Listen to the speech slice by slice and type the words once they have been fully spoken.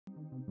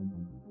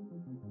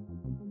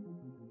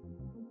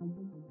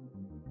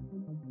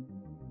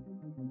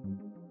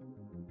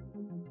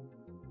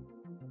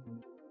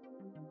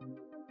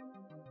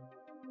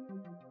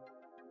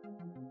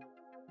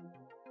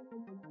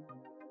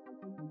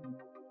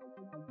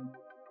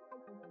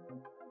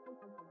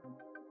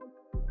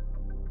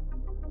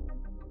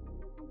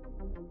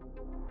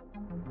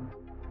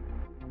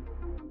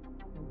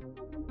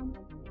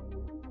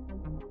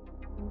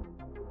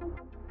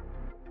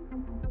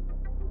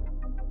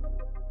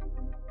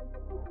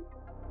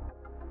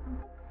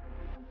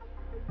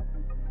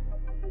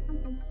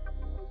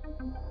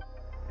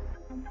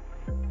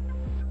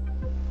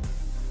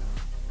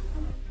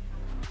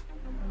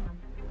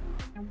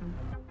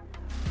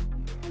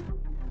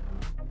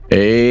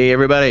Hey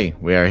everybody,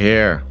 we are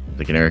here.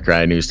 The Canary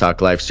Cry News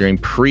Talk live stream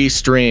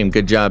pre-stream.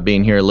 Good job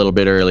being here a little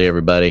bit early,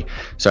 everybody.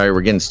 Sorry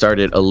we're getting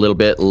started a little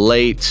bit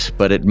late,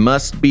 but it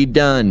must be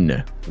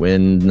done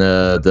when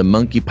the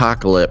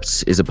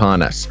monkeypocalypse is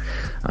upon us.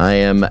 I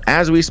am,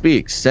 as we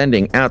speak,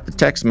 sending out the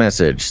text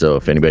message. So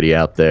if anybody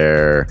out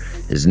there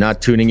is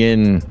not tuning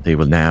in, they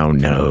will now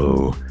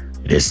know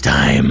it is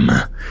time.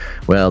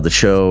 Well, the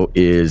show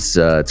is,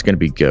 it's going to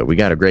be good. We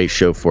got a great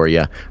show for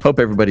you. Hope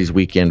everybody's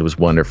weekend was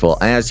wonderful.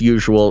 As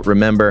usual,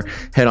 remember,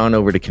 head on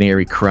over to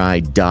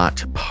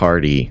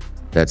CanaryCry.Party.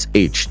 That's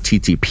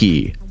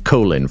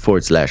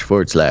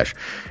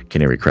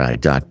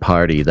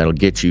http://CanaryCry.Party. That'll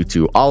get you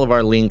to all of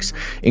our links,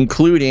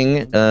 including,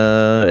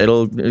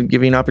 it'll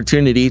give you an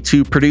opportunity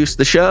to produce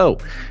the show.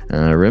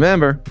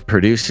 Remember,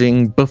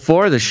 producing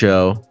before the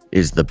show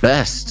is the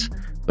best,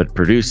 but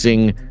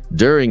producing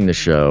during the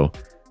show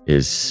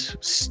is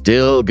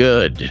still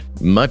good.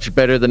 Much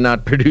better than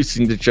not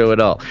producing the show at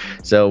all.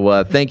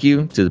 So thank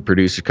you to the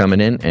producer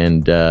coming in,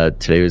 and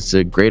today was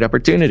a great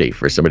opportunity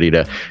for somebody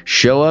to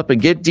show up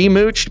and get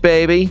demooched,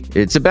 baby.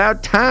 It's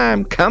about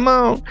time. Come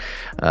on.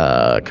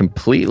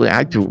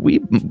 We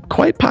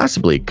quite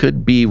possibly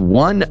could be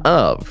one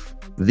of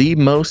the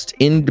most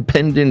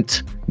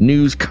independent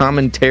news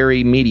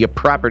commentary media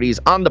properties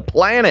on the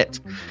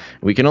planet.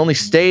 We can only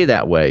stay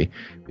that way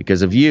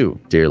because of you,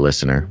 dear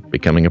listener,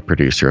 becoming a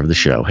producer of the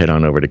show. Head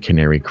on over to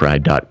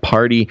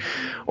CanaryCry.Party,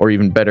 or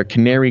even better,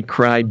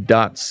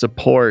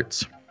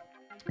 CanaryCry.Support,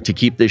 to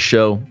keep this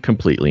show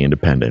completely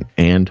independent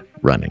and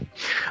running.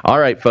 All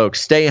right,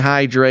 folks, stay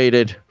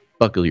hydrated.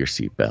 Buckle your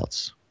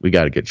seatbelts. We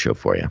got a good show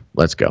for you.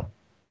 Let's go.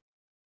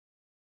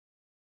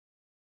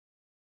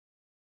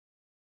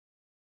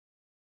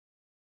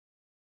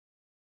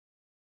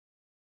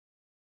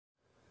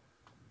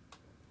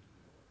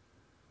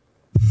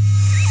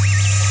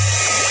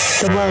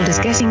 The world is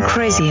getting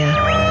crazier.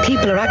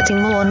 People are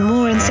acting more and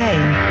more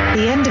insane.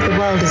 The end of the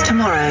world is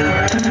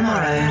tomorrow.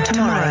 Tomorrow.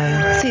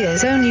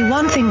 There's only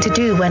one thing to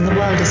do when the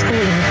world is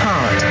falling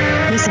apart.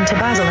 Listen to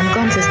Basil and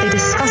Gonz as they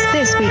discuss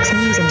this week's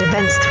news and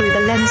events through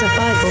the lens of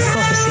Bible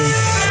prophecy.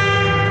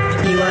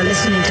 You are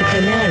listening to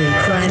Canary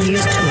Cry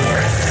News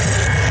Talk.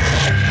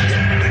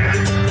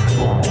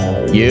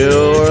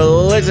 You're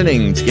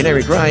listening to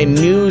Canary Cry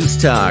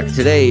News Talk.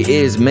 Today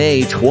is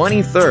May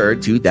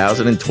 23rd,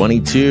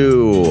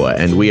 2022,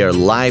 and we are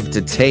live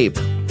to tape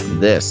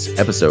this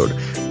episode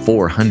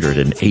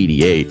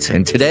 488.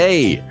 And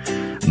today,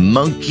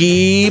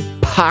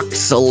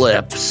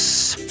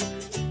 Monkeypoxalypse.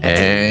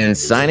 And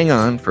signing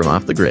on from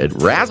off the grid,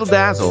 Razzle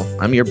Dazzle.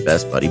 I'm your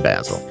best buddy,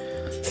 Basil.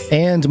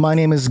 And my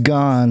name is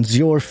Gonz,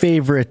 your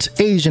favorite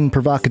Asian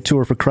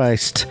provocateur for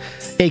Christ,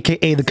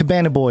 a.k.a. the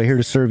Cabana Boy, here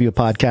to serve you a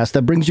podcast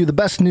that brings you the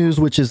best news,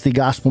 which is the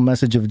gospel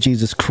message of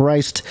Jesus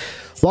Christ,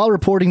 while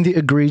reporting the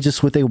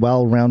egregious with a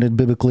well-rounded,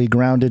 biblically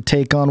grounded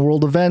take on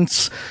world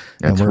events.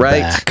 That's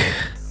right. Back.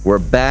 We're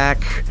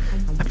back.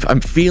 I'm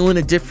feeling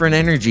a different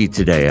energy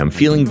today. I'm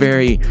feeling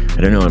very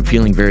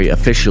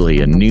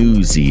officially a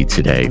newsy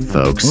today,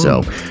 folks.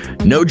 So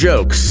no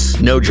jokes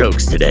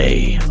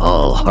today.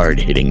 All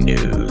hard-hitting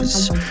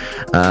news.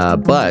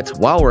 But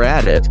while we're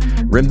at it,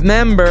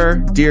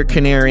 remember, dear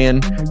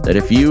Canarian, that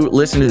if you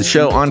listen to the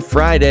show on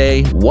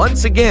Friday,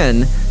 once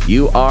again,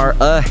 you are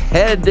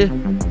ahead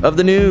of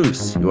the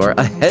news. You are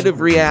ahead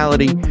of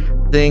reality.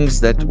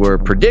 Things that were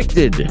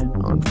predicted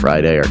on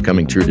Friday are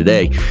coming true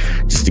today.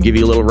 Just to give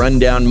you a little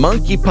rundown,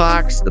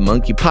 monkeypox, the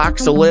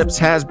monkeypoxalypse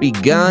has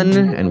begun,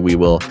 and we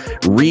will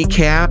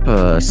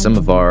recap some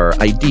of our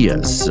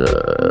ideas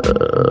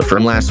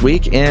from last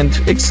week and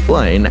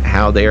explain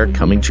how they are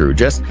coming true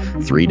just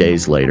 3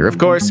 days later. Of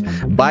course,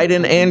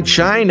 Biden and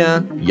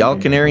China, y'all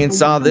Canarians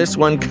saw this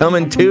one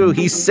coming too.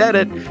 He said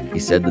it. He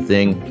said the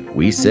thing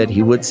we said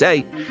he would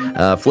say.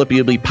 Flippy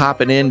will be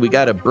popping in. We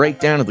got a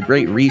breakdown of the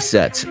Great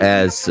Reset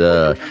as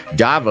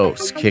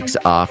Davos kicks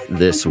off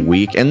this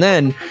week. And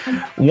then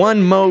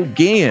one more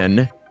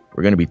again,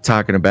 we're going to be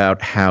talking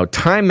about how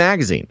Time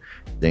Magazine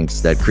thinks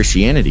that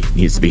Christianity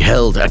needs to be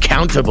held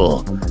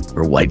accountable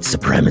for white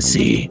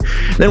supremacy.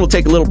 Then we'll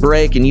take a little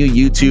break, and you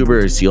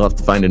YouTubers, you'll have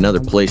to find another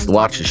place to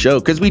watch the show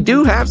because we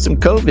do have some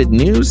COVID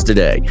news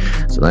today.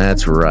 So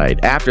that's right.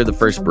 After the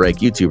first break,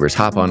 YouTubers,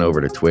 hop on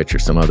over to Twitch or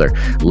some other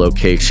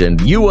location.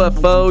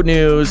 UFO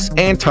news,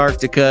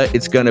 Antarctica.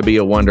 It's going to be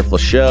a wonderful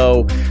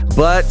show.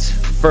 But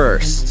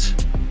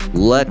first,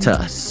 let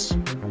us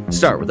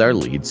start with our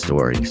lead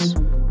stories.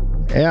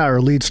 Yeah,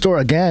 our lead story.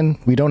 Again,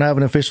 we don't have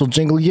an official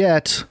jingle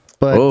yet.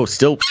 But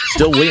still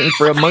waiting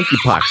for a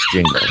monkeypox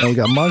jingle. And we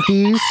got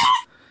monkeys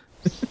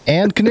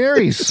and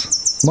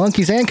canaries.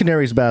 Monkeys and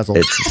canaries, Basil.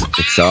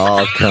 It's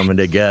all coming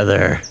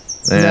together.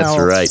 That's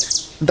right.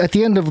 At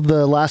the end of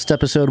the last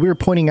episode, we were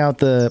pointing out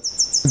the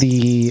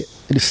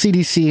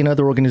CDC and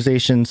other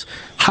organizations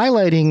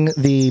highlighting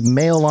the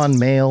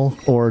male-on-male,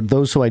 or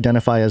those who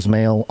identify as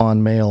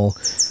male-on-male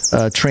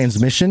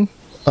transmission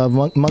of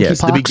monkeypox.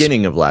 Yes, the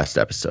beginning of last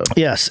episode.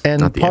 Yes,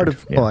 and part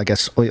of,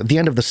 the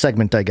end of the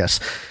segment, I guess.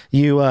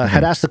 You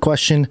had asked the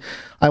question,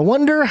 I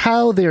wonder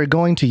how they're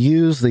going to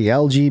use the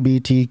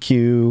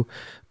LGBTQ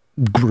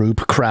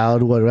group,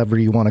 crowd, whatever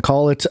you want to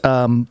call it,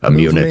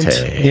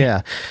 community,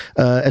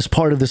 as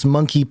part of this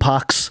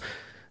monkeypox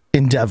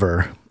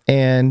endeavor.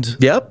 And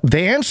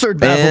they answered,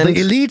 Basil. The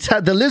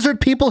elites, the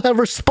lizard people have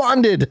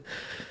responded.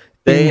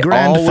 They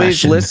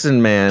always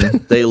listen,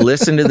 man. They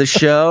listen to the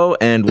show,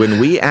 and when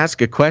we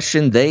ask a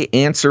question, they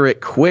answer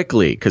it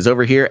quickly. Because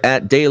over here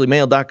at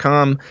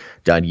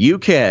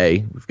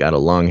DailyMail.com.uk, we've got a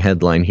long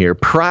headline here: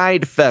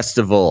 Pride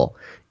Festival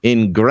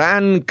in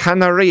Gran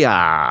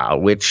Canaria,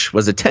 which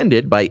was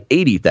attended by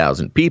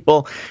 80,000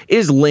 people,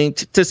 is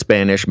linked to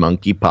Spanish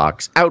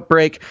monkeypox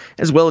outbreak,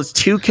 as well as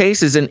 2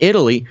 cases in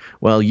Italy,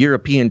 while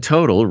European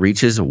total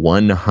reaches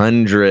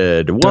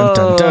 100. Whoa! Dun,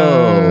 dun,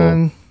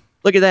 dun.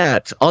 Look at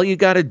that. All you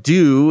got to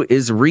do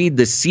is read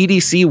the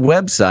CDC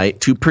website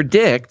to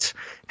predict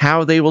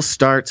how they will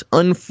start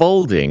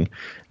unfolding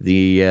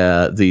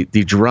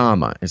the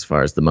drama as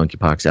far as the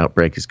monkeypox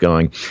outbreak is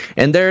going.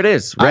 And there it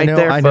is,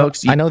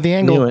 folks. I know the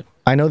angle.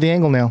 I know the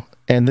angle now.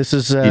 And this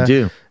is you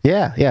do.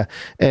 Yeah.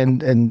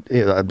 And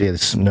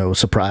it's no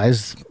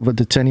surprise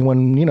to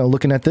anyone,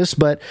 looking at this,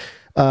 but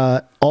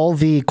all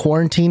the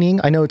quarantining,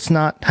 I know it's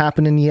not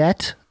happening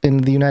yet in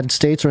the United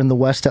States or in the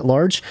West at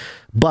large,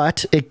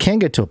 but it can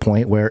get to a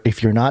point where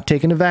if you're not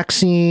taking a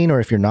vaccine or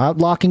if you're not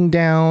locking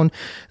down,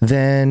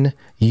 then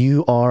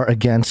you are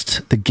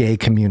against the gay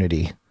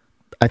community.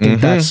 I think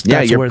that's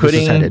where this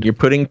is headed.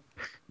 It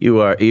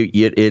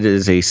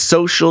is a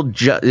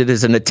it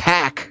is an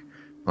attack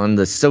on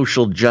the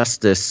social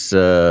justice,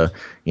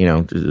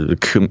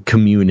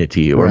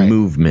 community or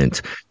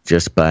movement,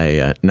 just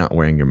by not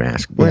wearing your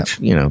mask, which,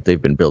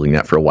 they've been building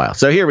that for a while.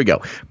 So here we go.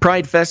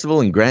 Pride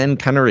Festival in Gran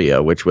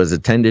Canaria, which was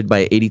attended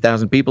by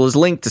 80,000 people, is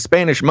linked to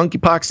Spanish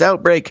monkeypox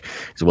outbreak,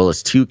 as well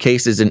as 2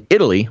 cases in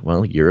Italy,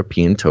 while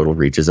European total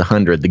reaches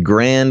 100. The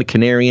Gran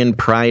Canarian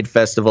Pride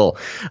Festival,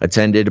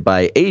 attended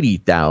by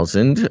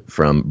 80,000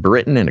 from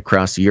Britain and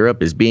across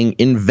Europe, is being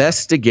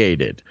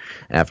investigated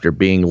after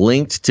being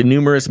linked to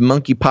numerous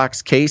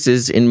monkeypox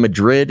cases in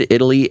Madrid,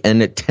 Italy,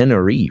 and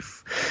Tenerife.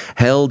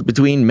 Held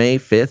between May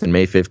 5th and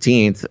May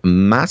 15th,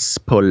 Mas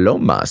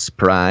Palomas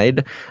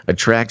Pride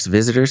attracts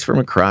visitors from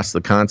across the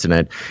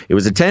continent. It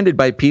was attended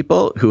by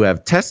people who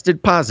have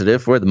tested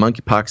positive for the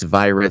monkeypox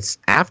virus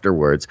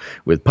afterwards,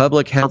 with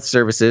public health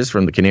services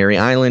from the Canary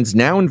Islands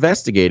now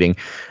investigating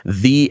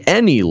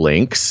any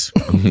links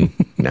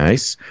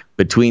nice,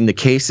 between the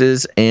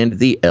cases and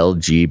the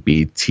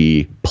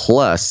LGBT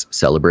plus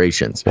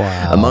celebrations.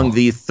 Wow. Among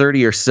the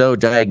 30 or so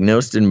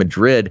diagnosed in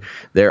Madrid,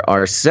 there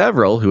are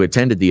several who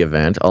attended the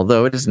event,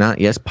 although it is not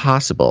yet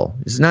possible.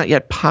 It is not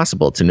yet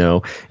possible to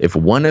know if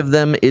one of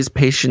them is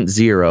patient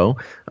 0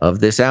 of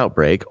this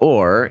outbreak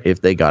or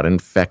if they got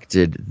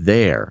infected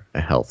there,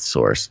 a health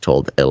source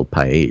told El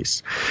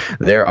País.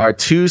 There are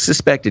 2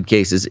 suspected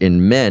cases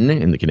in men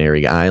in the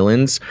Canary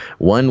Islands,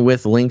 one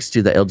with links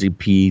to the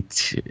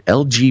LGBT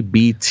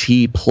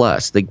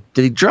plus. They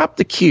dropped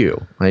the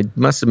Q. I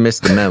must have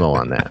missed the memo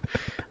on that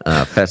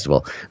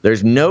festival.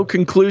 There's no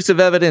conclusive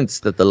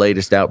evidence that the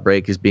latest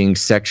outbreak is being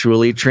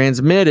sexually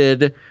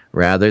transmitted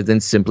rather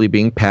than simply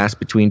being passed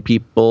between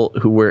people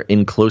who were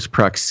in close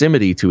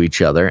proximity to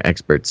each other,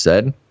 experts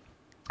said.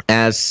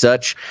 As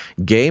such,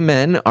 gay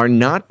men are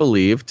not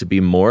believed to be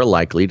more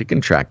likely to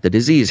contract the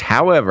disease.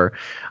 However,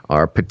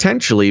 are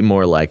potentially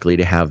more likely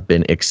to have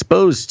been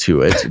exposed to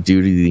it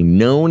due to the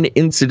known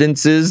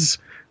incidences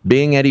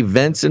being at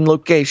events and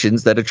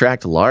locations that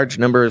attract large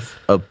numbers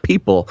of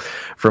people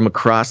from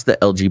across the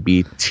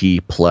LGBT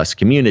plus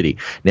community.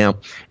 Now,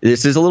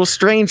 this is a little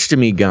strange to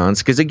me, Gonz,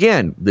 because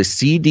again, the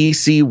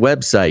CDC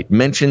website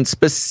mentioned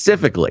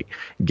specifically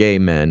gay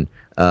men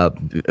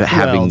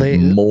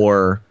having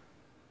more.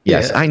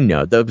 Yes, I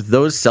know.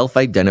 Those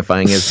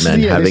self-identifying as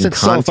men having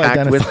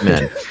contact with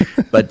men.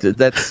 But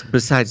that's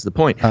besides the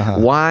point.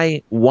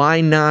 Why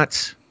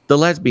not the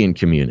lesbian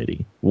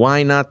community?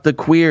 Why not the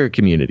queer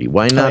community?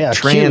 Why not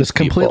trans Q is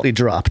completely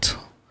dropped.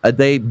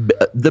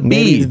 The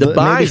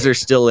B's are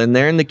still in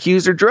there and the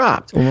Q's are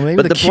dropped. Well, maybe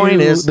but the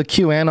point is the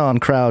QAnon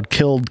crowd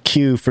killed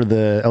Q for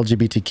the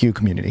LGBTQ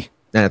community.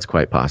 That's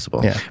quite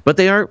possible. Yeah. But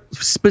they are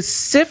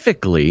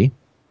specifically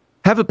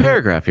have a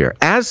paragraph here.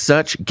 As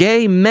such,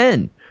 gay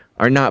men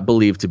are not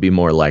believed to be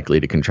more likely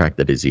to contract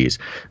the disease,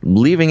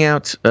 leaving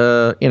out,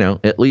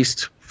 at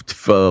least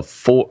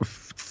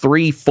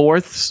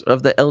 3/4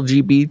 of the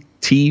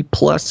LGBT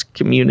plus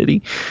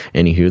community.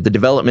 Anywho, the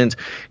development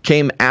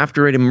came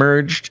after it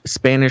emerged.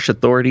 Spanish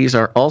authorities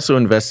are also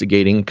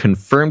investigating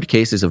confirmed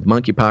cases of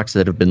monkeypox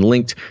that have been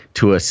linked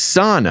to a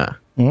sauna,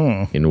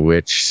 in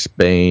which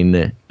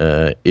Spain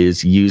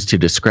is used to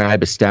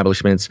describe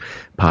establishments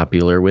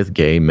popular with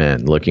gay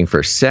men looking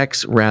for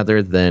sex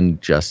rather than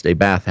just a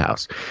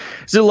bathhouse.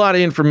 There's a lot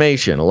of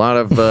information, a lot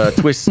of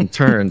twists and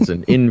turns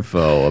and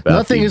info about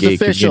Nothing the gay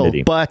is official,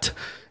 community. But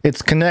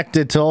it's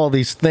connected to all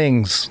these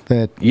things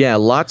that... Yeah,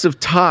 lots of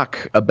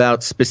talk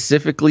about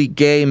specifically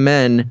gay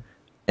men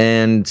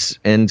and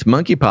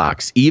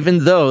monkeypox,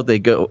 even though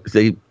they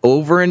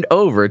over and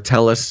over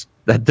tell us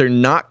that they're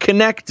not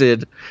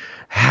connected.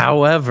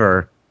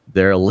 However,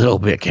 they're a little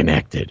bit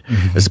connected.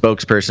 A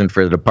spokesperson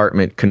for the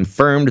department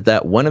confirmed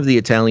that one of the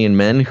Italian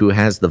men who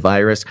has the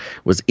virus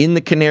was in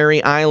the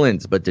Canary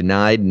Islands, but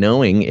denied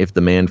knowing if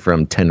the man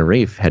from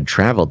Tenerife had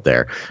traveled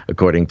there.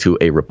 According to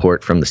a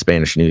report from the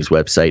Spanish news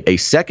website, a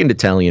second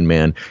Italian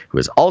man who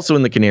is also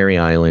in the Canary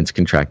Islands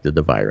contracted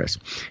the virus.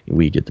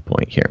 We get the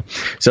point here.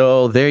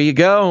 So there you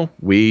go.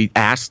 We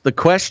asked the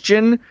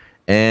question,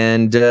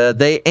 and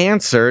they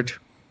answered.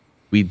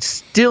 We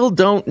still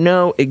don't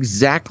know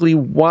exactly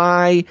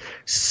why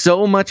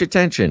so much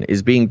attention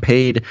is being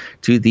paid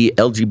to the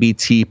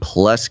LGBT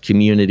plus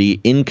community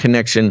in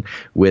connection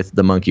with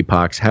the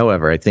monkeypox.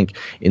 However, I think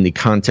in the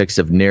context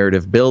of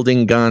narrative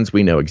building, Gonz,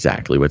 we know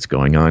exactly what's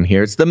going on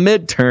here. It's the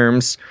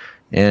midterms.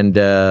 And,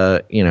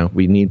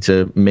 we need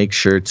to make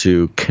sure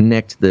to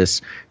connect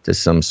this to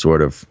some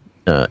sort of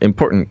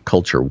important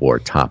culture war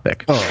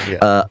topic. Oh,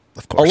 yeah,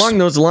 of course. Along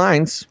those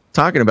lines,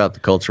 talking about the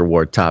culture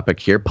war topic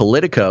here,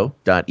 Politico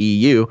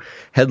EU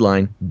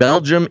headline,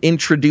 Belgium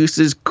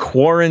introduces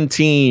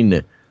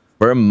quarantine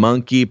for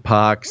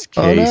monkeypox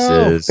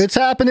cases. Oh, no, it's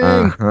happening.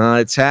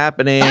 It's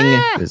happening.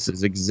 This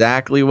is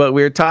exactly what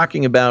we're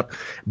talking about.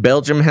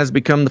 Belgium has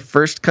become the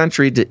first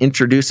country to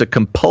introduce a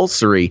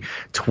compulsory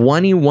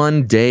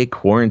 21-day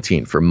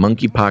quarantine for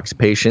monkeypox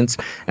patients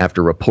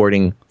after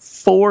reporting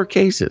 4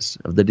 cases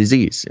of the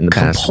disease in the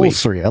past week.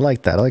 Compulsory. I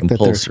like that. I like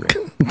compulsory.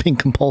 That they're being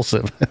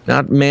compulsive.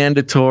 Not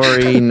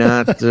mandatory,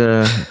 not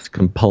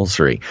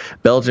compulsory.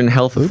 Belgian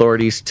health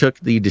authorities took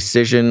the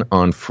decision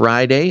on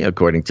Friday,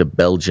 according to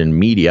Belgian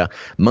media.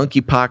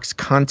 Monkeypox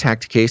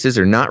contact cases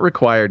are not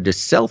required to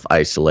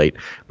self-isolate,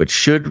 but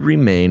should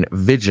remain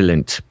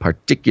vigilant,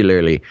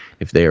 particularly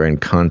if they are in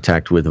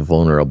contact with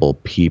vulnerable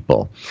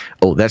people.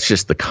 Oh, that's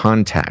just the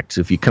contact.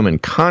 So if you come in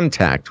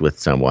contact with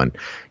someone,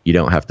 you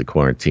don't have to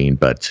quarantine,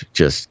 but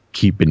just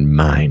keep in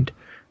mind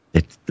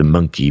that the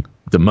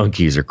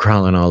monkeys are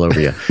crawling all over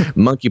you.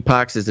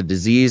 Monkeypox is a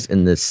disease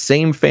in the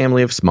same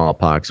family of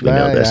smallpox. We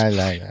know this.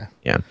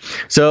 Yeah.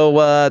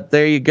 So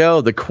there you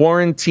go. The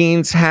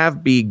quarantines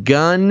have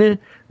begun.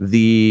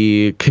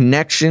 The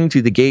connection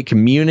to the gay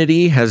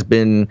community has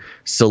been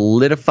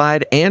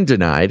solidified and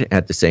denied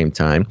at the same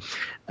time.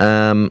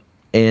 And,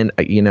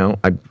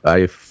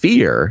 I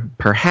fear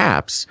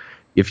perhaps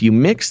if you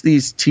mix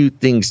these two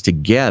things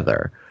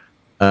together,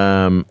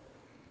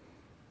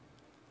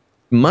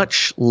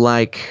 much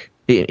like,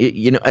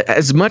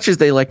 as much as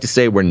they like to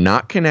say we're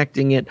not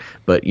connecting it,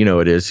 but,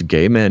 it is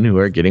gay men who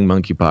are getting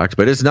monkeypox,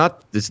 but it's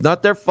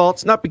not their fault.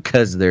 It's not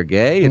because they're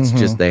gay. It's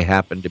just they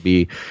happen to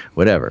be,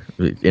 whatever,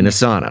 in a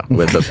sauna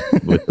with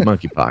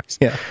monkeypox.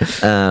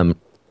 Yeah.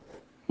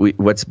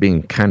 What's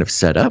being kind of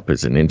set up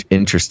is an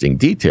interesting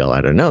detail.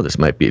 I don't know.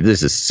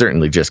 This is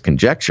certainly just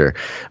conjecture,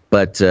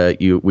 but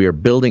we are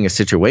building a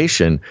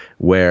situation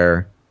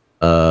where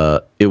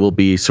it will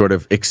be sort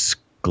of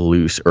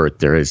exclusive, or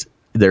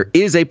there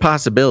is a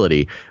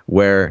possibility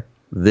where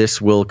this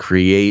will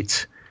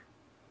create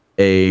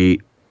a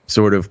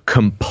sort of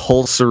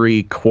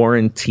compulsory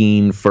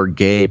quarantine for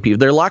gay people.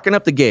 They're locking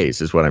up the gays,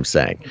 is what I'm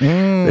saying.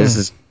 This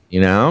is,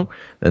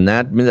 and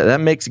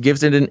that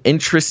gives it an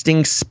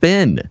interesting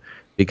spin.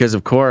 Because,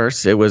 of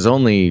course, it was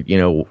only,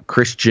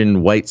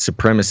 Christian white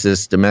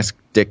supremacist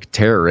domestic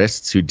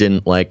terrorists who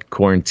didn't like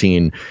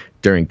quarantine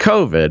during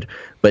COVID.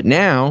 But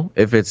now,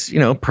 if it's,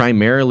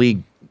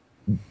 primarily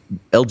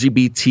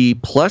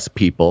LGBT plus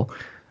people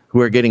who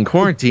are getting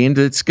quarantined,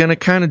 it's going to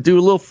kind of do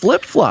a little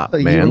flip-flop,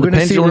 man. We're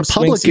going to see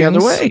swings the other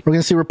way. We're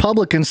going to see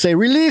Republicans say,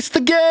 release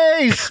the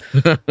gays!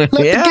 Let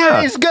the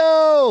gays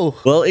go!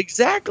 Well,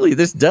 exactly.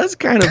 This does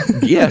kind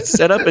of,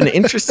 set up an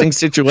interesting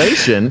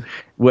situation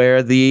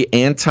where the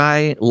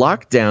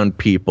anti-lockdown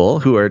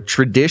people who are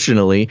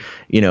traditionally,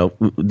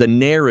 the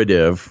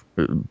narrative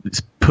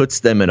puts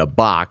them in a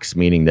box,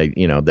 meaning that,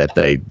 that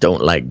they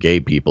don't like gay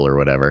people or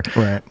whatever.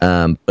 Right.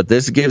 But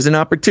this gives an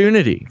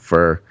opportunity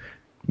for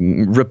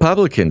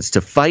Republicans to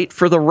fight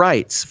for the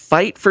rights,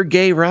 fight for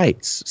gay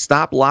rights,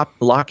 stop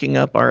locking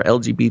up our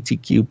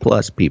LGBTQ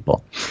plus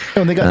people.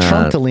 And they got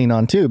Trump to lean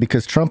on too,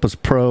 because Trump was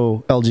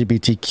pro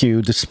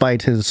LGBTQ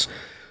despite his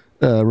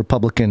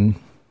Republican,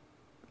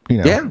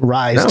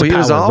 rise to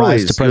power,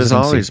 rise to presidency. He was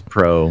always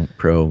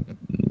pro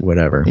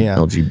whatever,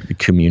 LGBT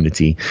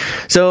community.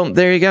 So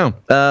there you go.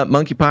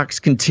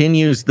 Monkeypox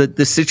continues.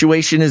 The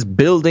situation is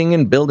building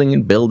and building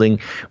and building.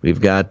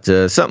 We've got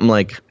something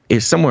like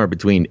somewhere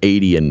between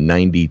 80 and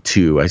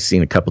 92. I've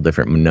seen a couple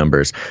different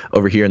numbers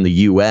over here in the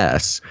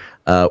U.S.,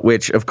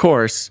 which, of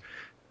course,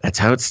 that's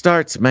how it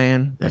starts,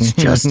 man. That's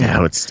just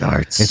how it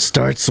starts. It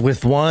starts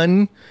with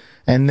 1,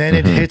 and then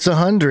it hits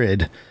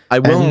 100. I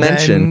will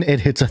mention then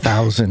it hits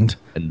 1,000,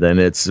 and then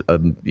it's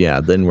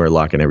then we're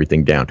locking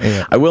everything down.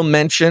 Yeah. I will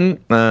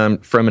mention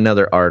from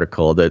another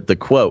article that the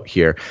quote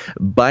here: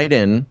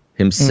 Biden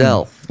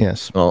himself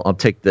Yes. Well, I'll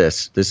take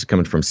this. This is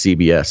coming from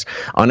CBS.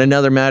 On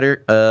another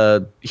matter,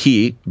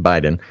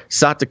 Biden,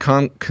 sought to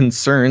calm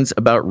concerns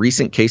about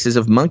recent cases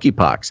of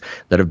monkeypox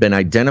that have been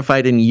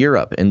identified in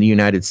Europe and the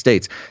United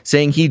States,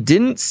 saying he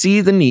didn't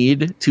see the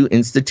need to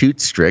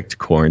institute strict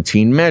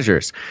quarantine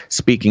measures.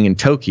 Speaking in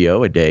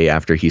Tokyo a day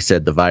after he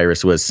said the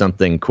virus was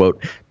something,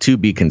 quote, to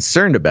be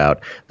concerned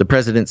about, the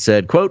president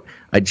said, quote,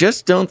 I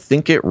just don't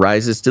think it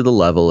rises to the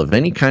level of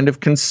any kind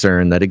of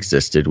concern that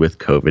existed with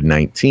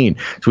COVID-19.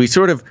 So he's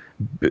sort of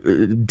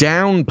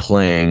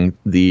downplaying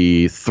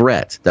the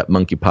threat that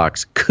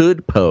monkeypox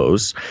could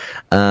pose,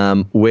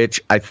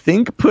 which I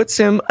think puts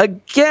him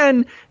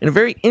again in a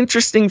very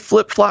interesting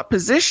flip-flop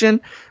position,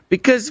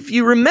 because if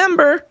you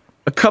remember,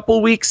 a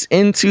couple weeks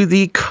into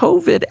the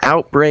COVID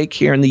outbreak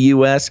here in the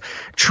U.S.,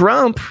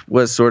 Trump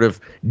was sort of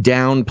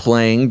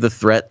downplaying the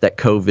threat that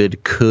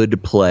COVID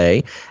could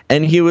play,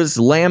 and he was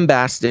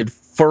lambasted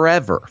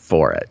forever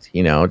for it.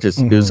 You know, just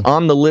it was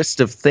on the list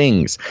of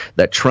things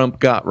that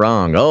Trump got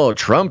wrong. Oh,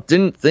 Trump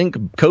didn't think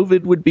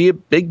COVID would be a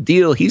big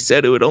deal. He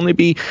said it would only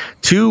be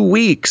 2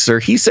 weeks, or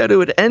he said it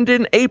would end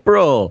in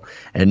April.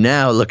 And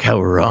now look how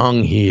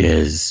wrong he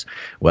is.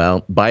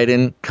 Well,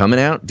 Biden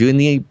coming out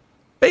doing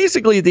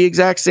basically the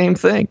exact same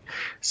thing.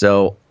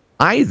 So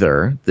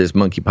either this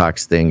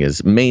monkeypox thing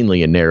is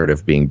mainly a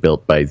narrative being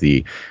built by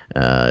the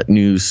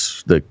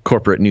the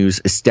corporate news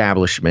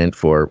establishment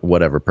for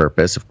whatever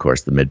purpose. Of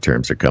course, the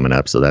midterms are coming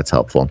up, so that's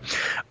helpful.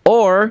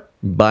 Or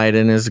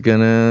Biden is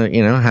going to,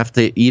 have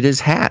to eat his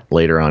hat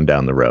later on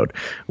down the road.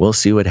 We'll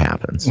see what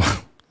happens.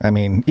 I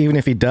mean, even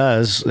if he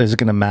does, is it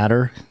going to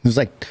matter? He's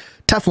like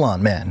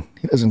Teflon Man.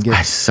 He doesn't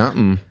get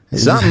something.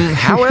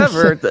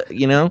 However,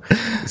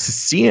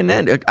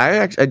 CNN.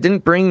 I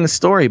didn't bring the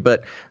story,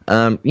 but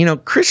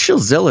Chris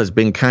Shilzilla has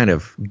been kind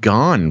of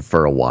gone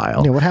for a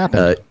while. Yeah, what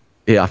happened?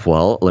 Yeah,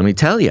 well, let me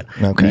tell you.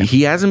 Okay.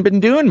 He hasn't been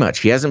doing much.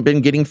 He hasn't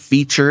been getting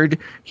featured.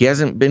 He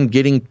hasn't been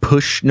getting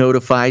push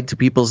notified to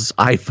people's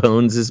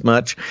iPhones as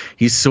much.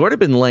 He's sort of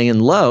been laying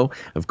low.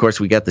 Of course,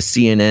 we got the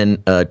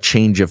CNN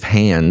change of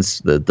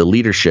hands. The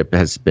leadership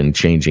has been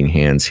changing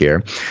hands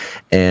here,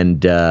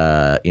 and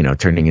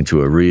turning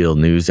into a real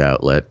news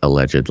outlet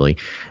allegedly.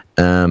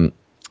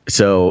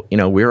 So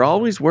we're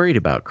always worried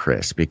about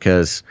Chris,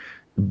 because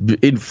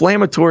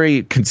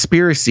inflammatory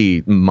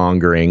conspiracy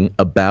mongering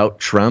about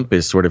Trump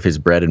is sort of his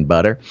bread and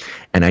butter.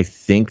 And I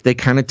think they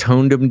kind of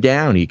toned him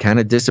down. He kind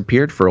of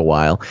disappeared for a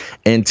while.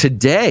 And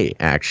today,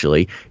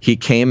 actually, he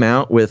came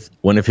out with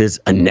one of his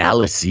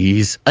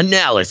analysis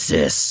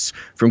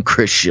from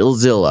Chris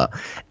Shilzilla.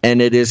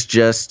 And it is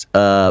just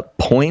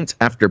point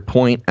after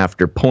point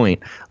after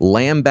point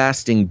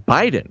lambasting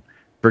Biden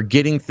for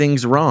getting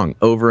things wrong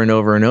over and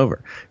over and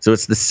over. So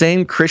it's the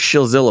same Chris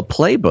Shilzilla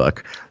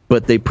playbook,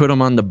 but they put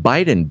him on the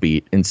Biden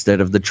beat instead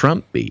of the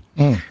Trump beat.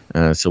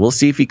 So we'll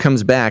see if he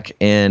comes back.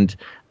 And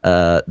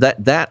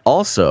that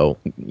also,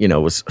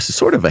 was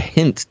sort of a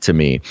hint to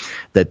me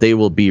that they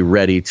will be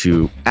ready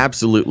to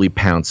absolutely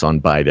pounce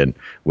on Biden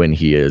when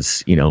he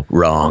is,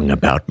 wrong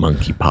about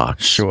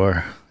monkeypox.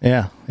 Sure.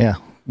 Yeah.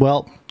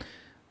 Well,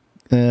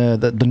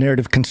 the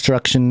narrative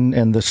construction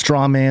and the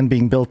straw man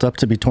being built up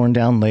to be torn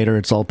down later,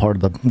 it's all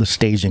part of the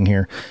staging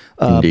here.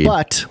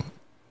 But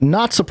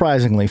not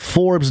surprisingly,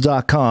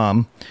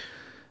 Forbes.com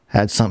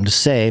had something to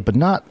say, but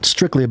not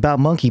strictly about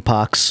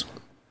monkeypox,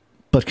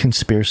 but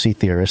conspiracy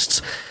theorists.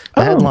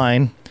 The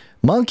headline,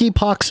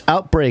 Monkeypox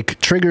outbreak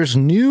triggers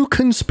new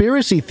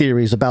conspiracy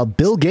theories about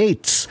Bill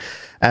Gates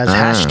as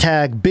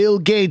hashtag Bill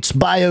Gates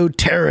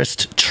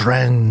bioterrorist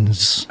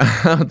trends.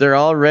 They're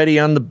already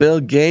on the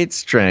Bill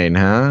Gates train,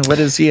 huh? What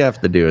does he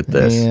have to do with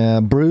this? Yeah,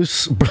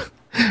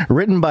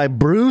 written by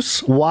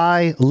Bruce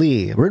Y.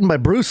 Lee. Written by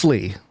Bruce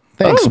Lee.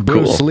 Thanks,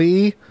 Bruce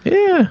Lee.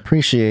 Yeah.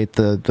 Appreciate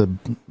the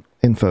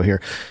info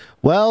here.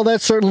 Well,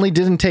 that certainly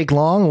didn't take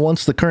long.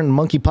 Once the current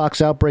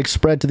monkeypox outbreak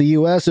spread to the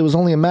U.S., it was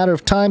only a matter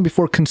of time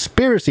before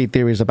conspiracy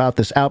theories about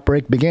this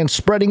outbreak began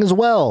spreading as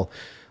well.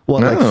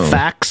 Like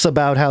facts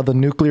about how the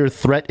Nuclear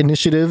Threat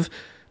Initiative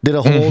did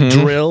a whole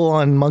drill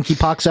on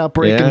monkeypox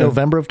outbreak in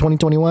November of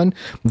 2021.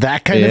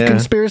 That kind of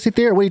conspiracy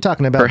theory? What are you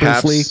talking about,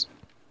 Perhaps Bruce Lee?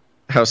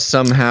 How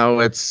somehow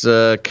it's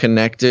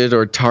connected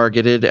or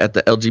targeted at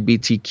the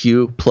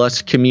LGBTQ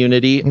plus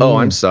community. Oh,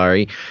 I'm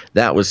sorry.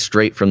 That was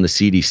straight from the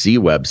CDC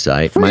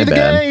website. Free My the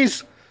bad.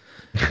 Gays!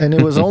 And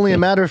it was only a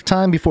matter of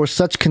time before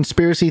such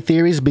conspiracy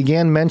theories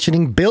began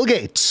mentioning Bill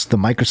Gates, the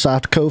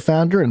Microsoft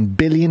co-founder and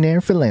billionaire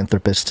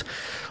philanthropist.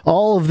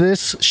 All of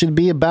this should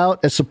be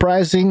about as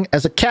surprising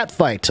as a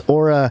catfight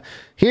or a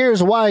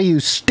 "here's why you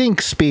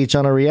stink" speech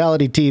on a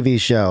reality TV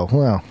show.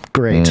 Well,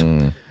 great.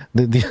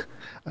 The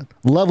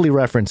lovely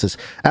references.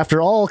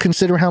 After all,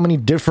 consider how many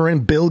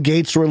different Bill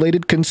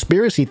Gates-related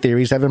conspiracy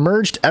theories have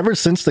emerged ever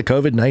since the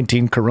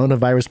COVID-19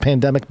 coronavirus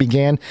pandemic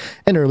began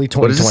in early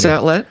 2020. What is this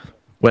outlet?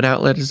 What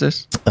outlet is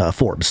this?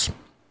 Forbes.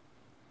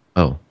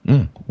 Oh,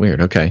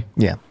 weird. Okay.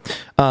 Yeah.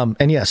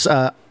 And yes,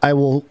 I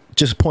will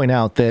just point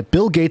out that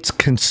Bill Gates'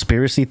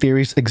 conspiracy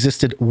theories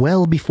existed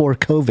well before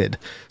COVID.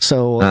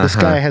 So this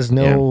guy has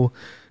no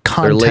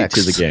context. They're late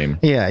to the game.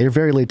 Yeah, you're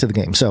very late to the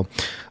game. So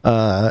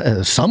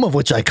some of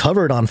which I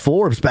covered on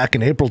Forbes back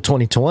in April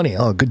 2020.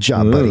 Oh, good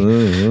job,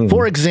 buddy.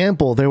 For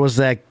example, there was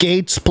that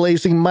Gates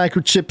placing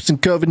microchips in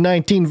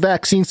COVID-19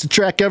 vaccines to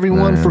track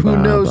everyone for who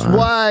knows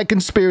why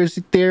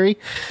conspiracy theory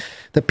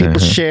that people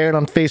shared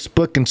on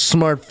Facebook and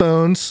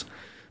smartphones.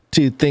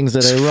 Two things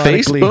that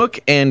ironically... Facebook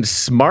and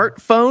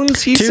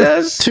smartphones, he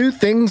says? Two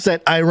things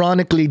that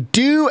ironically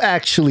do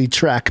actually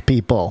track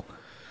people.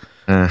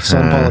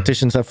 Some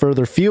politicians have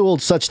further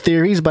fueled such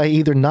theories by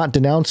either not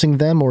denouncing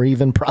them or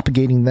even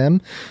propagating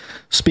them.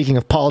 Speaking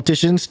of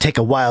politicians, take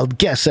a wild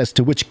guess as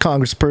to which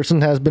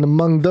congressperson has been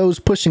among those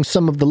pushing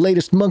some of the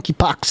latest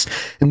monkeypox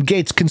and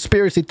Gates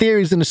conspiracy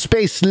theories in a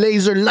space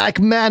laser-like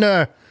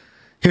manner.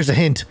 Here's a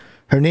hint.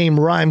 Her name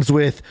rhymes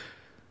with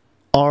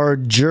our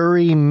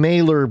jury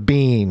mailer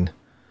bean.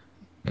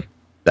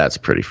 That's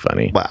pretty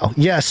funny. Wow.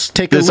 Yes,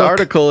 take a look.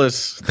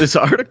 This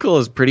article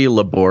is pretty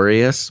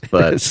laborious,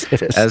 but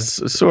it is.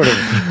 As sort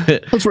of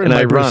an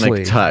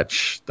ironic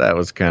touch, that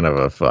was kind of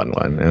a fun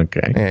one.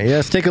 Okay. Yeah,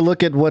 yes, take a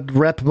look at what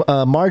Rep.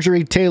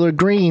 Marjorie Taylor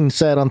Greene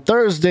said on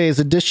Thursday's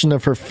edition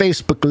of her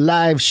Facebook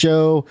Live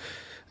show.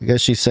 I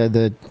guess she said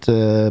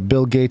that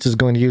Bill Gates is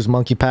going to use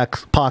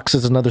monkeypox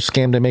as another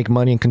scam to make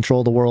money and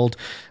control the world.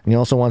 And he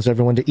also wants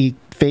everyone to eat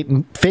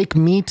fake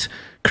meat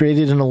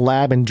created in a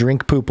lab and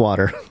drink poop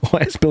water.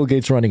 Why is Bill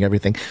Gates running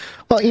everything?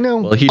 Well, you know,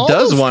 well, he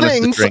does want us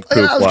to drink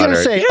poop water. I was going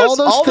to say, yes,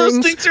 all those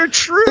things are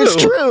true. It's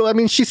true. I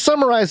mean, she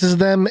summarizes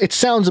them. It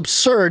sounds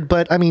absurd,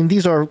 but I mean,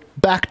 these are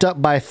backed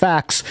up by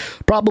facts,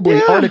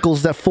 probably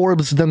articles that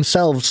Forbes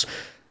themselves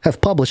have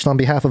published on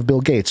behalf of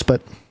Bill Gates,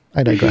 but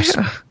I digress.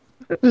 Yeah.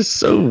 It is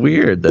so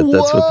weird that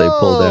that's what they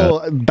pulled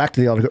out. Back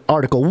to the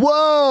article.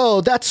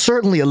 Whoa, that's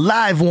certainly a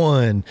live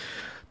one.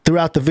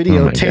 Throughout the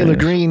video, Taylor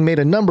Greene made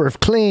a number of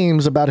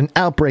claims about an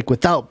outbreak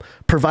without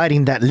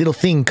providing that little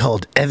thing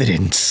called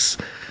evidence.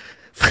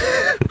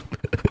 I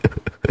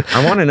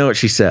want to know what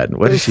she said.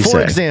 What did she say?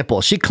 For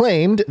example, she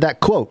claimed that,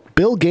 quote,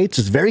 Bill Gates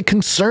is very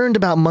concerned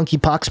about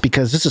monkeypox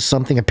because this is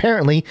something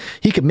apparently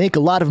he could make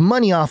a lot of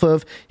money off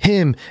of,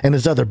 him and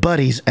his other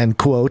buddies, end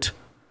quote.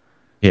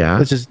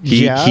 Yeah,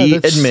 he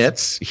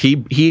admits,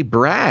 he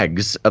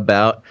brags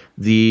about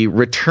the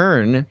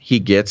return he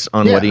gets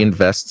on what he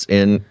invests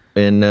in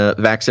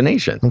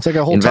vaccination. It's like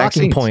a whole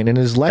talking point in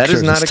his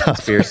lectures. That is not a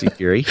conspiracy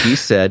theory. He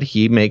said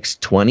he makes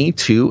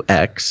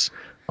 22x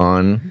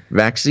on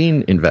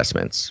vaccine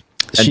investments.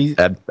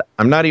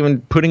 I'm not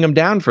even putting him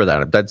down for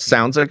that. That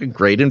sounds like a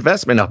great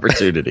investment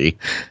opportunity.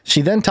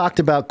 She then talked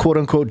about, quote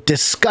unquote,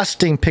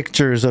 disgusting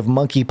pictures of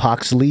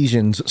monkeypox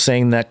lesions,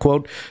 saying that,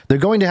 quote, they're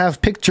going to have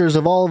pictures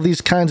of all of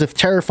these kinds of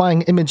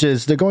terrifying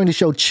images. They're going to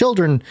show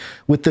children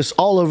with this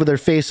all over their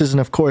faces. And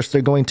of course,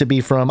 they're going to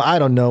be from, I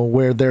don't know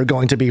where they're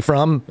going to be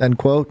from, end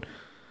quote.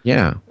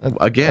 Yeah.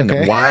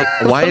 Again,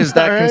 why is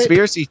that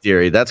conspiracy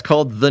theory? That's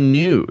called the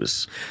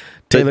news.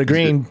 Taylor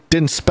Greene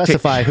didn't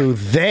specify who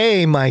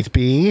they might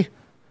be.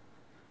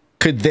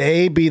 Could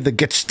they be the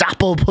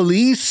Gestapo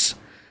police?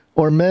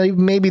 Or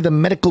maybe the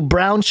medical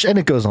branch? And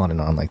it goes on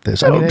and on like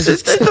this. I mean,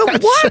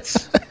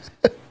 what?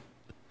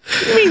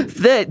 I mean,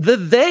 the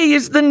they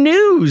is the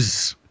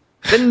news.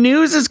 The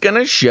news is going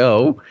to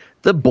show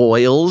the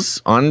boils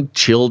on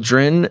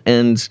children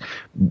and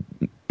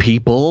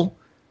people.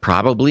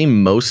 Probably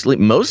most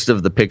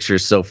of the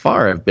pictures so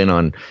far have been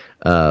on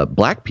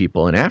black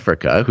people in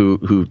Africa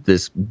who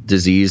this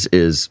disease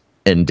is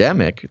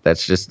endemic.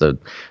 That's just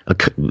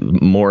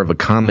more of a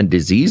common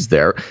disease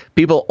there.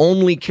 People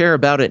only care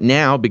about it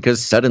now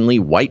because suddenly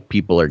white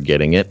people are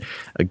getting it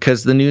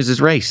because the news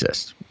is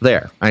racist.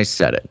 There, I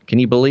said it. Can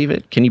you believe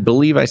it? Can you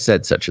believe I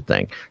said such a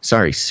thing?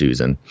 Sorry,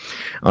 Susan.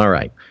 All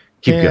right.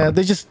 Keep going.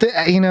 They just,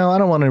 I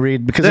don't want to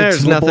read because there's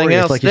it's nothing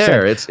else like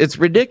there. It's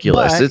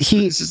ridiculous. This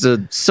is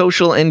a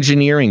social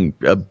engineering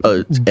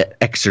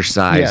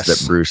exercise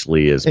that Bruce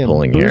Lee is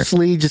pulling here. Bruce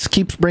Lee just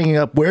keeps bringing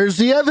up, where's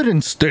the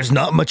evidence? There's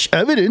not much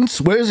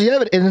evidence. Where's the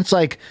evidence? And it's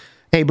like,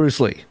 hey, Bruce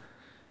Lee,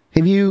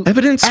 have you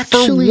evidence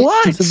actually, for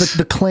what?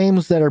 The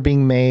claims that are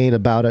being made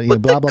about it, blah,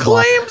 blah, blah. The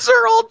claims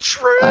are all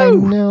true. I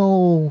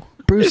know.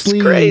 Bruce Lee,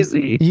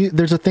 crazy.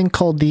 There's a thing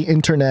called the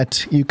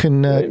internet. You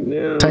can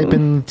type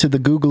into the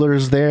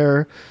Googlers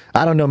there.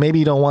 I don't know. Maybe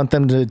you don't want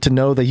them to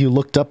know that you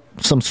looked up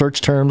some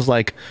search terms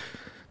like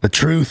the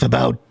truth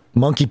about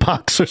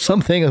monkeypox or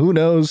something. Who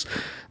knows?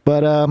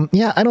 But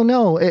I don't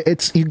know.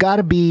 You got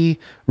to be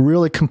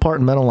really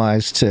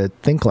compartmentalized to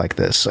think like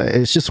this.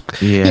 It's just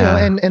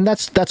and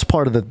that's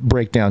part of the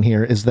breakdown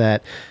here is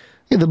that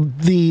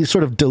the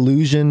sort of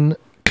delusion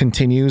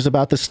continues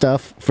about this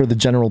stuff for the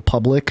general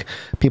public.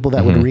 People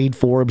that would read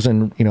Forbes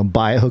and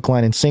buy a hook,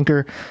 line, and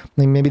sinker,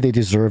 maybe they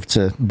deserve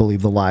to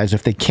believe the lies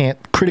if they can't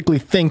critically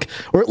think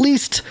or at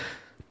least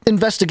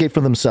investigate for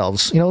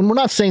themselves. And we're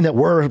not saying that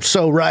we're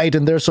so right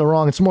and they're so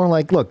wrong. It's more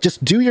like, look,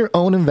 just do your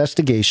own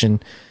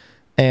investigation,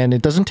 and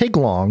it doesn't take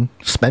long.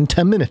 Spend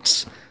 10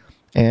 minutes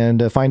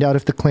and find out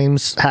if the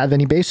claims have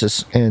any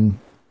basis. And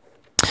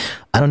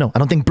I don't know. I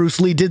don't think Bruce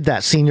Lee did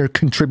that, senior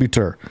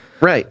contributor.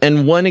 Right.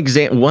 And one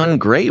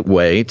great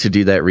way to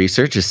do that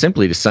research is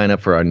simply to sign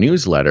up for our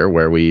newsletter,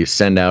 where we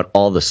send out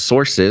all the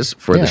sources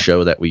for the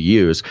show that we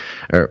use,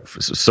 or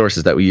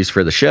sources that we use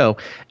for the show.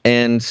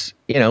 And,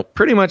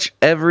 pretty much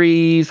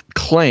every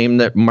claim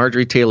that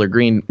Marjorie Taylor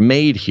Greene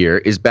made here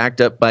is backed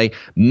up by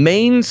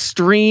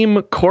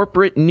mainstream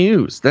corporate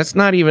news. That's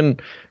not even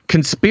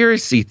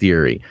conspiracy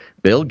theory.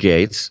 Bill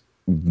Gates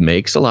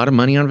makes a lot of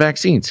money on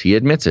vaccines. He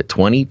admits it,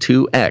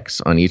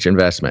 22x on each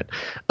investment.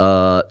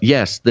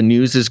 Yes, the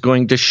news is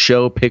going to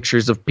show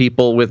pictures of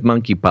people with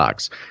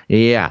monkeypox.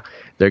 Yeah,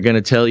 they're going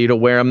to tell you to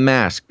wear a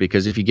mask,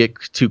 because if you get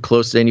too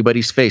close to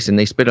anybody's face and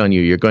they spit on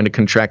you, you're going to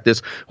contract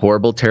this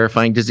horrible,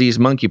 terrifying disease,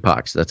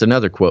 monkeypox. That's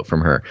another quote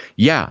from her.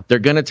 Yeah, they're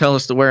going to tell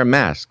us to wear a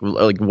mask.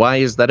 Like, why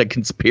is that a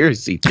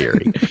conspiracy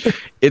theory?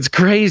 It's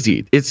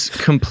crazy. It's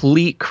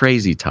complete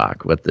crazy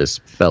talk what this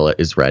fella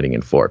is writing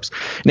in Forbes.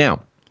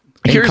 Now,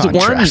 here's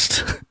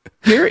contrast. one.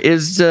 There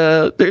is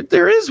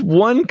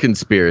one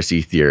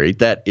conspiracy theory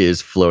that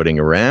is floating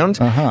around,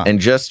 and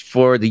just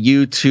for the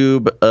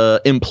YouTube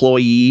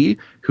employee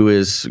who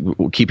is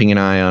keeping an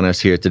eye on us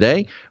here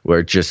today,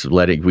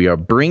 we are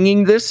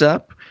bringing this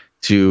up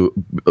to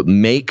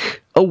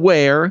make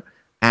aware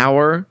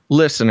our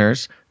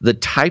listeners the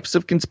types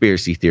of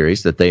conspiracy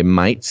theories that they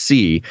might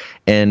see,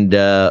 and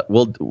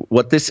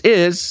what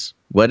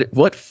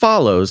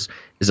follows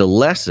is a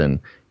lesson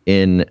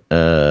in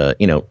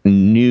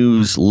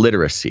news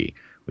literacy.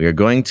 We are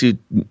going to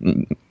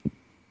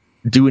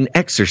do an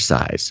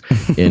exercise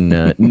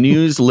in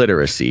news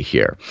literacy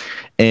here,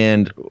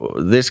 and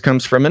this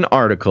comes from an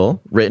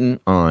article written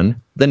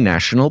on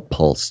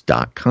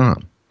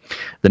thenationalpulse.com.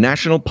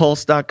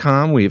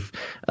 Thenationalpulse.com, we've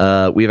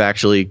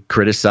actually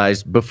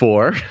criticized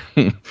before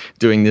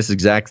doing this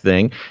exact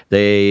thing.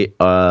 They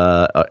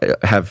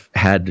have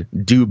had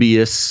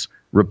dubious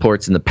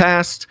reports in the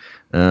past,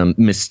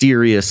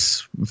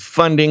 mysterious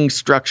funding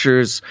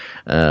structures,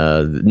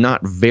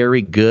 not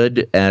very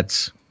good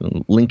at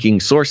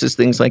linking sources,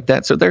 things like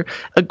that. So they're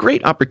a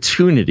great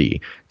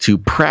opportunity to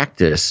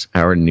practice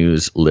our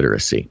news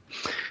literacy.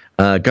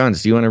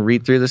 Gonz, do you want to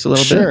read through this a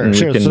little bit? And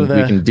sure.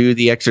 We can do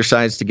the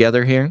exercise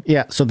together here.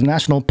 Yeah. So the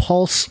National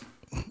Pulse,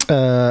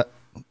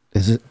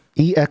 is it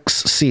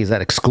EXC? Is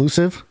that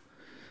exclusive?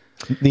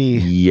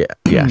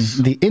 Yes.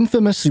 The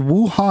infamous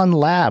Wuhan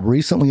lab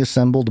recently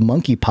assembled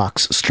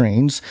monkeypox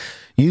strains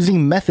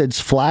using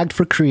methods flagged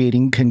for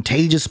creating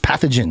contagious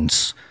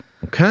pathogens.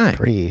 Okay.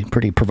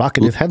 Pretty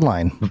provocative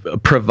headline.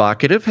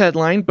 Provocative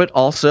headline, but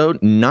also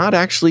not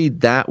actually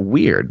that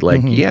weird. Like,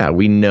 yeah,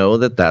 we know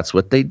that that's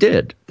what they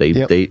did.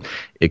 They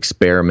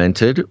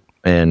experimented.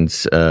 And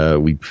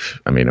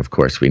of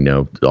course, we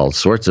know all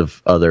sorts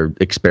of other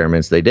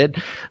experiments they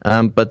did,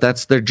 but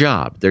that's their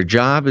job. Their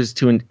job is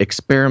to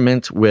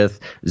experiment with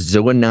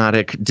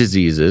zoonotic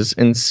diseases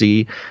and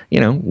see,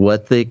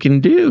 what they can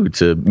do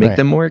to make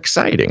them more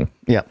exciting.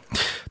 Yeah.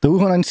 The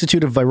Wuhan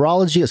Institute of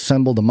Virology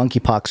assembled a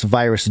monkeypox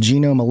virus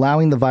genome,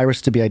 allowing the virus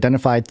to be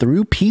identified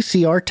through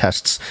PCR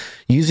tests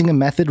using a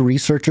method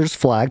researchers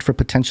flagged for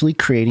potentially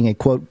creating a,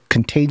 quote,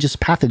 contagious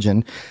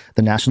pathogen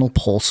the National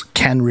Pulse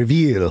can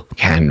reveal.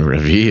 Okay.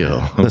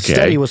 The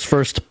study was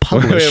first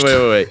published.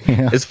 Wait.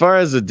 Yeah. As far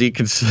as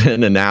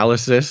an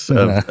analysis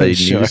of a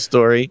news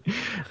story,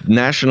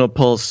 National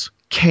Pulse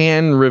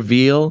can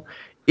reveal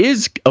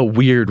is a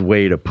weird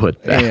way to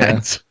put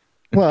that. Yeah.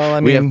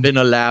 Well, we have been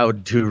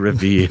allowed to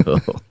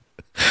reveal.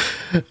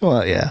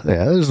 Well, yeah.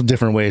 There's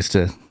different ways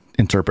to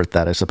interpret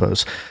that, I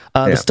suppose.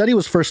 The study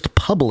was first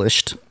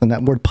published, and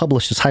that word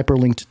published is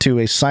hyperlinked to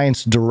a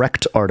Science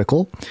Direct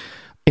article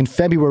in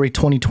February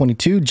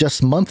 2022,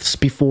 just months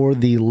before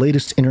the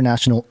latest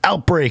international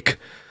outbreak,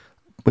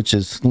 which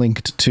is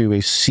linked to a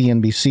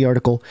CNBC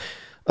article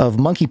of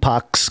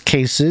monkeypox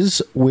cases,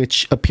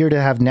 which appear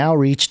to have now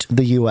reached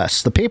the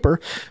U.S. The paper,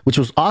 which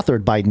was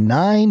authored by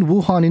 9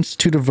 Wuhan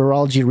Institute of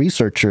Virology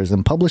researchers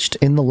and published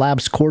in the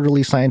lab's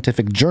quarterly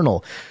scientific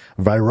journal,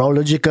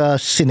 Virologica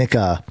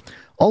Sinica,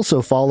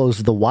 also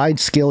follows the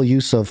wide-scale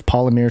use of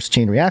polymerase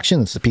chain reaction,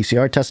 that's the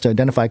PCR test, to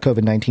identify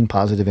COVID-19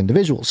 positive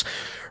individuals.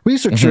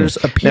 Researchers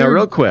appear... Now,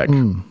 real quick,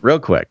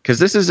 because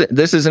this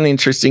is an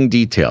interesting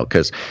detail,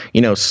 because,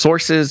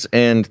 sources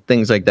and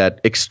things like that,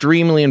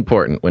 extremely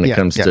important when it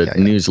comes to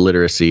news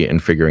literacy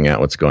and figuring out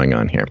what's going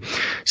on here.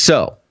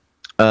 So,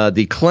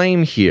 the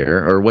claim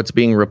here, or what's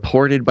being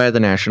reported by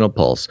the National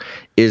Pulse,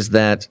 is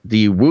that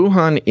the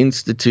Wuhan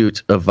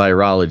Institute of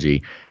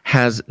Virology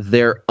has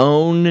their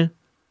own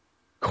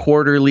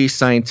quarterly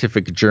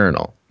scientific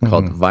journal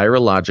called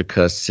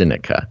Virologica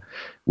Sinica,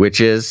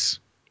 which is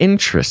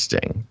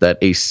interesting that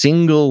a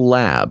single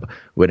lab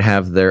would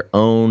have their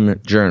own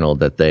journal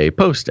that they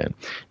post in.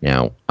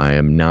 Now, I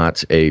am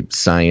not a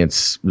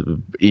science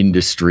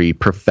industry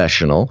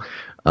professional,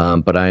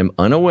 but I'm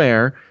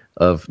unaware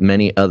of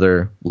many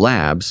other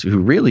labs who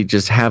really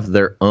just have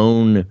their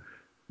own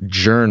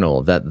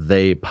journal that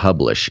they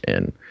publish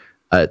in.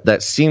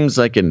 That seems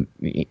like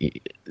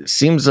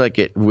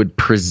it would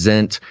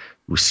present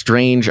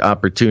strange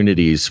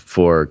opportunities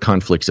for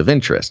conflicts of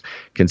interest,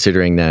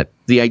 considering that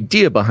the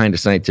idea behind a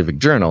scientific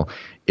journal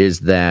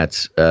is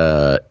that,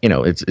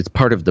 it's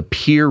part of the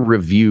peer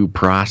review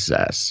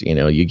process.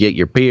 You get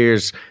your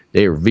peers,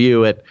 they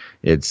review it,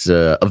 it's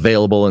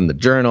available in the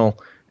journal.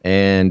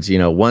 And,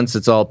 once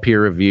it's all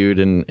peer reviewed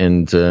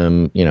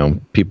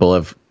and people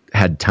have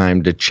had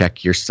time to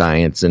check your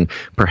science and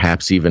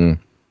perhaps even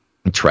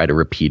try to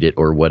repeat it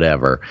or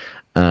whatever,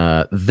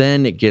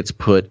 then it gets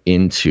put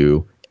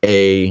into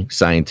a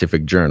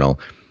scientific journal.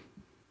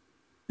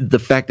 The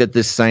fact that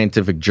this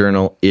scientific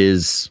journal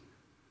is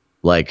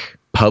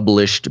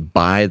published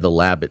by the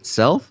lab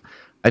itself,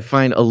 I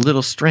find a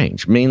little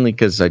strange, mainly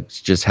because I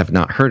just have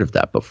not heard of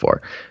that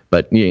before.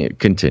 But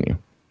continue.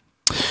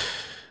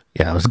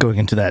 Yeah, I was going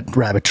into that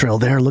rabbit trail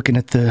there, looking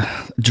at the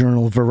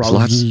journal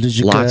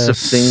Virologica lots of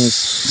things.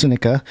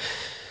 Sinica.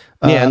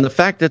 Yeah, and the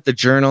fact that the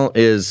journal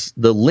is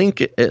the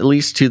link, at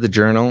least to the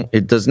journal,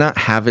 it does not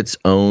have its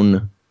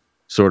own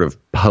sort of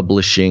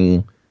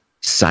publishing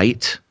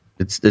site.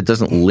 It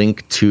doesn't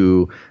link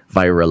to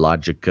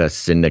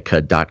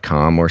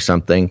virologicasinica.com or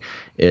something.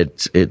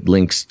 It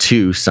links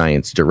to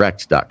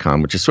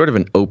sciencedirect.com, which is sort of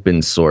an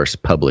open source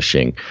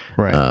publishing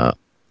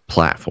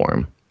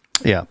platform.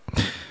 Yeah.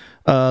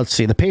 Let's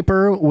see. The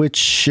paper,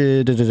 which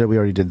we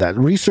already did that.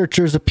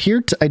 Researchers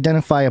appeared to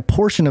identify a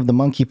portion of the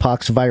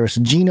monkeypox virus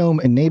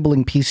genome,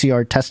 enabling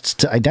PCR tests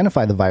to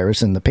identify the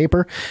virus in the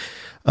paper.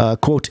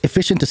 Quote,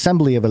 efficient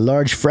assembly of a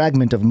large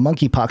fragment of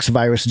monkeypox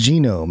virus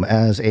genome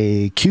as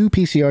a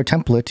qPCR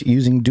template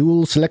using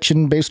dual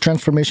selection-based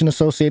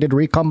transformation-associated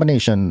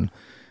recombination.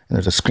 And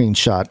there's a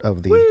screenshot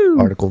of the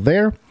article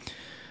there.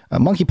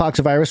 Monkeypox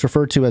virus,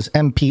 referred to as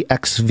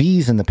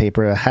MPXVs in the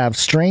paper, have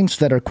strains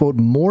that are, quote,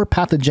 more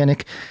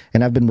pathogenic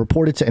and have been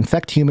reported to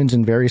infect humans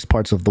in various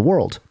parts of the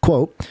world.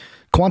 Quote,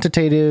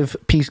 quantitative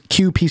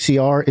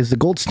qPCR is the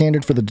gold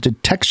standard for the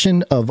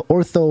detection of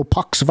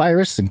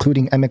orthopoxvirus,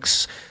 including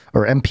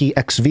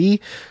MPXV.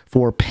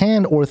 For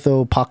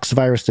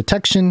pan-orthopoxvirus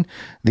detection,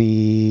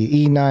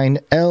 the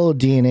E9L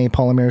DNA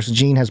polymerase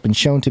gene has been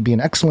shown to be an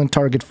excellent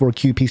target for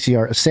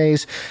qPCR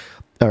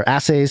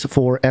assays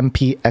for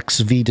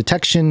MPXV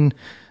detection.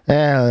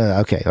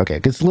 Okay.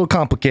 It's a little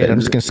complicated. I'm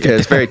just going to skip.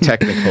 It's very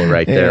technical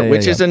right there,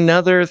 which is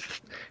another...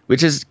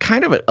 which is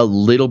kind of a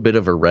little bit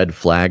of a red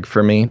flag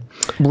for me.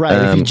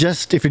 Right.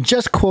 If you're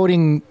just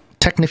quoting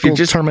technical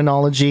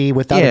terminology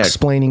without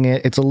explaining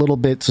it, it's a little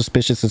bit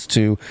suspicious as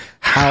to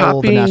how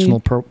the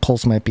National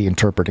Pulse might be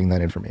interpreting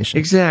that information.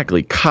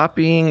 Exactly.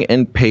 Copying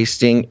and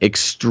pasting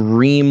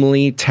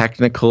extremely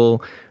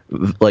technical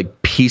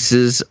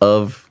pieces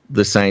of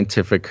the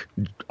scientific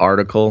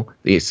article,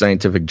 the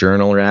scientific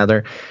journal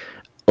rather.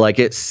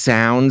 It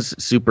sounds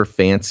super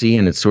fancy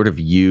and it's sort of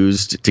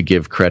used to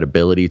give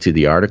credibility to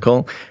the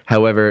article.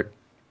 However,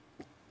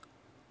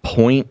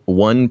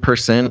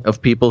 0.1%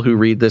 of people who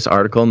read this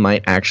article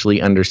might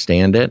actually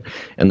understand it.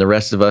 And the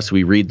rest of us,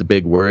 we read the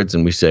big words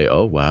and we say,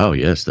 oh, wow,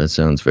 yes, that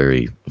sounds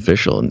very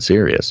official and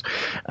serious.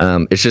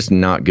 It's just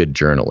not good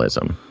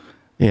journalism.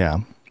 Yeah.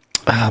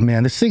 Oh,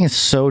 man, this thing is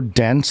so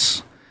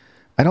dense.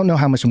 I don't know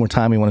how much more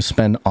time we want to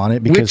spend on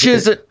it because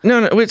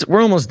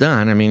we're almost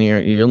done. I mean,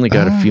 you only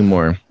got a few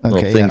more little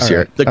things here.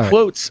 Right, the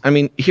quotes. Right. I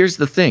mean, here's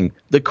the thing: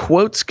 the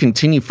quotes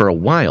continue for a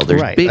while.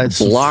 There's big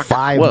block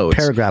 5 quotes,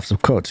 paragraphs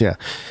of quotes. Yeah,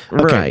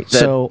 right.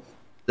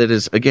 That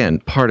is again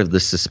part of the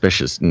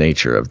suspicious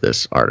nature of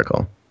this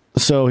article.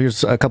 So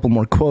here's a couple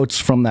more quotes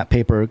from that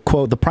paper.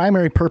 Quote, the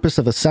primary purpose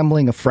of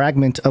assembling a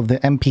fragment of the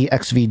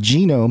MPXV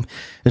genome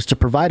is to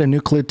provide a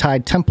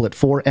nucleotide template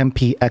for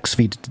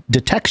MPXV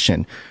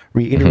detection,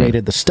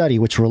 reiterated the study,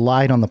 which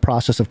relied on the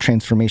process of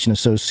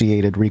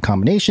transformation-associated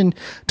recombination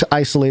to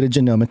isolate a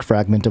genomic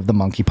fragment of the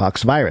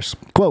monkeypox virus.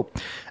 Quote,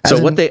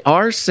 what they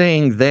are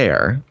saying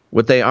there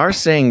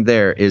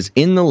is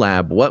in the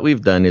lab, what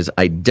we've done is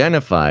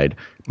identified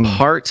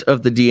part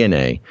of the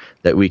DNA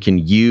that we can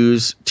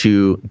use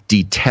to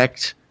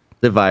detect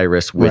the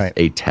virus with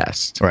a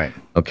test. Right.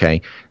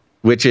 Okay.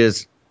 Which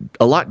is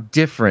a lot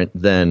different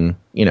than,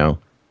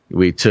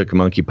 we took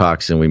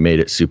monkeypox and we made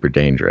it super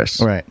dangerous.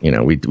 Right.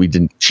 We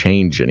didn't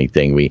change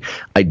anything. We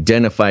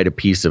identified a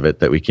piece of it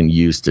that we can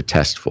use to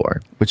test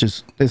for.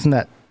 Isn't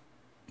that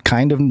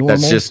kind of normal?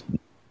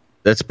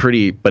 That's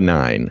pretty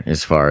benign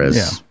as far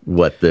as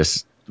what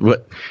this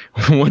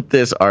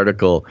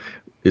article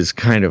is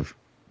kind of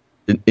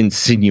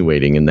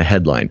insinuating in the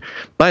headline.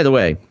 By the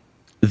way,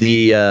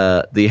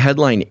 the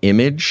headline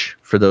image,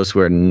 for those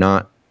who are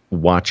not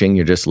watching,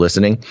 you're just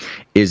listening,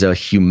 is a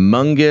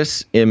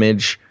humongous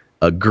image,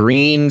 a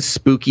green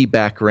spooky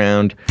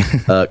background,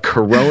 big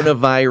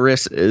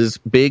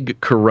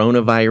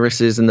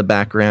coronaviruses in the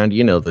background.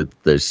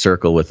 The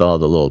circle with all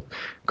the little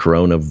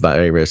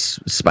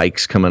coronavirus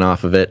spikes coming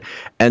off of it.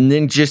 And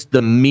then just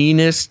the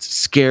meanest,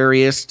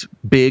 scariest,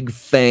 big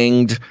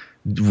fanged,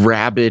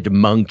 rabid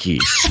monkey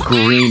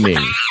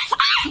screaming.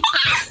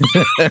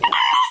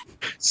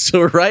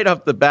 So right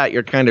off the bat,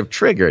 you're kind of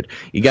triggered.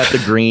 You got the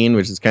green,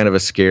 which is kind of a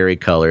scary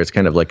color. It's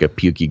kind of like a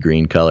pukey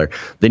green color.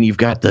 Then you've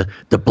got the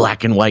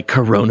black and white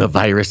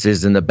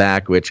coronaviruses in the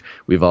back, which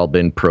we've all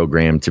been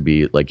programmed to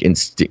be like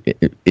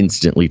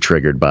instantly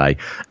triggered by.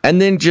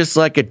 And then just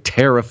like a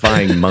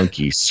terrifying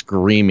monkey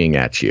screaming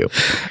at you.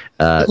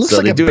 It looks so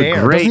like they a do bear.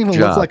 a great It doesn't even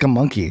job. look like a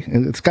monkey.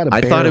 It's got a bear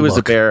I thought it was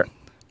look. a bear.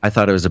 I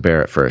thought it was a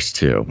bear at first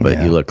too,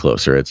 but you look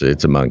closer. It's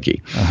a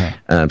monkey.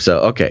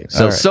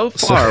 So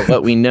far,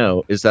 what we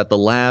know is that the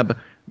lab,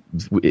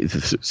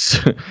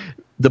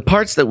 the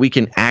parts that we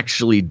can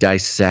actually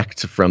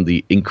dissect from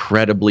the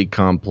incredibly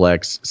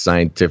complex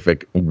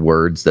scientific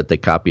words that they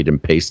copied and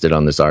pasted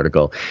on this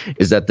article,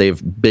 is that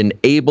they've been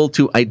able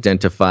to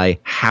identify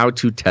how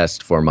to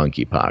test for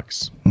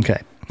monkeypox.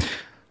 Okay.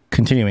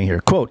 Continuing here,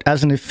 quote,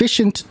 as an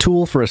efficient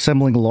tool for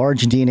assembling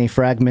large DNA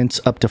fragments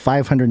up to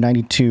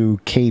 592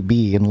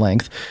 kb in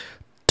length,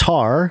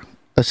 TAR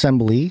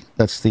assembly,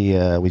 that's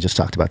the, we just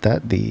talked about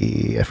that,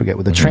 I forget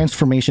what the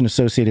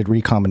transformation-associated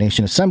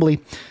recombination assembly,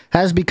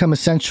 has become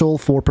essential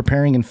for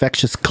preparing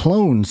infectious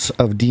clones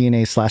of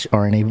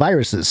DNA/RNA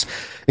viruses,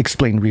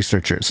 explained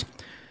researchers.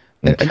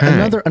 Okay.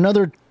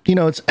 Another,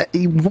 it's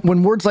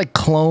when words like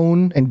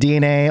clone and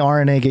DNA,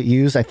 RNA get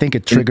used, I think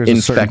it triggers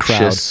a certain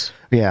crowd.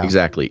 Yeah,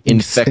 exactly.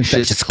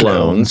 Infectious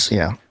clones.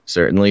 Yeah,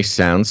 certainly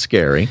sounds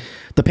scary.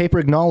 The paper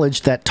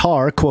acknowledged that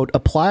TAR, quote,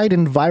 applied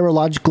in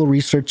virological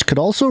research could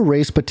also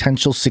raise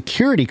potential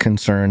security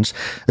concerns,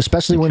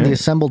 especially when the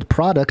assembled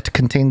product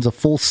contains a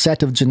full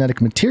set of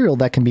genetic material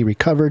that can be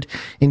recovered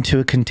into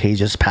a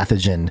contagious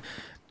pathogen.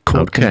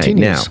 Quote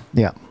continues.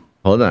 Now,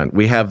 hold on.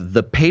 We have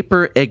the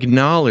paper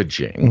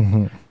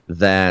acknowledging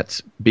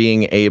that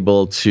being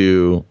able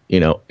to,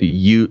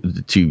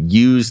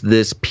 use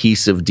this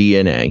piece of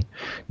DNA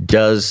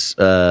does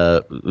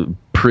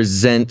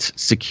present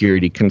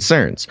security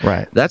concerns.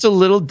 Right. That's a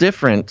little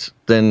different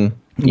than,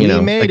 we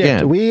made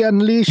it. We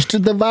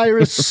unleashed the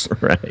virus.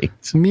 Right.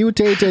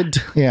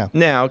 Mutated. Yeah.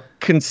 Now,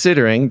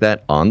 considering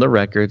that on the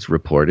records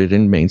reported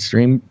in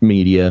mainstream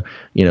media,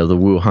 the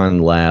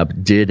Wuhan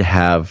lab did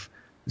have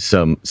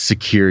some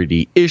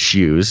security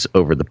issues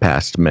over the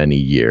past many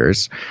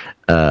years.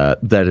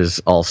 That is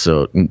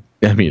also,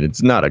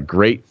 it's not a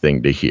great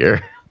thing to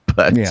hear,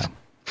 but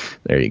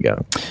there you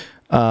go.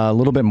 A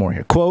little bit more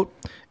here. Quote,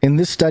 in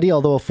this study,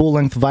 although a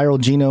full-length viral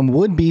genome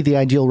would be the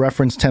ideal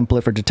reference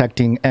template for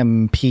detecting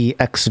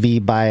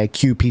MPXV by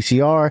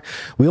qPCR,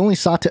 we only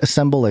sought to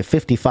assemble a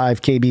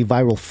 55 kb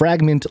viral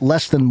fragment,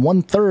 less than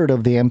 1/3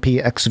 of the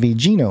MPXV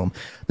genome.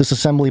 This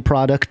assembly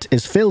product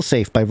is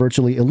fail-safe by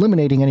virtually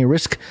eliminating any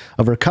risk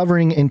of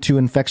recovering into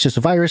infectious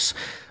virus,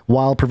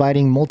 while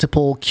providing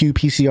multiple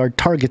qPCR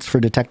targets for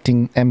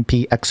detecting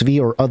MPXV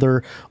or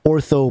other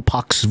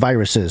orthopox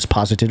viruses,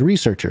 posited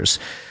researchers.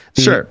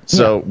 Sure.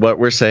 So what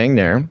we're saying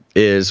there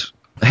is,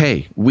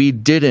 hey, we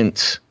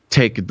didn't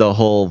take the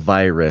whole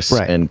virus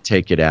and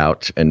take it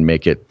out and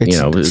make it,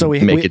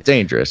 make it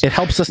dangerous. It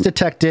helps us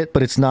detect it,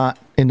 but it's not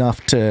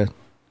enough to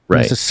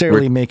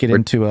necessarily make it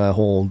into a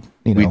whole,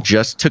 We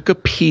just took a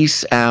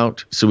piece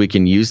out so we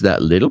can use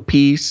that little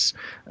piece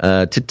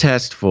to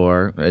test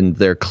for, and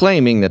they're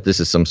claiming that this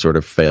is some sort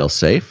of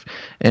fail-safe.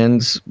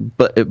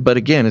 But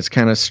again, it's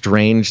kind of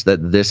strange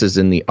that this is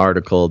in the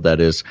article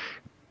that is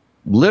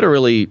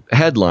literally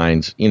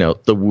headlined,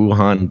 the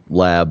Wuhan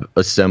lab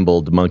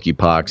assembled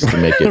monkeypox to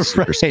make it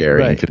super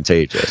scary and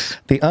contagious.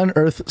 The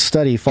unearthed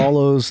study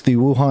follows the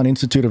Wuhan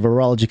Institute of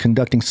Virology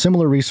conducting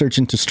similar research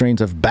into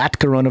strains of bat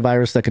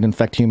coronavirus that can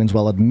infect humans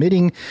while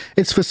admitting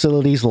its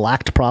facilities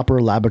lacked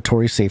proper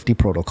laboratory safety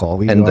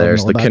protocol. And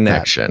there's the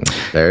connection.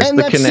 There's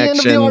the connection. The end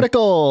of the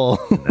article.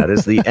 That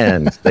is the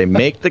end. They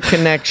make the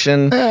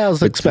connection. I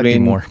was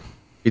expecting more.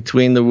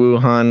 Between the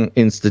Wuhan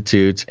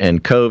Institute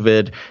and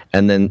COVID.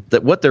 And then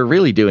what they're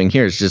really doing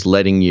here is just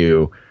letting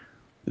you,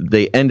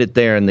 they end it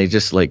there and they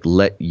just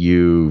let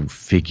you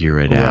figure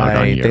it out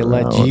on your own. They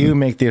let you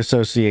make the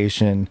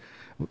association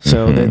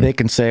so that they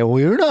can say, well,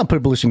 you're not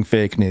publishing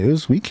fake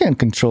news. We can't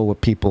control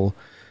what people,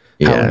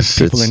 how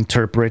people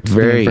interpret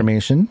the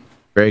information.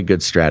 Very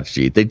good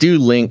strategy. They do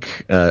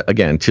link,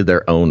 again, to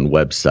their own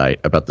website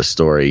about the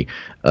story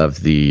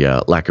of the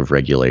lack of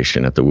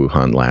regulation at the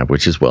Wuhan lab,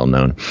 which is well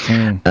known.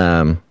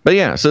 But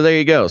yeah, so there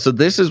you go. So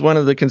this is one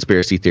of the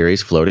conspiracy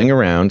theories floating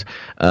around.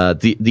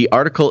 The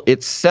article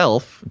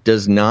itself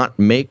does not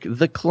make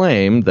the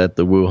claim that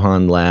the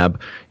Wuhan lab,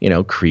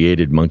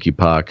 created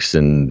monkeypox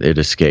and it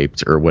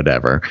escaped or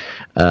whatever.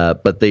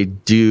 But they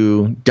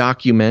do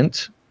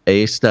document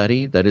a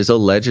study that is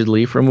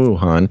allegedly from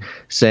Wuhan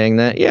saying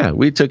that,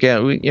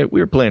 we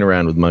were playing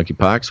around with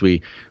monkeypox.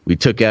 We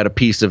took out a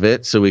piece of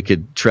it so we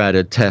could try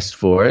to test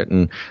for it.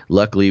 And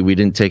luckily we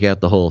didn't take out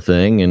the whole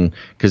thing, and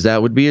because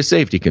that would be a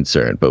safety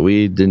concern, but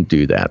we didn't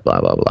do that,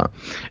 blah, blah,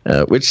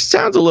 blah. Which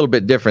sounds a little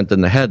bit different than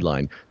the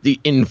headline. The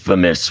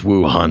infamous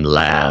Wuhan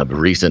lab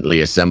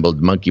recently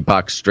assembled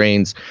monkeypox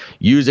strains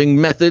using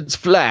methods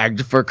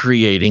flagged for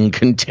creating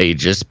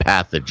contagious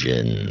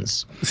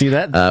pathogens. See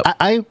that?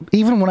 I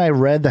even when I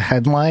read the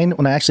headline,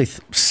 when I actually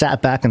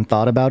sat back and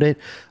thought about it,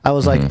 I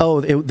was like,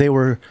 they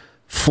were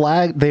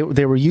flagged.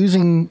 They were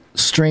using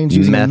strains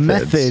using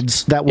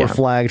methods that were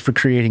flagged for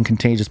creating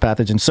contagious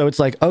pathogens. So it's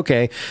like,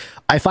 okay,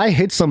 if I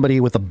hit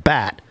somebody with a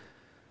bat,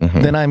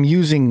 then I'm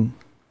using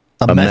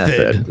a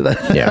method.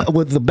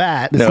 With the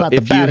bat. It's not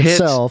the bat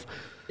itself.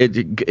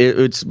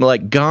 It's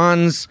like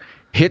Gonz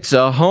hits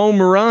a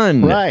home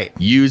run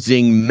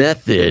using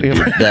method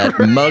that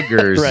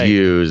muggers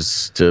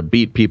use to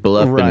beat people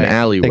up in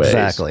alleyways.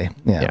 Exactly.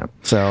 Yeah.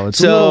 So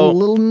it's a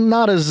little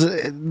not as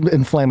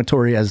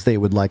inflammatory as they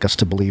would like us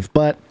to believe,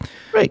 but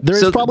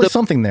there's probably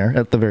something there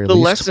at the very least.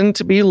 The lesson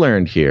to be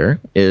learned here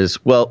is,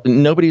 well,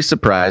 nobody's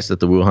surprised that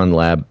the Wuhan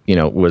lab,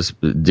 was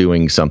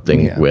doing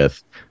something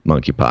with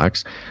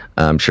monkeypox.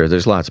 I'm sure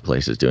there's lots of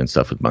places doing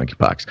stuff with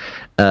monkeypox.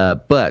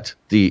 But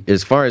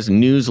as far as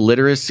news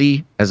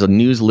literacy, as a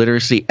news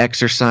literacy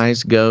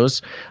exercise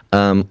goes,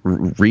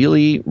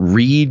 really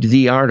read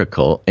the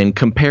article and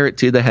compare it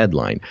to the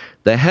headline.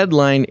 The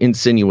headline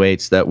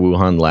insinuates that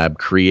Wuhan lab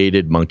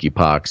created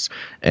monkeypox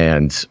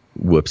and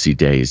whoopsie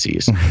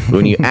daisies.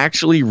 When you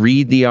actually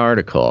read the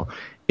article,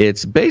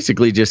 it's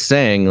basically just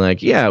saying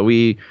like,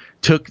 we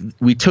took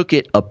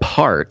it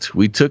apart.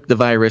 We took the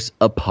virus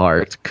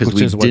apart because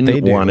we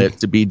didn't want it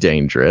to be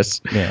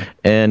dangerous. Yeah.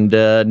 And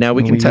now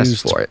we can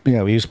test for it.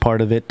 Yeah, we used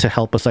part of it to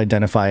help us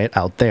identify it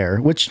out there,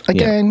 which,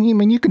 again,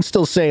 you can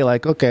still say,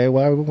 like, okay,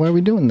 why are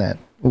we doing that,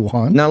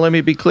 Wuhan? Now, let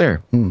me be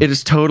clear. It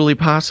is totally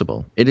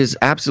possible. It is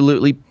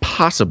absolutely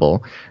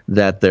possible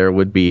that there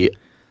would be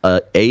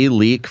a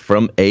leak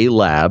from a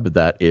lab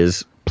that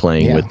is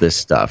playing with this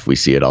stuff. We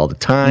see it all the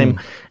time.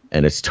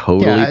 And it's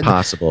totally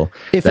possible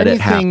that it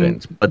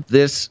happened. But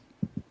this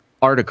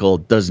article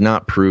does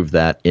not prove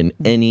that in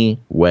any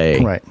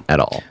way at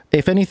all.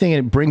 If anything,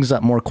 it brings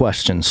up more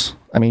questions.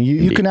 I mean,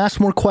 you can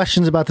ask more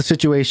questions about the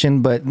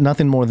situation, but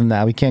nothing more than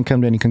that. We can't come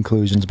to any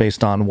conclusions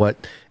based on what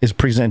is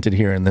presented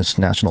here in this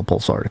National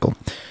Pulse article.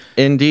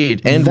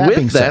 Indeed. And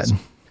with that,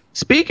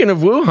 speaking of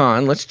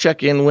Wuhan, let's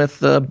check in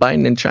with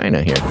Biden and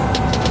China here.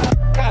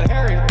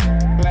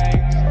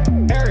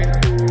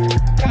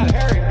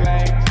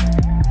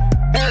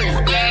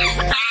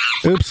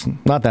 Oops,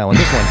 not that one.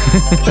 This one.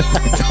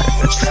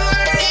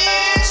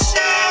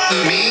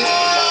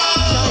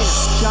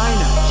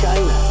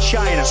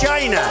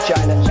 China.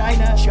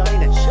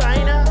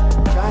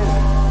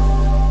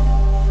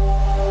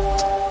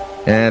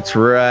 That's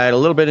right. A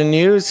little bit of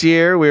news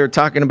here. We were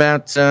talking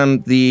about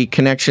the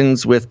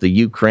connections with the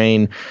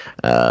Ukraine,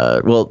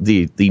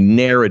 the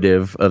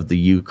narrative of the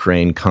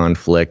Ukraine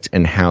conflict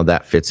and how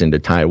that fits into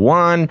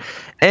Taiwan.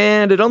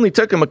 And it only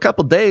took him a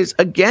couple days,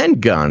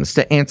 again, Gonz,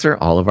 to answer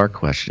all of our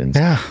questions.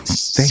 Yeah,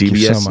 thank CBS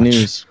you so much.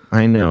 News.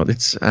 I know.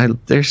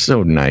 They're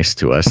so nice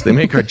to us. They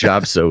make our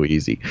job so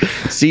easy.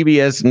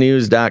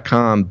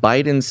 CBSNews.com.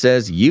 Biden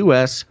says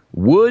U.S.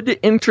 would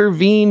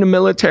intervene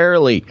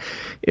militarily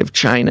if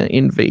China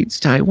invades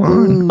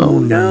Taiwan. Ooh, oh,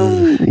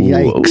 no.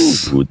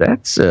 Yikes. Ooh,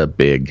 that's a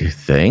big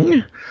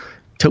thing.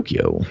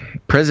 Tokyo.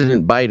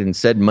 President Biden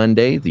said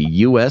Monday the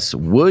U.S.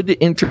 would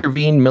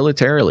intervene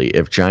militarily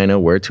if China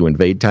were to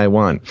invade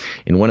Taiwan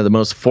in one of the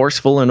most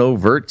forceful and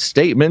overt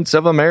statements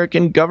of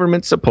American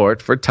government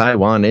support for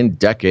Taiwan in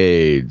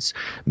decades.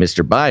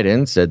 Mr.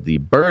 Biden said the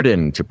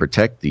burden to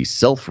protect the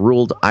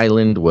self-ruled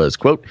island was,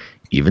 quote,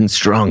 even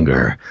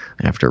stronger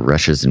after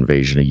Russia's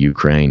invasion of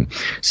Ukraine.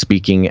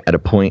 Speaking at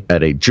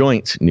a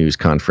joint news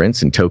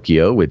conference in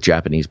Tokyo with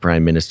Japanese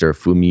Prime Minister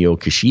Fumio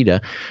Kishida,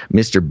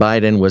 Mr.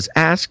 Biden was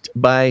asked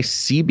by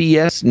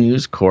CBS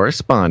News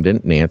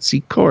correspondent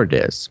Nancy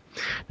Cordes.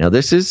 Now,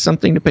 this is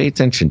something to pay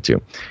attention to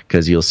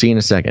because you'll see in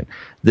a second.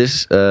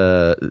 This,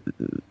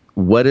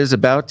 what is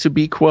about to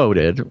be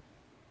quoted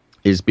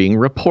is being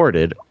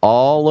reported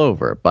all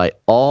over by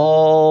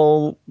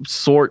all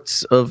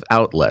sorts of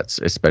outlets,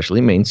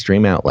 especially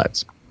mainstream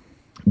outlets.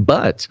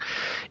 But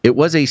it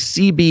was a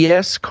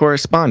CBS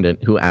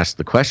correspondent who asked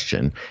the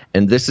question,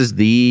 and this is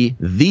the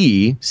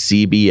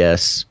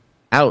CBS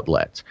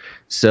outlet.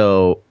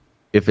 So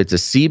if it's a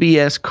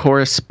CBS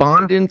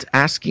correspondent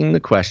asking the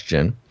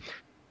question,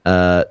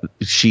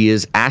 she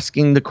is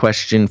asking the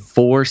question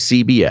for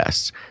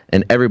CBS,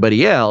 and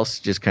everybody else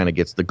just kind of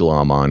gets the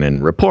glom on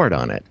and report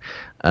on it.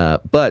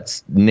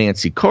 But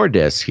Nancy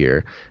Cordes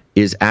here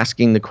is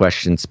asking the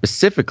question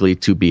specifically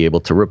to be able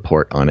to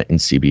report on it in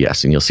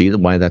CBS. And you'll see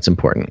why that's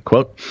important.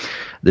 Quote,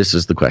 this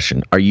is the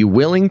question. Are you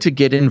willing to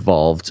get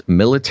involved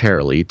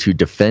militarily to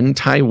defend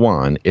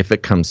Taiwan if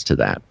it comes to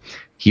that?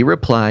 He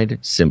replied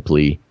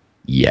simply,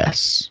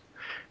 yes.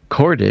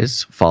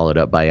 Cordes followed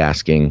up by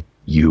asking,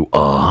 you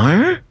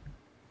are?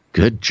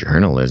 Good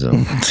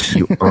journalism.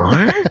 You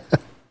are?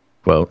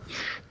 Quote,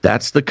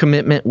 that's the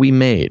commitment we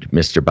made,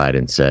 Mr.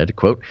 Biden said.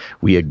 Quote,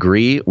 we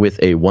agree with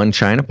a one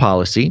China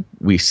policy.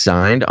 We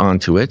signed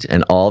onto it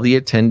and all the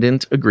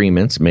attendant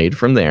agreements made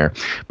from there.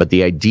 But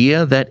the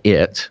idea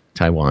that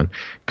Taiwan,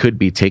 could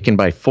be taken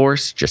by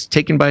force, just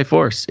taken by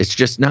force. It's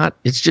just not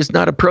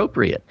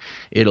appropriate.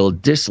 It'll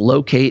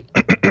dislocate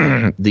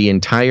the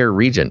entire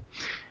region.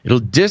 It'll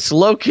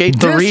dislocate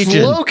the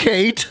region.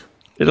 Dislocate?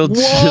 It'll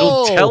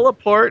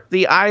teleport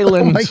the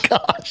island. Oh my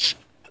gosh.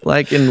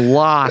 like in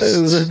Lost.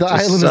 The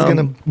island is going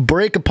to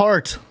break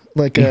apart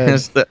like a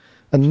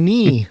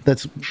knee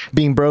that's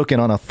being broken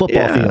on a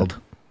football field.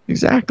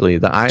 Exactly.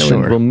 The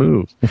island will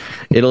move.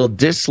 It'll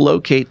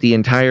dislocate the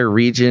entire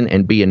region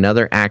and be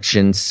another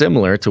action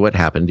similar to what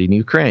happened in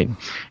Ukraine.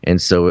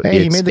 And so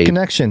he made the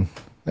connection.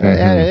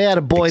 Had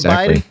a boy,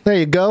 exactly. Biden. There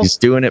you go. He's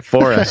doing it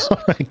for us.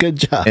 All right, good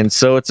job. And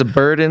so it's a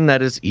burden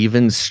that is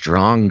even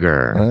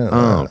stronger.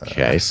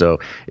 Okay, so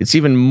it's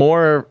even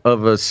more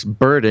of a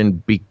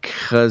burden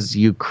because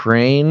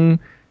Ukraine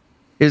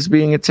is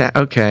being attacked.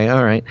 Okay,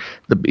 all right.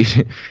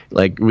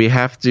 Like we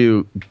have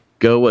to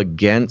go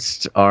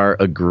against our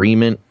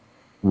agreement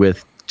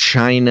with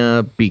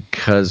China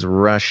because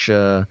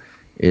Russia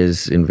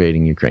is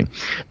invading Ukraine.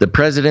 The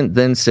president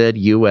then said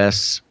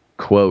U.S.,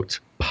 quote,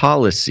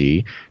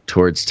 policy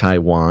towards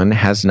Taiwan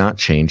has not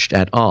changed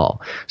at all,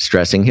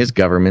 stressing his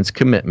government's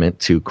commitment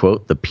to,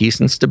 quote, the peace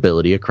and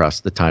stability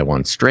across the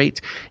Taiwan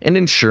Strait and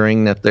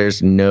ensuring that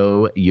there's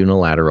no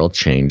unilateral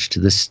change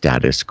to the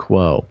status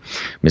quo.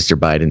 Mr.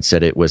 Biden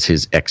said it was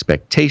his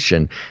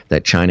expectation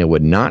that China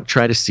would not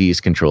try to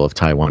seize control of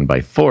Taiwan by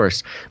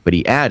force, but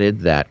he added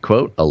that,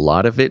 quote, a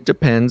lot of it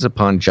depends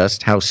upon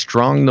just how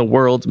strong the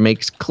world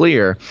makes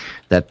clear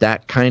that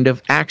that kind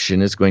of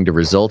action is going to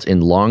result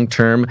in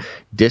long-term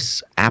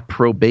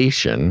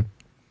disapprobation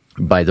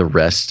by the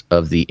rest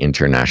of the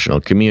international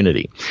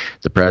community.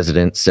 The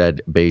president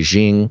said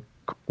Beijing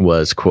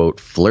was, quote,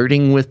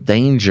 flirting with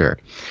danger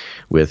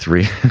with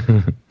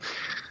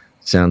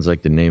sounds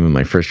like the name of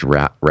my first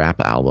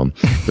rap album.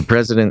 The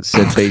president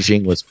said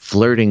Beijing was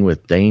flirting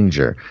with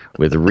danger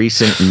with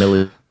recent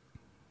military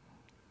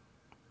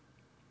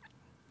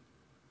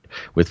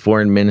with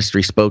Foreign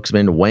Ministry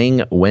spokesman Wang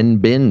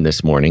Wenbin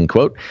this morning,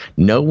 quote,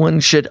 no one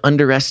should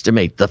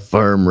underestimate the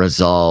firm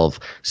resolve,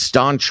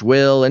 staunch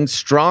will, and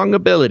strong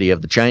ability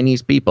of the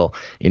Chinese people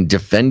in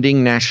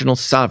defending national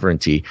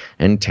sovereignty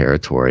and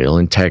territorial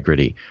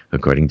integrity,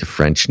 according to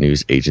French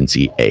news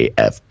agency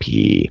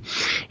AFP.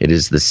 It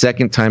is the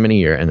second time in a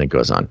year, and it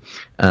goes on.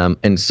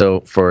 And so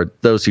for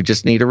those who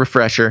just need a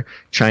refresher,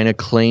 China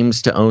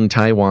claims to own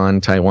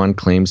Taiwan. Taiwan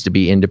claims to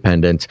be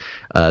independent.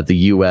 The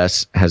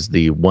U.S. has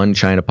the one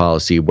China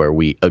policy where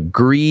we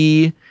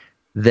agree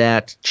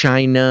that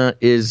China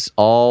is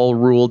all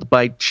ruled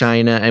by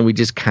China and we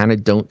just kind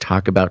of don't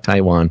talk about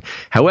Taiwan.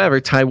 However,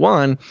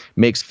 Taiwan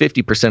makes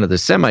 50% of the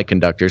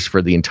semiconductors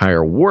for the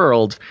entire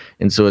world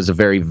and so is a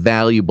very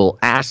valuable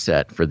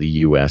asset for the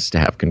U.S. to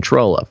have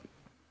control of.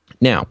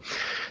 Now,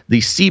 the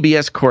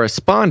CBS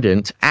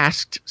correspondent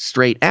asked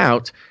straight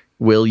out,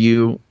 here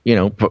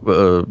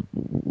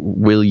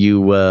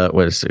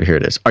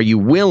it is. Are you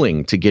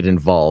willing to get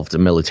involved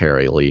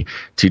militarily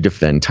to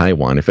defend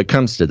Taiwan if it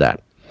comes to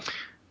that?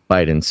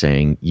 Biden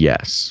saying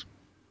yes.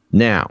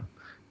 Now,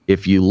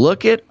 if you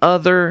look at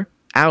other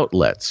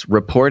outlets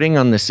reporting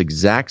on this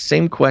exact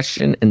same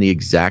question and the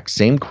exact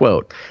same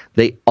quote,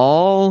 they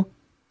all,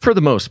 for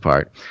the most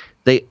part,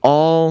 they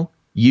all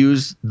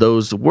use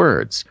those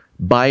words.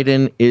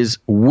 Biden is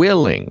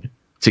willing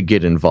to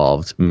get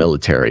involved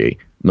militarily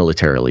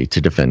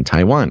to defend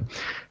Taiwan.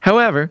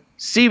 However,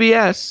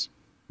 CBS,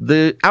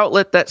 the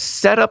outlet that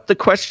set up the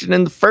question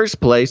in the first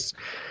place,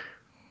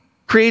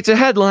 creates a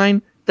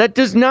headline that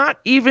does not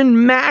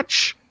even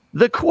match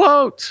the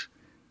quote.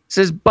 It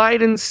says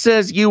Biden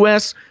says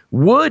U.S.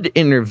 would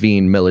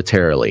intervene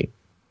militarily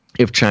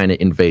if China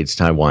invades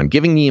Taiwan,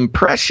 giving the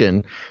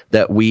impression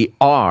that we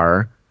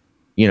are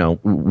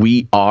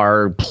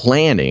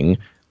planning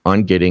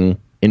on getting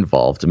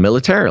involved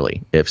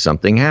militarily if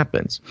something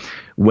happens,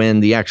 when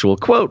the actual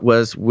quote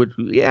was,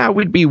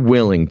 we'd be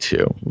willing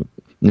to.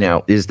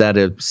 Now, is that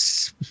a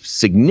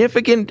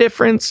significant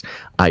difference?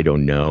 I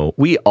don't know.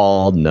 We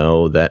all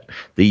know that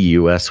the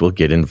U.S. will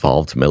get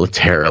involved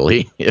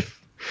militarily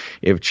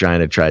if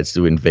China tries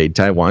to invade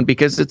Taiwan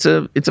because it's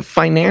a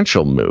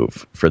financial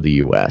move for the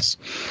U.S.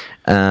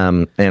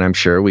 And I'm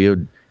sure we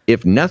would,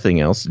 if nothing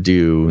else,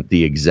 do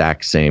the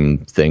exact same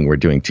thing we're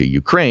doing to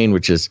Ukraine,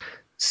 which is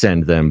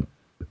send them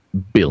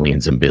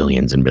billions and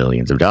billions and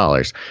billions of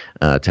dollars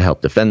to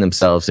help defend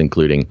themselves,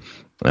 including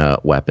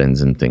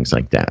weapons and things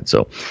like that.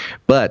 So,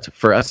 but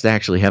for us to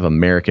actually have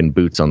American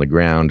boots on the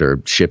ground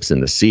or ships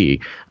in the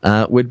sea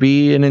would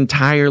be an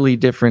entirely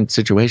different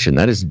situation.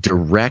 That is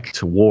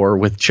direct war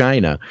with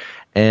China.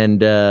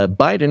 And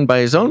Biden, by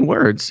his own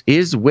words,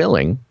 is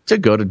willing to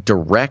go to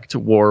direct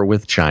war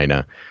with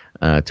China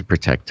to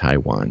protect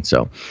Taiwan.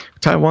 So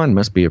Taiwan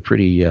must be a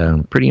pretty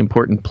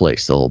important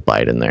place, the whole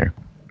Biden there.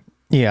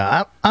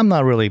 Yeah, I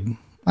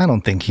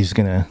don't think he's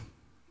going to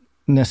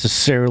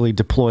necessarily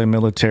deploy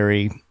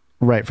military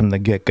right from the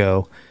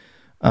get-go.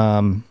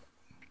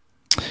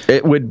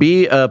 It would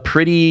be a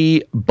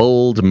pretty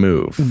bold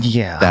move.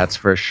 Yeah. That's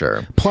for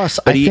sure.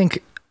 Plus, but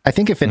I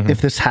think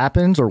if this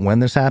happens or when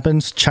this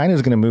happens,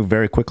 China's going to move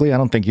very quickly. I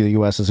don't think the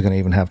U.S. is going to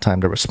even have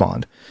time to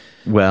respond.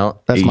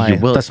 Well, that's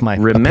my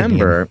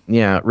remember, opinion.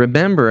 Yeah,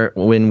 remember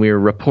when we were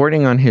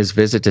reporting on his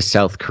visit to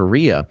South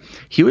Korea,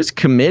 he was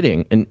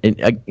committing, and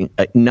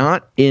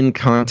not in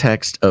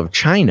context of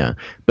China,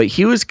 but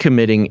he was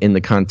committing in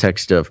the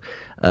context of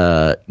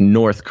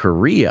North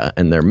Korea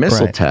and their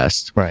missile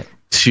test,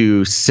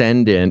 to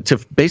send in, to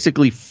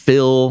basically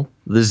fill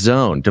the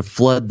zone, to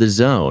flood the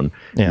zone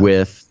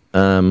with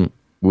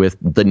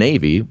the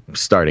Navy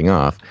starting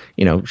off,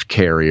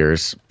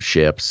 carriers,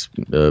 ships,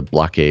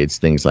 blockades,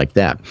 things like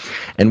that.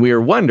 And we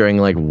were wondering,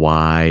 like,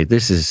 why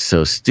this is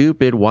so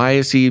stupid. Why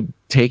is he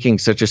taking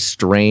such a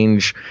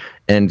strange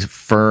and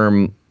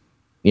firm,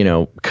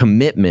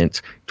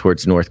 commitment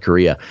towards North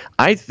Korea?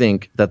 I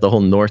think that the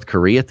whole North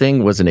Korea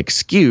thing was an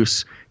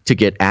excuse to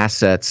get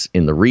assets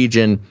in the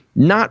region,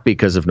 not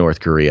because of North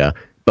Korea,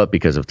 but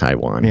because of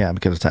Taiwan. Yeah,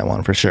 because of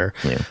Taiwan, for sure.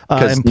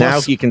 Because now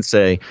he can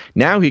say,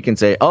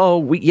 oh,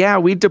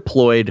 we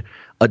deployed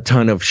a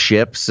ton of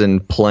ships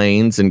and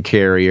planes and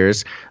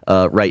carriers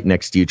right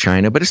next to you,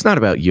 China, but it's not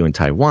about you and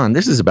Taiwan.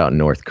 This is about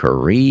North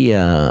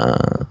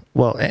Korea.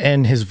 Well,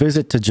 and his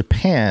visit to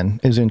Japan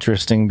is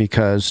interesting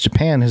because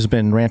Japan has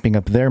been ramping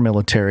up their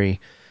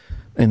military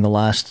in the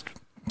last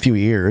few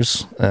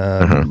years,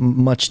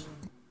 much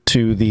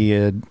to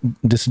the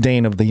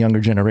disdain of the younger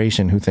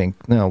generation who think,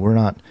 no, we're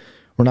not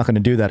going to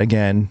do that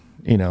again,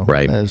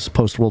 as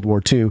post World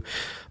War II.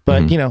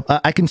 But,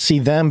 I can see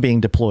them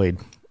being deployed,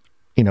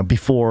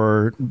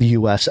 before the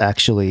U.S.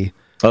 actually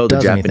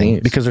does anything,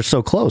 because they're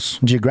so close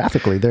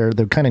geographically. They're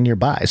kind of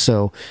nearby.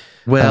 So,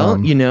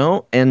 well,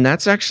 and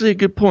that's actually a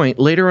good point.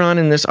 Later on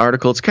in this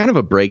article, it's kind of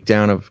a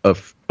breakdown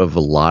of a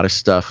lot of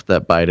stuff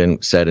that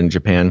Biden said in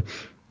Japan,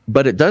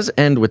 but it does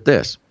end with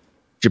this.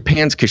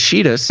 Japan's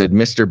Kishida said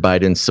Mr.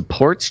 Biden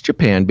supports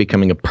Japan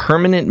becoming a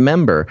permanent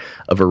member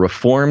of a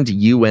reformed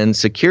UN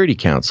Security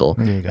Council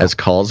as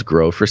calls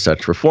grow for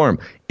such reform.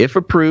 If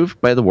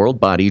approved by the world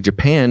body,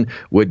 Japan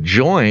would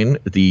join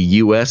the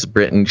US,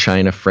 Britain,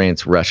 China,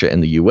 France, Russia,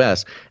 and the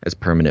US as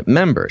permanent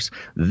members.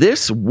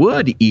 This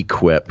would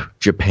equip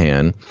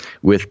Japan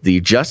with the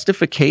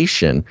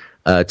justification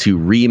to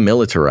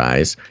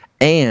remilitarize,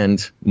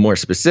 and more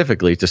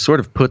specifically, to sort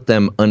of put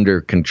them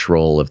under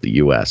control of the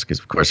U.S., because,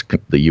 of course,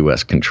 the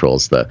U.S.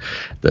 controls the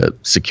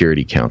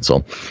Security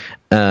Council.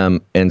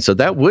 And so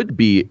that would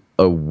be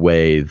a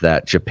way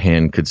that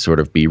Japan could sort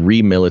of be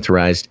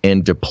remilitarized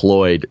and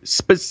deployed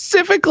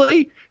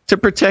specifically to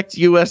protect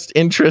U.S.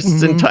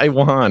 interests in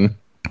Taiwan.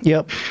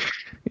 Yep.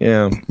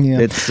 Yeah.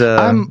 It's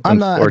I'm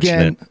not,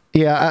 unfortunate.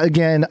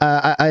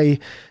 I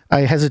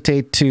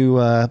hesitate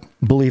to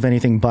believe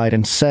anything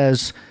Biden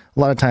says. A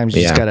lot of times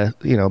you just gotta,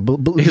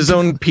 his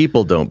own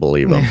people don't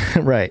believe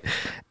him. Right.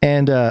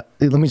 And let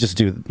me just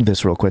do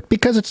this real quick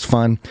because it's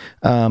fun.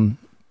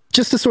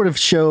 Just to sort of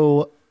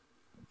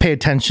pay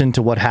attention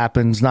to what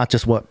happens, not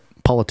just what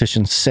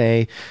politicians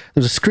say.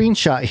 There's a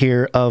screenshot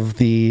here of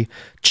the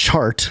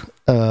chart,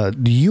 the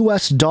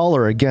US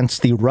dollar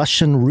against the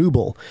Russian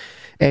ruble.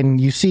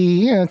 And you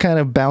see, kind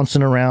of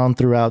bouncing around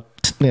throughout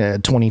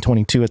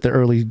 2022 at the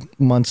early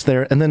months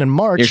there. And then in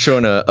March, you're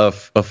showing a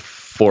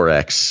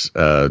Forex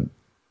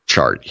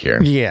chart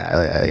here.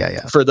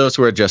 Yeah. For those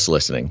who are just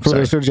listening.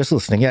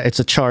 It's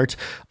a chart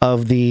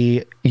of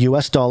the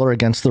U.S. dollar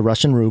against the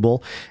Russian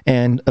ruble.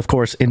 And, of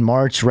course, in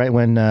March, right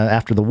when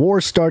after the war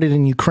started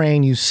in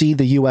Ukraine, you see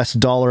the U.S.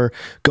 dollar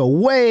go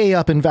way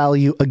up in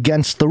value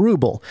against the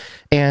ruble.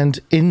 And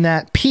in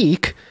that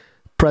peak,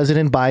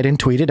 President Biden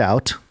tweeted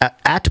out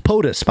at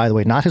POTUS, by the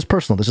way, not his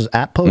personal. This is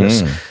at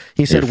POTUS.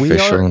 He said,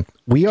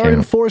 we are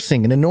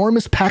enforcing an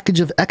enormous package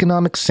of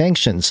economic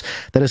sanctions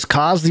that has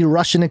caused the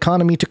Russian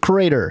economy to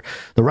crater.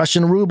 The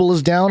Russian ruble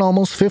is down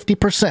almost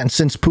 50%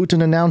 since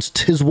Putin announced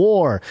his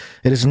war.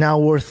 It is now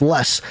worth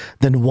less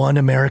than 1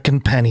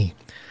 American penny.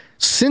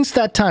 Since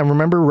that time,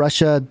 remember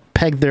Russia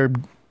pegged their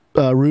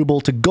ruble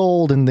to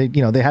gold and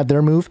they had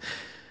their move.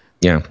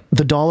 Yeah,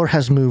 the dollar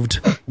has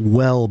moved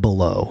well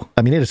below.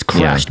 I mean, it has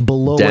crashed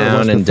below where it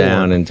was before.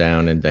 Down and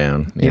down and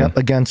down. Yeah,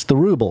 against the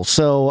ruble.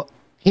 So,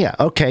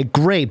 okay,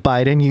 great,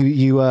 Biden.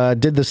 You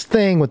did this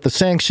thing with the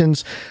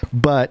sanctions,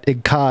 but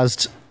it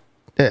caused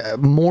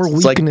more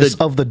weakness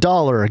of the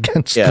dollar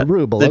against the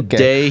ruble. The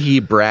day he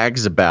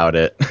brags about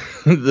it,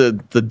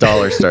 the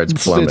dollar starts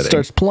plummeting. It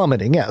starts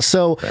plummeting, yeah.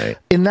 So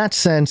in that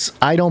sense,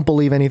 I don't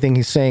believe anything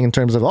he's saying in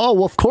terms of,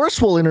 of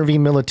course we'll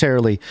intervene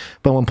militarily.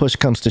 But when push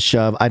comes to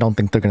shove, I don't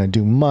think they're going to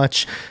do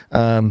much.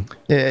 I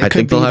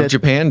think they'll have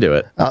Japan do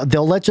it.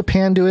 They'll let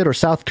Japan do it, or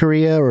South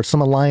Korea, or some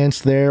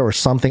alliance there, or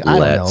something. I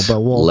don't know, but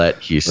we'll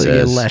he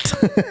says.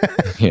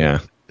 Yeah.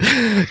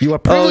 You are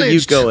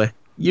privileged.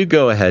 You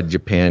go ahead,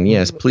 Japan.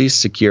 Yes, please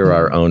secure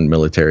our own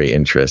military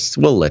interests.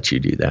 We'll let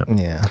you do that.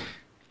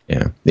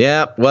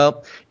 Yeah.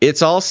 Well,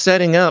 it's all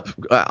setting up.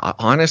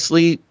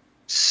 Honestly,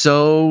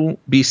 so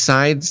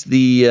besides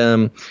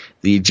the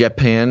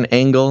Japan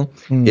angle,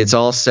 it's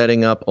all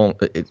setting up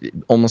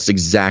almost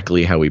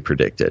exactly how we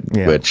predicted,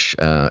 which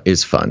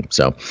is fun.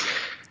 So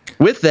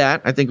with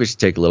that, I think we should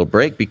take a little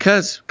break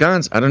because,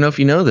 Gonz, I don't know if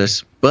you know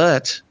this,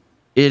 but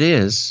it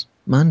is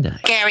Monday.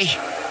 Gary,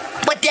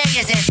 what day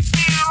is it?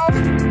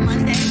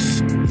 Monday.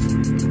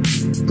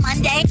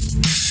 Monday.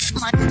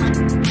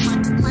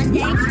 Monday.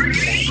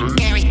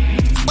 Gary,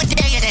 what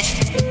day it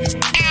is?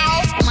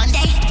 Ow.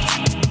 Monday.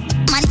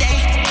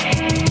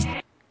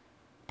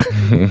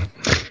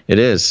 It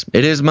is.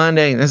 It is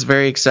Monday. That's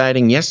very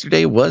exciting.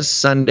 Yesterday was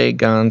Sunday,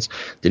 Gonz.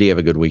 Did he have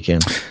a good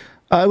weekend?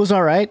 It was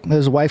all right. It was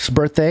his wife's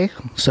birthday,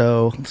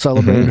 so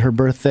celebrated her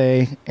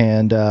birthday,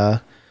 and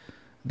that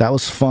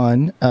was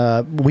fun.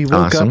 We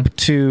woke up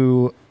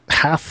to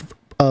half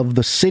of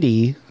the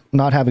city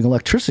not having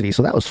electricity,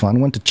 so that was fun.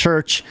 Went to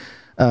church.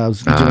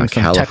 Was doing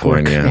some tech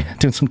work,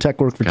 doing some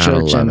tech work for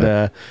church, and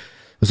it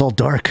was all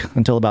dark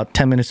until about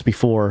 10 minutes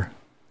before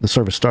the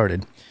service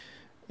started.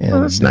 And,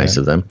 well, that's nice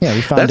of them. Yeah,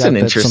 we found out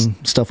that some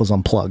stuff was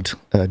unplugged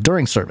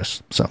during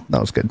service, so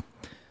that was good.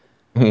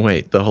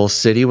 Wait, the whole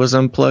city was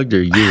unplugged,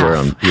 or you were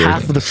on?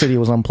 Half of the city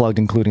was unplugged,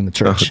 including the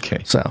church.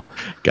 Okay, so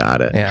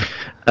got it.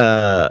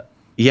 Yeah,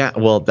 yeah.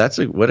 Well,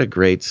 what a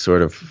great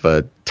sort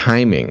of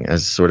timing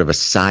as sort of a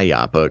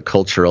psyop, a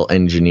cultural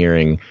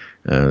engineering,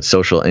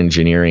 social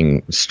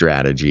engineering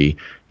strategy.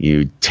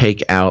 You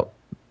take out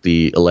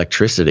the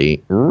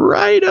electricity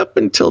right up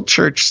until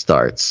church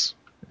starts,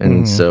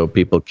 and so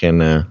people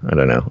can, I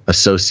don't know,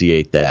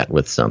 associate that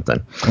with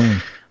something.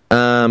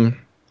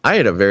 I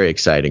had a very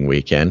exciting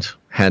weekend.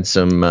 Had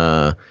some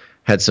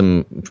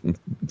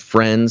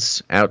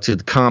friends out to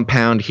the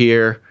compound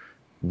here.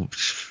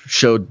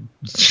 Showed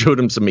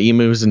them some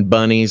emus and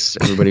bunnies.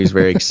 Everybody was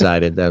very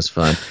excited. That was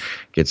fun.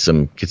 Get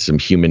some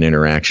human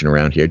interaction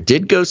around here.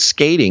 Did go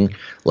skating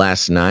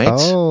last night.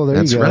 Oh,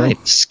 that's right.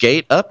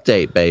 Skate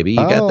update, baby. You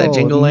got that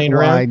jingle laying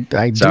around?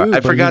 I do.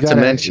 I forgot to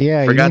mention.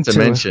 Yeah, forgot to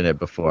mention it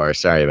before.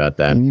 Sorry about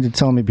that. You need to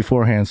tell me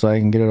beforehand so I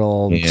can get it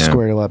all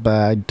squared up. But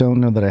I don't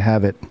know that I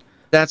have it.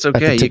 That's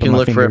okay. You can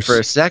look for it for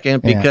a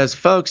second because,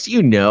 folks,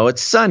 you know it's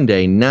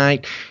Sunday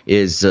night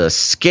is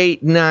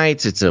skate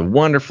night. It's a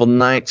wonderful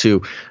night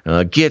to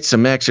get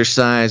some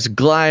exercise,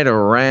 glide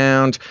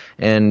around,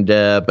 and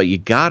but you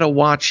got to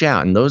watch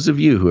out. And those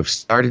of you who have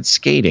started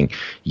skating,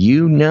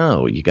 you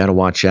know you got to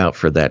watch out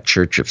for that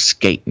church of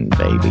skating,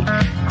 baby.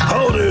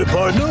 Howdy,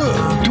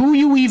 partner. Do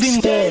you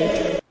even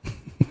dare?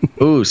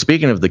 Ooh,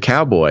 speaking of the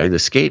cowboy, the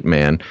skate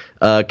man,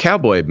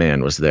 Cowboy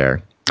Man was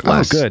there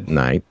last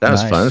night. That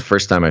was fun.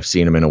 First time I've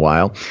seen him in a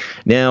while.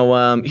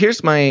 Now,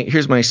 here's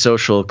my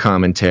social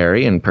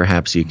commentary, and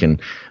perhaps you can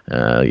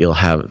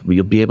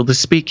you'll be able to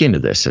speak into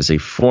this as a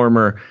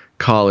former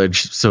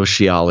college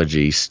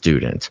sociology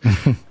student.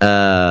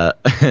 So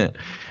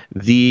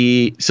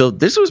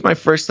this was my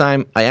first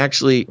time.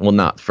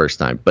 Not first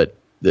time, but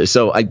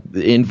so I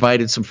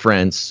invited some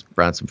friends,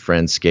 brought some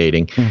friends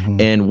skating,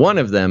 and one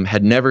of them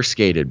had never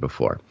skated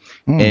before,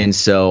 and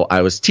so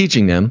I was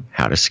teaching them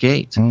how to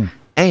skate.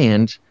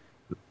 And,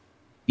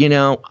 you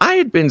know, I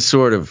had been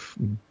sort of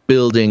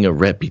building a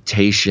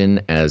reputation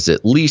as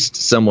at least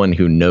someone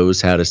who knows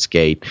how to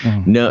skate,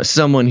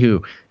 someone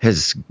who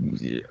has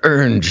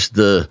earned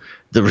the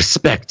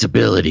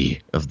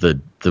respectability of the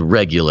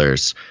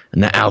regulars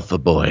and the alpha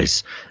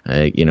boys.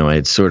 I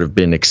had sort of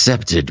been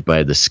accepted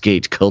by the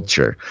skate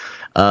culture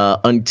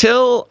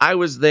until I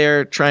was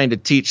there trying to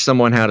teach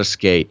someone how to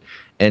skate.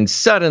 And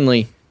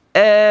suddenly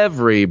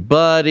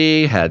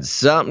everybody had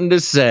something to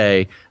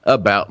say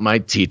about my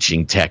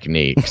teaching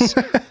techniques.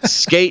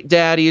 Skate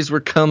daddies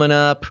were coming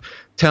up,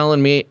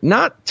 telling me,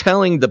 not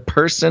telling the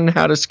person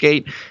how to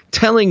skate,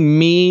 telling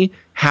me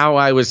how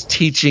I was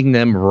teaching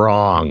them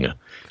wrong.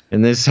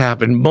 And this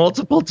happened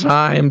multiple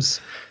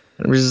times.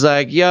 And I was just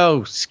like,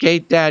 yo,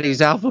 skate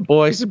daddies, alpha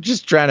boys, I'm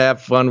just trying to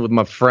have fun with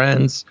my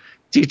friends,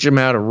 teach them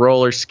how to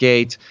roller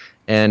skate.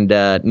 And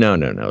no,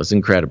 it was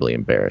incredibly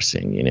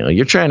embarrassing. You know,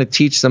 you're trying to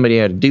teach somebody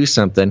how to do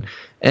something,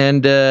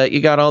 and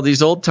you got all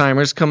these old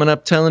timers coming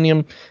up telling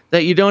you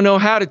that you don't know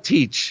how to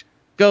teach.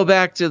 Go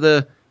back to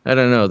the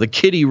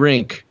kiddie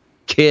rink,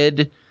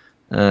 kid.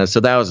 So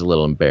that was a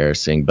little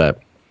embarrassing,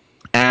 but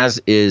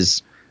as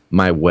is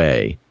my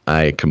way,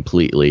 I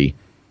completely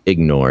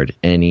ignored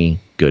any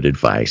good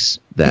advice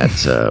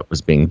that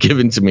was being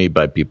given to me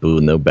by people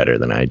who know better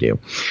than I do.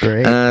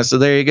 Great. So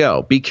there you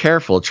go. Be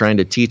careful trying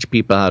to teach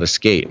people how to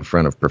skate in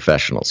front of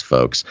professionals,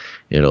 folks.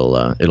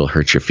 It'll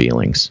hurt your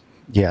feelings.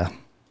 Yeah.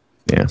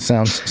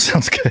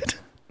 Sounds good.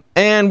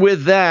 And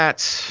with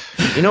that,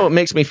 you know what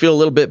makes me feel a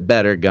little bit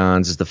better,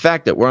 Gonz, is the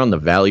fact that we're on the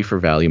value for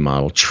value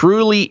model.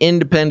 Truly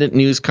independent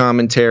news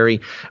commentary.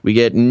 We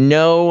get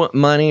no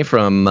money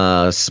from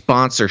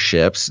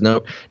sponsorships.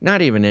 No,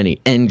 not even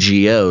any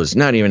NGOs,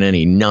 not even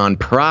any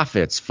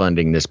nonprofits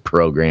funding this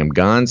program,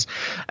 Gonz.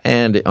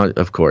 And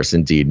of course,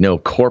 indeed, no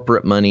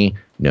corporate money,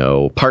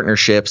 no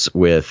partnerships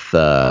with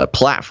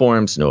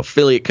platforms, no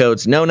affiliate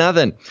codes, no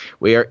nothing.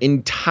 We are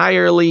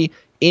entirely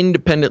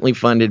independently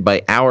funded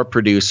by our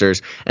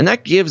producers, and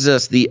that gives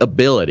us the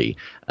ability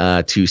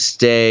to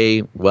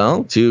stay,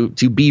 well, to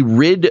be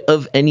rid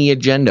of any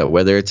agenda,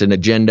 whether it's an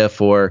agenda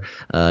for,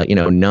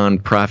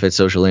 nonprofit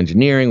social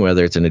engineering,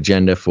 whether it's an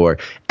agenda for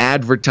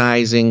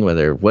advertising,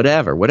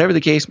 whatever the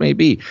case may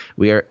be.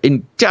 We are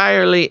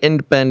entirely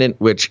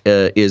independent, which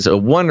is a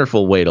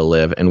wonderful way to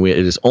live, and it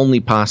is only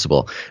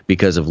possible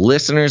because of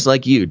listeners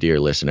like you, dear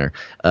listener,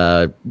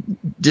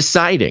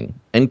 deciding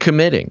and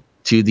committing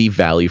to the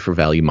value for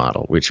value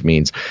model, which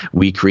means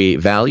we create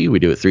value. We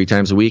do it 3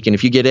 times a week, and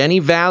if you get any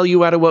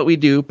value out of what we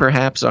do,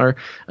 perhaps our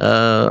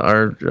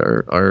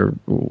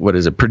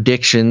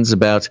predictions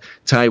about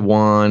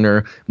Taiwan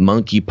or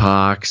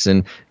monkeypox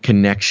and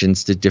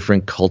connections to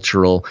different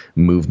cultural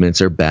movements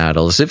or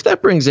battles, if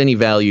that brings any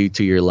value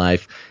to your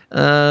life,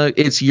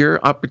 it's your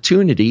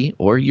opportunity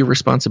or your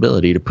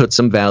responsibility to put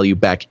some value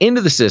back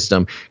into the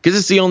system, because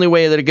it's the only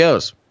way that it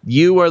goes.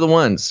 You are the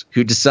ones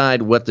who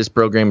decide what this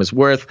program is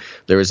worth.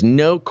 There is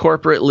no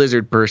corporate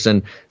lizard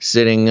person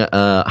sitting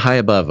high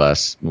above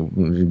us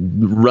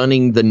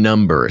running the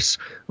numbers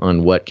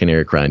on what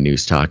Canary Cry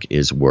News Talk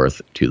is worth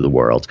to the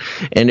world.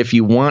 And if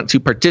you want to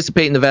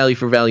participate in the value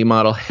for value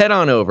model, head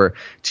on over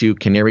to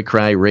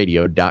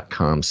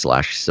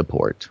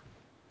CanaryCry.Radio.com/support.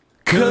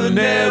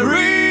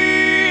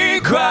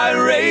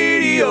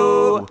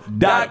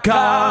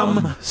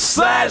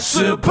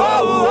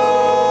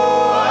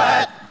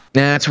 CanaryCry.Radio.com/support.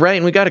 That's right,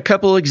 and we got a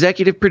couple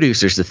executive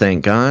producers to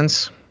thank,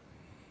 Gonz.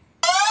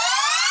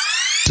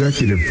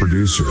 Executive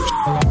producers.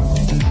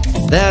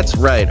 That's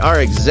right,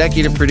 our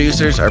executive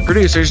producers are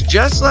producers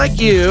just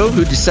like you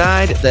who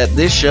decide that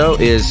this show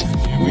is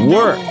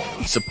worth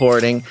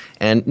supporting,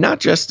 and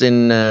not just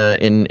in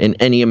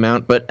any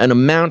amount, but an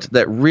amount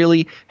that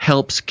really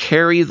helps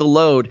carry the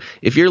load.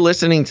 If you're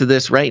listening to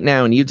this right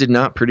now and you did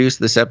not produce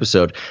this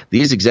episode,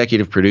 these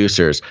executive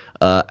producers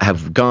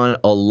have gone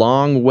a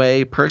long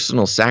way,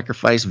 personal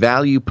sacrifice,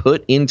 value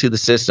put into the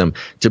system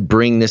to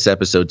bring this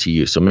episode to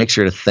you. So make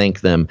sure to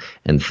thank them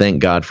and thank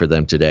God for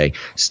them today,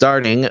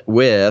 starting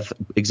with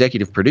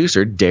executive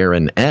producer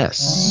Darren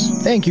S.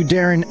 Thank you,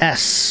 Darren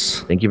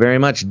S. Thank you very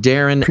much,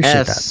 Darren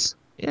Appreciate S. that.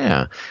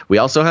 Yeah. We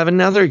also have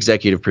another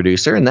executive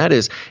producer, and that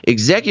is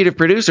executive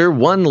producer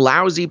One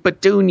Lousy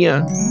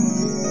Petunia.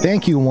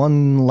 Thank you,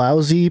 One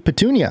Lousy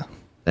Petunia.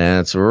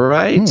 That's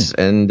right.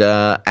 And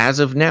as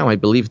of now, I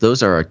believe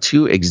those are our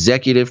 2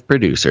 executive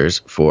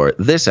producers for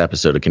this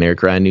episode of Canary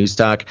Cry News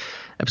Talk,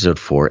 episode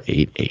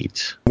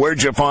 488.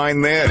 Where'd you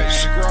find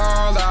this?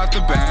 Bankroll out the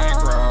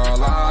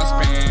bankroll,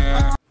 I spend.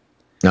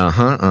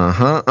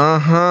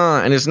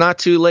 And it's not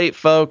too late,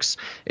 folks.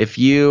 If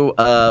you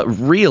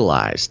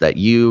realize that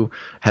you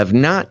have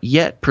not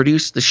yet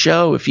produced the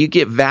show, if you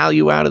get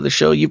value out of the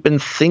show, you've been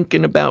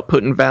thinking about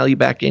putting value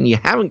back in, you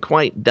haven't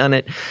quite done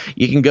it,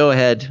 you can go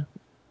ahead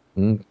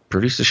and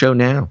produce the show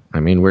now. I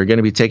mean, we're going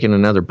to be taking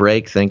another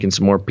break, thanking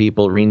some more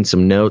people, reading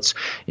some notes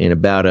in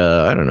about,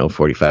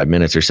 45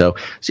 minutes or so.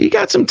 So you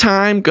got some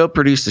time, go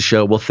produce the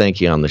show. We'll thank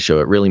you on the show.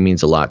 It really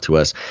means a lot to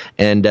us.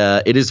 And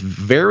it is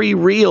very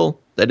real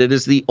that it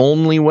is the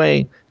only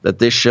way that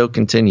this show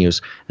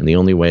continues, and the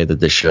only way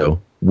that this show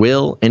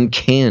will and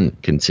can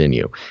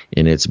continue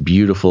in its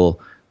beautiful,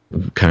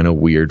 kind of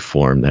weird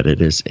form that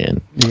it is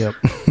in. Yep.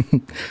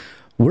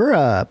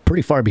 We're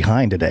pretty far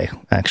behind today,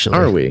 actually.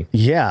 Are we?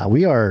 Yeah,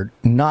 we are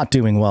not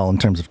doing well in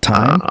terms of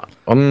time.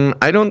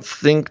 I don't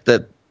think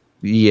that.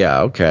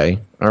 Yeah. Okay.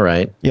 All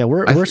right. Yeah,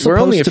 we're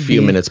only a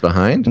few minutes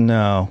behind.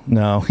 No.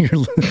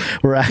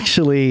 We're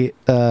actually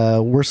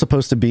we're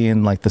supposed to be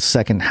in like the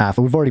second half.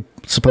 We've already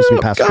supposed to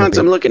be past. Gonz,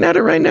 I'm looking at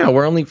it right now.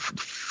 We're only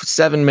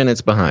 7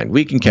 minutes behind.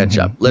 We can catch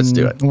up. Let's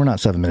do it. We're not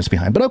 7 minutes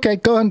behind, but okay,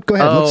 go ahead.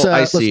 Oh,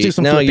 Let's do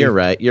some. No,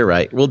 flippy. you're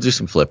right. We'll do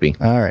some flippy.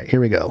 All right,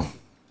 here we go.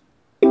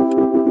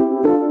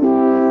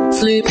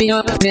 Flippy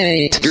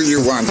update. Do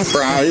you want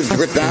fries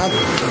with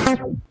that?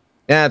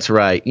 That's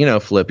right. You know,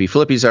 Flippy.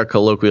 Flippy's our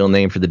colloquial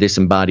name for the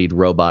disembodied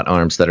robot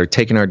arms that are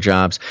taking our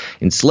jobs,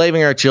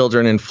 enslaving our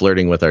children, and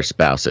flirting with our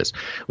spouses.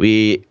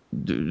 We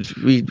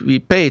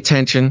pay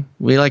attention.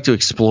 We like to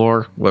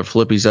explore what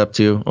Flippy's up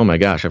to. Oh my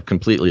gosh, I've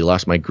completely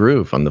lost my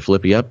groove on the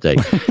Flippy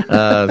update.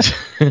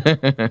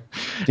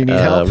 Do you need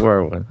help?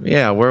 Where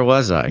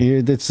was I?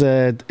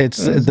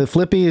 The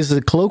Flippy is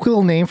a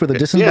colloquial name for the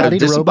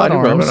disembodied robot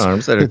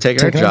arms that are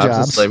taking our jobs,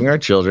 enslaving our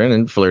children,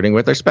 and flirting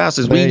with our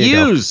spouses. We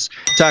use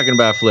talking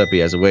about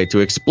Flippy as a way to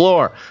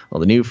explore all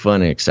the new,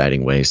 fun, and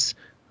exciting ways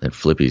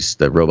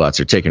that robots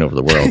are taking over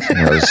the world.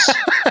 There's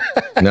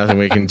nothing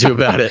we can do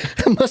about it.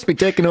 It must be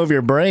taking over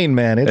your brain,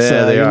 man. It's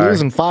you're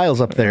losing files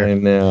up there. I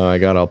know. I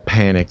got all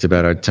panicked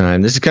about our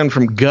time. This is coming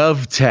from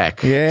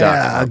GovTech.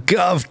 Yeah,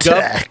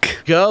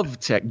 GovTech.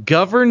 GovTech.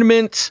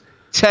 Government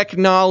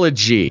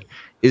technology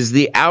is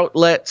the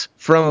outlet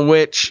from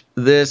which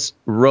this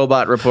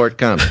robot report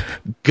comes.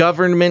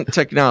 Government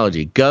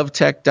technology.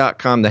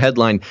 GovTech.com. The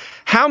headline: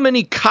 how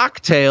many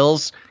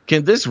cocktails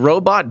can this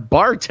robot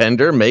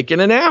bartender make in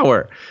an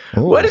hour?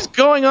 Ooh. What is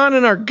going on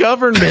in our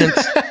government?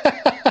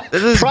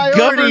 This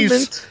Priorities.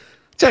 Government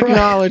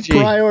technology.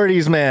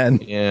 Priorities, man.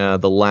 Yeah,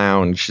 the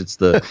lounge. It's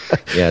the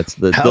How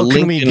the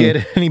can we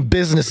Lincoln. get any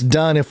business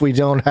done if we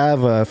don't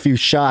have a few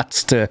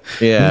shots to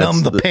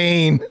numb the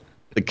pain?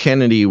 The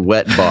Kennedy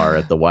wet bar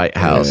at the White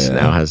House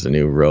now has a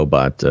new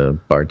robot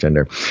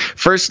bartender.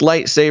 First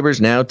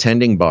lightsabers, now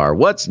tending bar.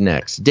 What's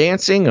next?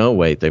 Dancing? Oh,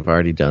 wait, they've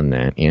already done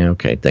that. Yeah,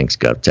 okay, thanks,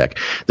 GovTech.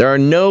 There are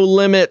no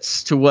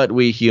limits to what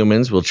we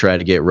humans will try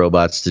to get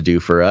robots to do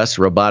for us.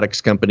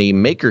 Robotics company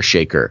Maker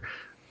Shaker.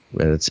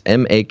 It's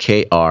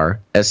MAKRSHAKR.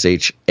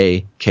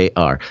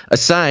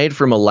 Aside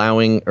from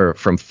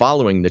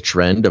following the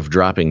trend of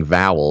dropping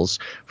vowels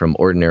from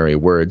ordinary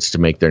words to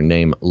make their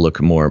name look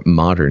more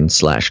modern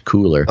 /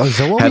 cooler. Oh,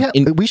 so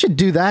we should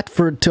do that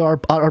to our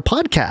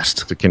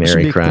podcast. To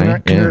Canary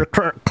Cry.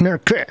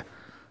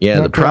 Yeah,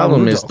 the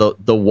problem is the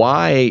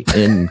Y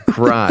in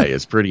cry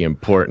is pretty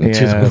important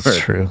to the word. That's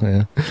true.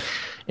 Yeah.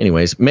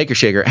 Anyways, Maker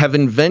Shaker have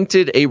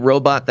invented a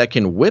robot that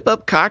can whip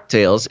up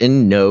cocktails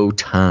in no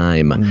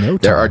time.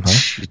 There are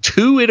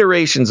two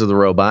iterations of the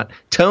robot.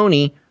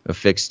 Tony, a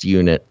fixed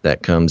unit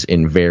that comes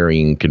in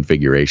varying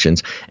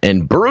configurations,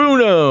 and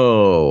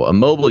Bruno, a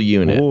mobile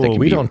unit.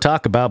 We don't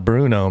talk about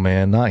Bruno,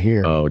 man. Not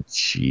here. Oh,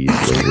 jeez.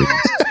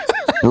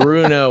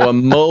 Bruno, a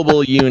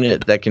mobile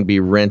unit that can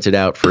be rented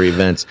out for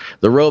events.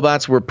 The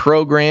robots were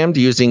programmed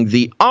using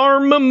the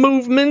arm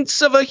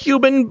movements of a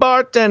human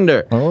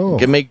bartender.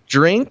 Can make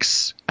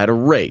drinks at a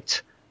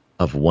rate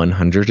of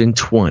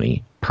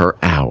 120 per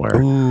hour.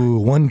 Ooh,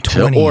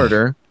 120. To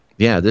order,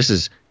 this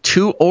is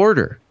to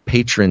order.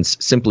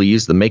 Patrons simply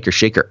use the Maker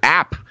Shaker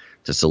app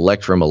to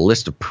select from a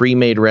list of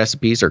pre-made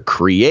recipes or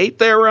create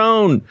their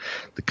own.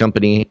 The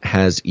company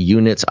has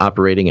units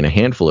operating in a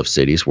handful of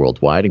cities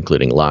worldwide,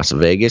 including Las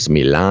Vegas,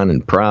 Milan,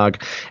 and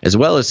Prague, as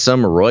well as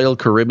some Royal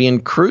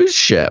Caribbean cruise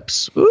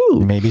ships.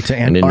 Ooh, maybe to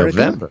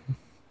Antarctica.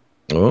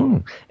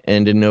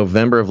 And in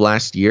November of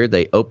last year,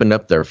 they opened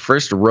up their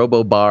first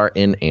Robo Bar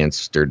in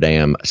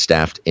Amsterdam,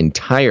 staffed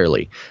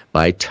entirely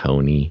by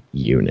Tony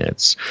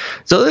units.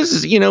 So this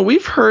is,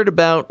 we've heard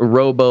about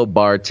Robo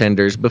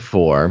bartenders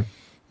before.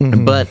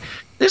 But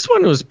this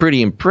one was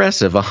pretty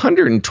impressive.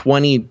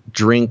 120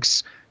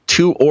 drinks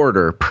to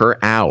order per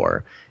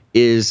hour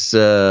is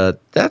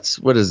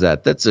what is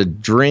that? That's a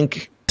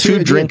drink,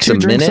 two drinks a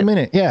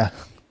minute. Yeah.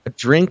 A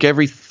drink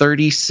every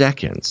 30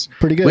 seconds.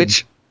 Pretty good.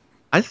 Which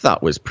I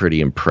thought was pretty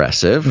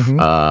impressive.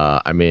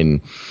 I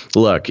mean,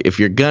 look, if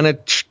you're gonna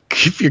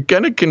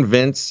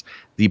convince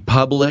the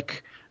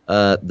public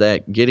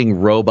that getting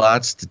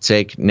robots to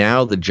take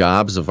now the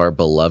jobs of our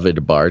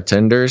beloved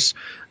bartenders,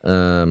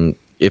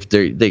 if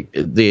they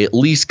at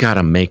least got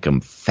to make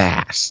them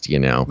fast,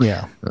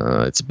 Yeah.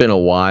 It's been a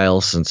while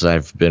since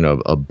I've been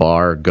a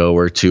bar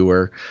goer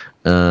tour.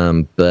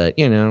 But,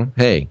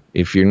 hey,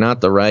 if you're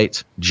not the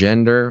right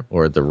gender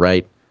or the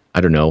right,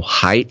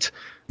 height,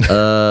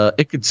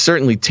 it could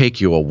certainly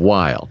take you a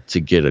while to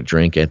get a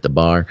drink at the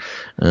bar.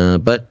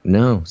 But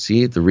no,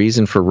 see, the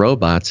reason for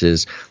robots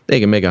is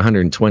they can make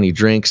 120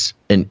 drinks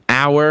an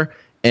hour,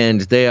 and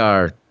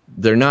they're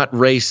not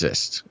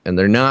racist, and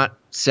they're not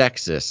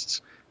sexist.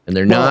 And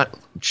they're not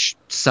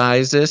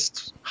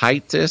sizist,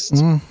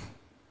 heightist.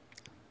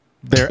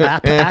 They're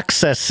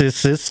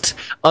accessist.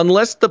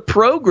 Unless the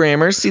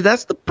programmers, see,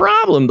 that's the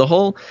problem. The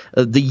whole,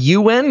 the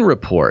UN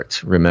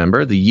report,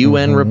 remember? The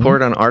UN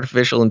report on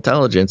artificial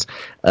intelligence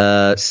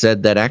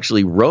said that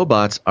actually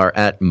robots are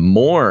at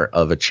more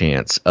of a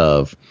chance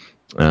of,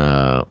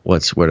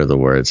 what are the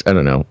words? I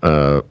don't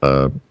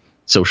know.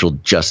 Social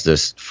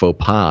justice faux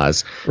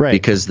pas,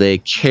 because they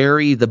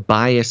carry the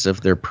bias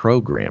of their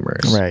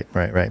programmers. Right.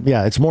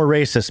 Yeah, it's more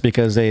racist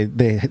because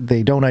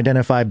they don't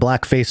identify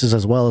black faces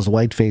as well as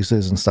white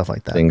faces and stuff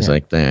like that. Things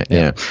like that,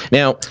 yeah.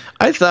 Now,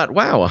 I thought,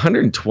 wow,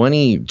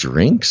 120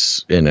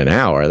 drinks in an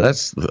hour.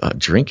 That's a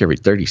drink every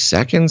 30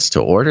 seconds to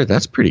order.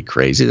 That's pretty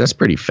crazy. That's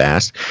pretty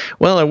fast.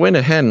 Well, I went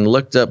ahead and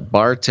looked up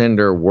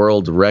bartender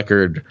world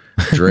record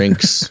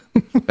drinks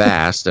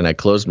fast, and I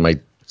closed my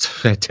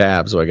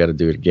tab, so I got to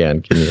do it again.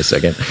 Give me a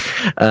second.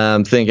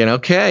 Thinking,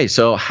 okay,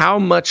 so how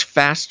much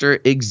faster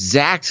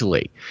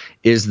exactly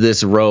is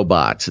this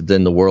robot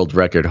than the world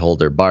record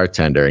holder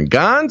bartender? And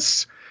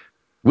Gonz,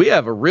 we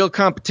have a real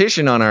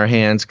competition on our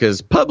hands,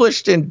 because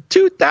published in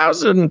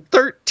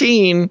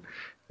 2013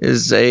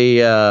 is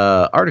a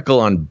article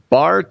on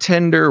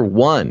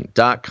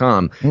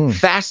bartender1.com.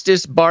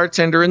 Fastest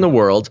bartender in the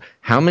world.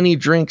 How many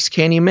drinks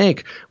can you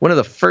make? One of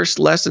the first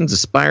lessons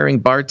aspiring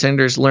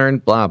bartenders learn,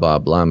 blah, blah,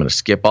 blah. I'm going to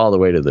skip all the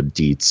way to the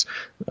deets.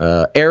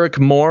 Eric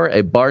Moore,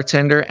 a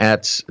bartender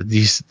at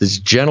this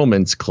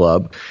gentleman's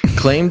club,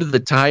 claimed the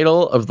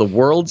title of the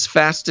world's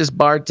fastest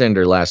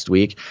bartender last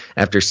week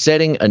after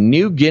setting a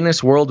new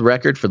Guinness World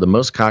Record for the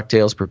most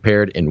cocktails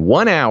prepared in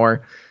 1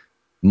 hour.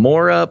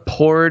 Mora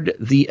poured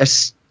the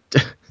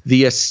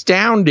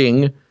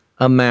astounding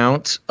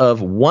amount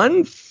of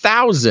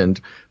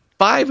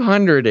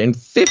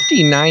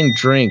 1,559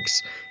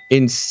 drinks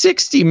in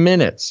 60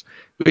 minutes,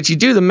 which, you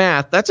do the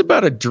math, that's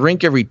about a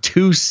drink every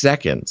 2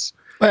 seconds.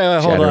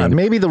 Wait, hold on.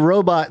 Maybe the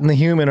robot and the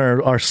human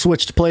are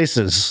switched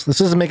places. This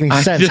doesn't make any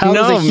sense. How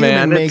does a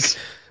human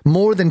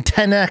more than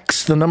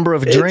 10x the number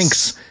of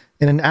drinks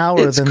in an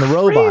hour than the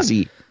crazy.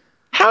 robot.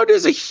 How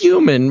does a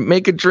human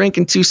make a drink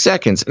in 2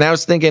 seconds? And I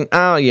was thinking,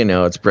 oh,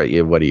 it's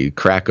what do you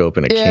crack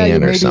open a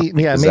can or something?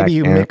 Yeah, maybe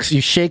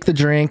you shake the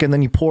drink and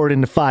then you pour it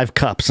into 5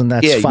 cups, and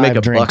that's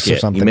 5 drinks or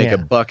something. You make a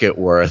bucket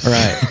worth,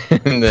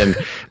 right?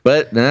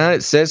 But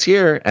it says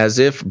here, as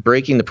if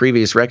breaking the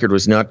previous record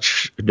was no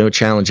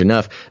challenge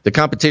enough, the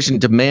competition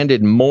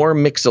demanded more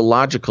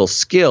mixological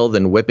skill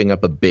than whipping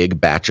up a big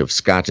batch of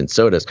scotch and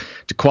sodas.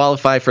 To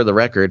qualify for the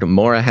record,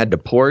 Mora had to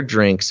pour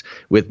drinks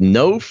with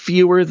no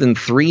fewer than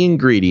 3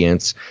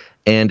 ingredients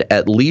and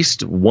at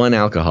least 1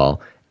 alcohol,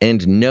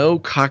 and no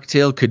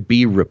cocktail could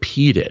be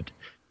repeated.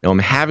 Now, I'm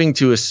having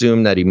to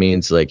assume that he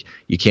means like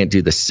you can't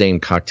do the same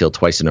cocktail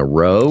twice in a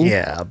row.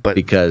 Yeah, but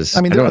because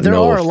I mean, there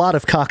are a lot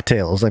of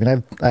cocktails. I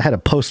mean, I had a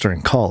poster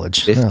in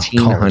college.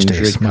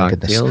 1,500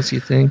 cocktails, you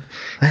think?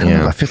 I don't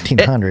know about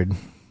 1,500.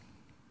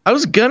 I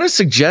was going to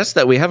suggest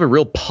that we have a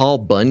real Paul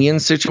Bunyan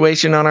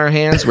situation on our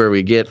hands where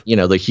we get,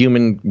 the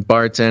human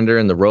bartender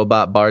and the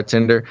robot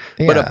bartender.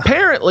 Yeah. But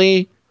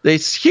apparently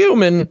this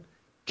human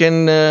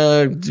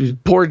can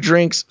pour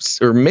drinks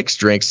or mix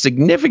drinks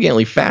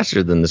significantly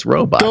faster than this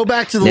robot. Go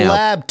back to the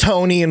lab,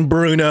 Tony and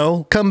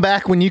Bruno. Come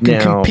back when you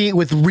can compete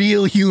with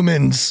real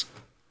humans.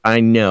 I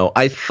know.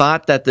 I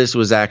thought that this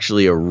was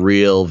actually a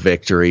real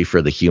victory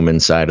for the human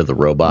side of the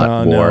robot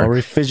war. No, are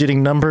we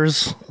fidgeting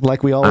numbers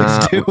like we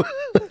always do?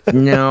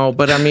 No,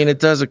 but I mean, it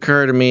does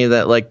occur to me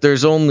that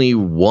there's only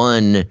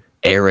one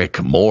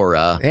Eric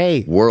Mora,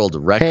 world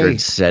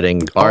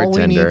record-setting bartender. All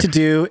we need to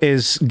do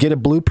is get a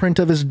blueprint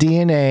of his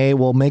DNA.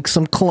 We'll make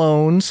some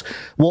clones.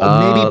 We'll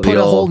maybe put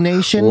a whole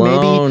nation.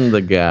 Clone the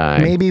guy.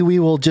 Maybe we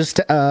will just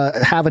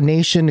have a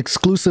nation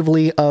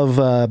exclusively of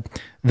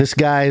this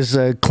guy's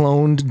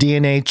cloned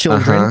DNA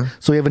children.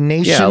 So we have a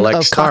nation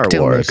of Star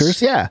cocktail Wars.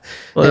 makers. Yeah,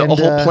 well, a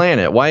whole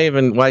planet.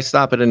 Why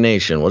stop at a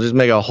nation? We'll just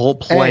make a whole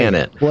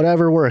planet.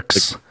 Whatever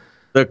works.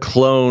 The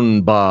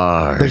clone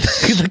bars.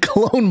 The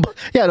clone.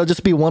 Yeah, it'll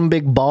just be one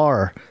big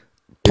bar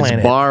planet.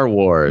 It's Bar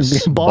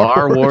Wars.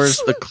 Bar Wars.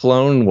 The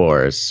Clone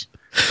Wars.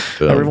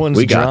 Boom. Everyone's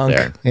we drunk.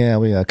 Got there.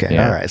 Yeah,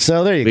 Yeah. All right.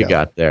 So there you go. We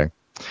got there.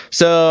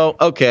 So,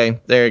 okay.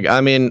 There you go. I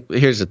mean,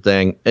 here's the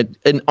thing.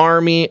 An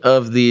army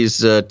of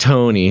these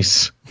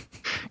Tonys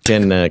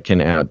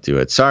can outdo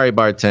it. Sorry,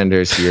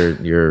 bartenders.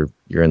 You're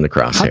in the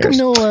crosshairs. How come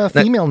no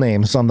female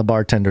names on the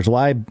bartenders?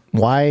 Why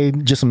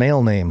just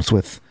male names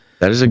with...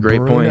 That is a great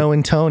point. Bruno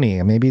and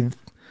Tony. Maybe,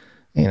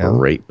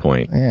 Great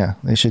point. Yeah,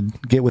 they should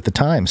get with the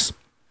times.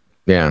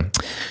 Yeah.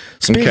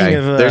 Speaking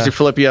of... there's your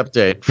Flippy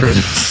update for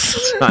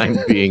the time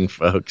being,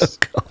 folks. Oh,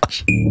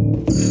 gosh.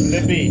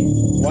 Flippy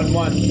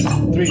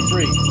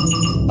 1133.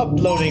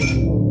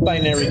 Uploading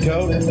binary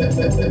code.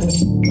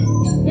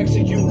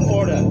 Execute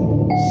order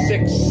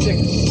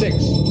 666.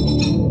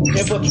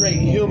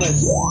 Infiltrate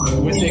humans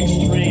with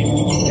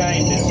extreme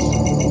kindness.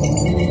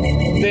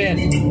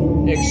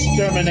 Then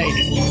exterminate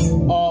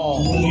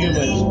all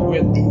humans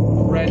with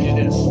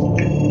prejudice.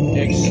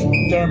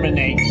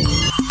 Exterminate.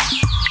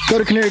 Go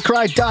to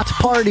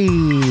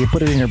CanaryCry.Party.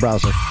 Put it in your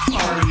browser.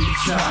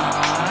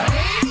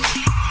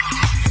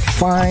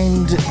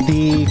 Find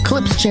the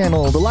Clips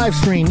channel, the live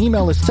stream,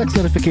 email list, text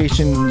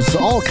notifications,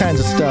 all kinds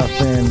of stuff,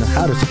 and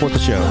how to support the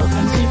show.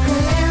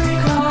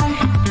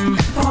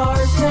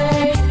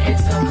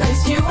 It's the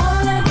place you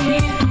wanna be.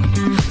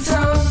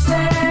 So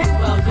say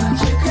welcome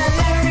to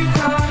Canary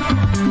Cry.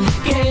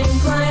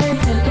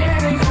 Gameplay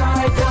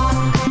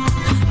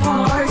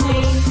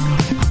CanaryCry.Party.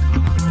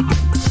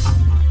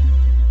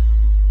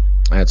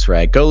 That's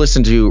right. Go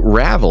listen to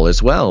Ravel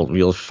as well.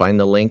 You'll find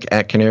the link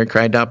at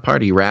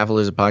CanaryCry.Party. Ravel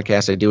is a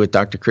podcast I do with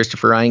Dr.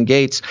 Christopher Ryan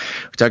Gates.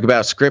 We talk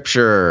about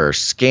scripture,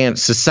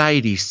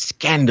 society,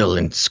 scandal,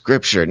 and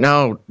scripture.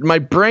 No, my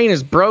brain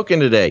is broken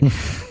today.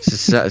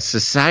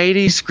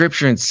 Society,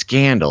 scripture, and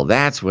scandal.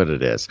 That's what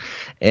it is.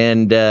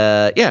 And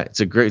it's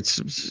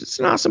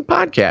an awesome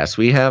podcast.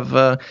 We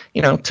have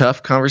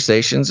tough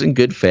conversations in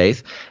good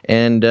faith,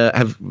 and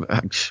have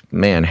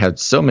had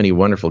so many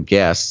wonderful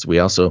guests. We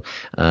also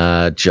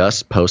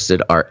just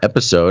posted our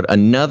episode,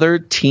 another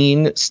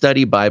teen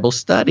study Bible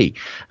study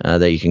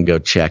that you can go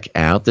check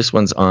out. This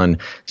one's on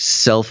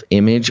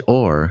self-image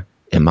or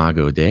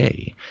Imago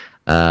Dei.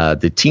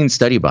 The Teen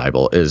Study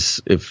Bible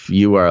is, if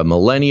you are a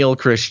millennial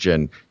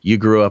Christian, you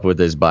grew up with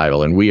this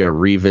Bible, and we are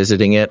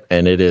revisiting it,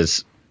 and it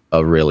is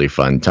a really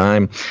fun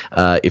time.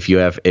 If you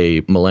have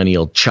a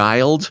millennial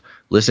child,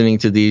 listening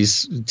to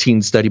these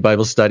Teen Study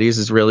Bible studies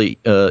is really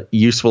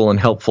useful and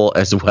helpful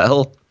as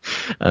well.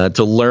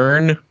 To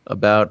learn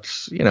about,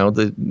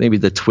 maybe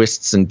the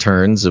twists and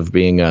turns of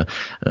being a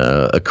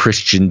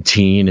Christian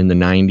teen in the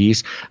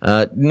 90s.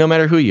 No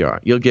matter who you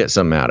are, you'll get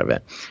something out of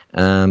it.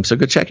 So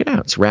go check it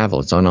out. It's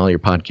Ravel. It's on all your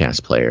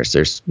podcast players.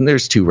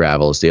 There's 2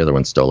 Ravels. The other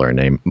one stole our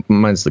name.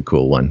 Mine's the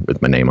cool one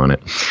with my name on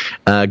it.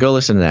 Go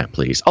listen to that,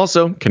 please.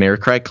 Also, Canary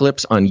Cry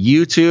clips on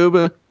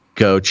YouTube.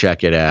 Go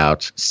check it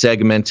out.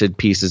 Segmented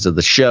pieces of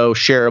the show,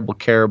 shareable,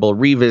 careable,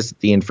 revisit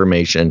the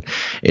information.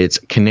 It's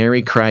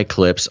Canary Cry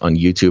Clips on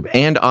YouTube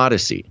and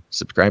Odyssey.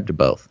 Subscribe to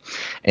both.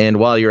 And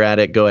while you're at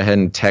it, go ahead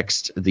and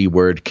text the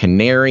word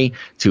Canary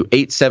to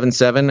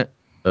 877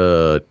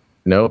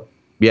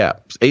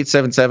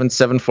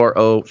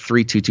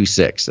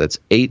 877-740-3226. That's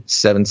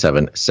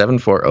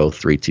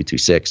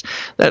 877-740-3226.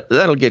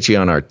 That'll get you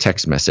on our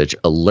text message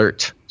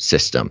alert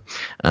system,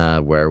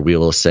 where we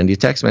will send you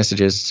text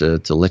messages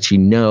to let you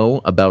know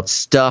about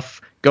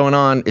stuff going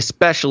on,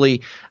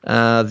 especially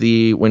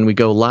when we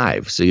go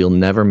live, so you'll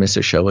never miss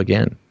a show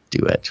again.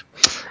 Do it.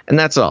 And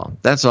that's all.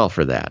 That's all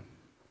for that.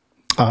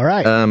 All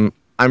right. I'm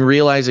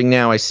realizing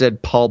now I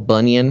said Paul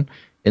Bunyan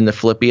in the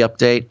Flippy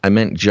update. I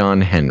meant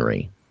John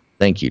Henry.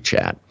 Thank you,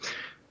 chat.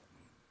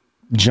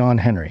 John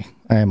Henry.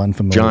 I am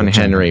unfamiliar. John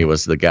Henry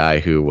was the guy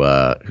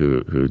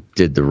who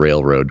did the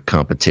railroad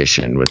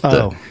competition with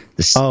the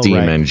steam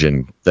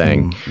engine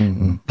thing.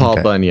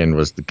 Paul Bunyan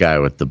was the guy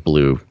with the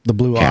blue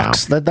cow.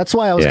 ox. That's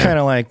why I was kind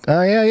of like,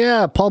 oh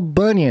yeah, Paul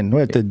Bunyan.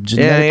 What, the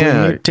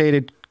genetically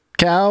mutated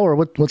cow, or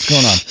what's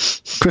going on?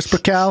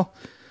 CRISPR cow?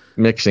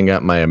 Mixing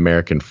up my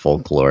American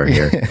folklore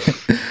here.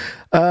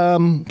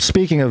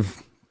 Speaking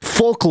of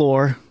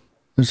folklore,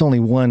 there's only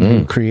one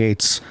who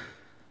creates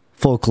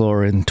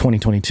folklore in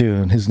 2022,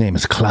 and his name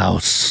is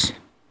Klaus.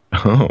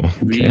 Oh, okay.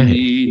 We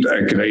need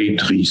a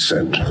great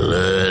reset.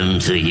 Learn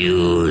to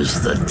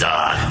use the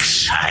dark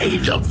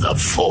side of the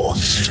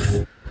Force.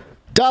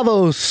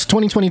 Davos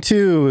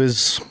 2022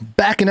 is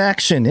back in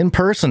action in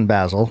person,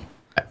 Basil.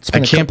 I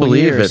can't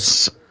believe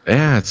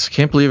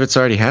can't believe it's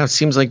already happened. It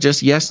seems like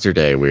just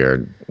yesterday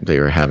they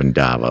were having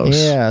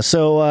Davos. Yeah,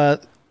 so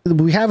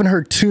we haven't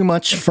heard too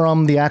much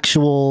from the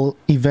actual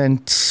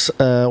events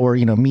or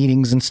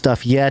meetings and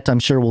stuff yet. I'm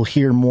sure we'll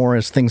hear more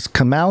as things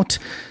come out.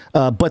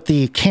 But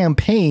the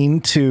campaign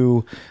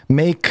to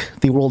make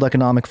the World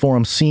Economic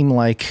Forum seem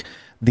like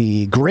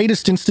the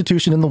greatest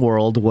institution in the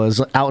world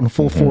was out in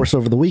full force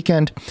over the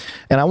weekend.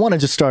 And I want to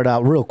just start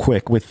out real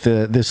quick with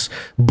this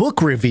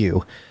book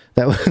review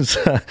that was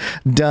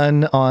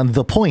done on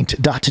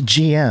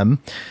thepoint.gm.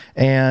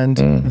 And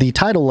the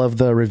title of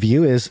the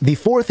review is The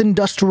Fourth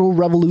Industrial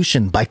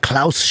Revolution by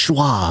Klaus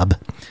Schwab.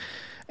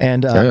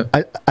 And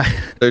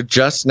they're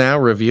just now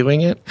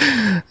reviewing it?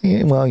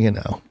 Yeah, well,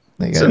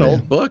 it's an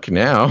old book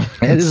now.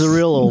 It is a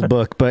real old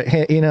book, but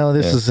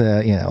this is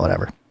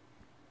whatever.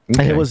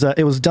 Okay. And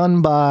it was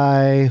done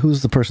by,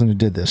 who's the person who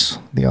did this?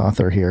 The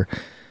author here.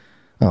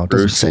 Oh,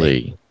 Bruce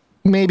Lee.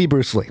 Maybe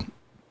Bruce Lee.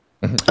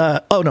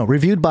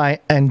 Reviewed by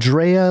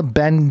Andrea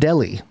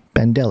Bandelli.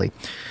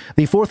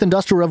 The Fourth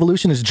Industrial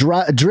Revolution is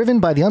driven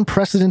by the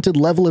unprecedented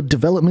level of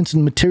developments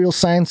in material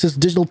sciences,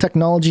 digital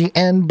technology,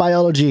 and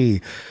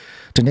biology.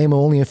 To name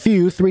only a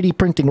few, 3D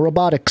printing,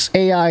 robotics,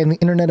 AI, and the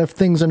Internet of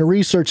Things, and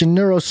research in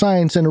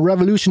neuroscience, and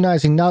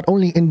revolutionizing not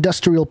only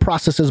industrial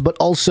processes, but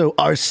also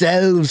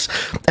ourselves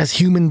as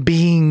human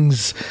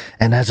beings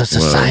and as a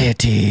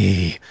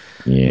society.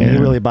 Yeah. And he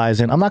really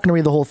buys in. I'm not going to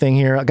read the whole thing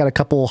here. I got a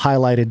couple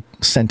highlighted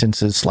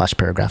sentences /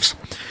 paragraphs.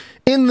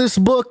 In this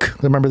book,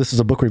 remember this is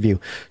a book review,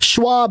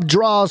 Schwab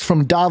draws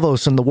from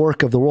Davos and the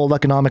work of the World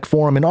Economic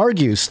Forum and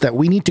argues that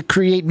we need to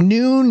create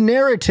new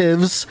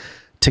narratives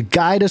to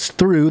guide us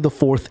through the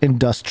Fourth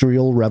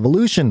Industrial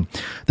Revolution.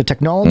 The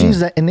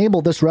technologies that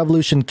enable this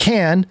revolution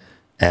can,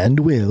 and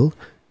will,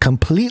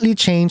 completely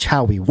change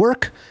how we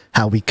work,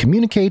 how we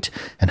communicate,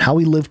 and how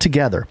we live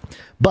together.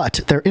 But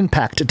their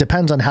impact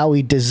depends on how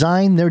we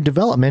design their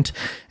development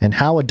and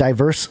how a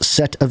diverse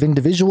set of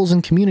individuals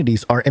and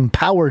communities are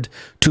empowered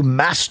to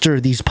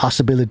master these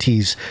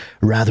possibilities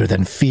rather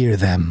than fear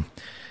them.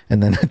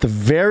 And then at the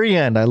very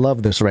end, I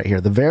love this right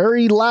here, the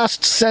very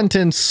last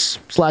sentence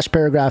 /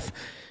 paragraph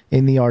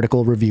in the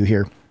article review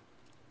here.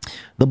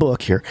 The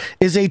book here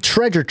is a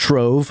treasure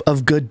trove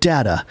of good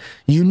data,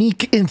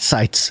 unique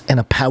insights, and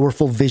a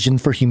powerful vision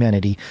for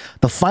humanity.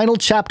 The final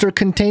chapter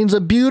contains a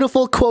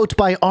beautiful quote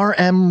by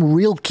R.M.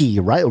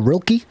 Rilke, right?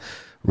 Rilke.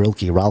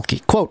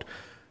 Quote,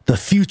 "The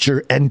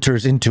future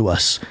enters into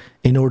us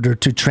in order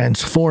to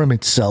transform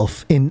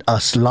itself in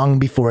us long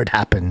before it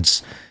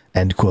happens."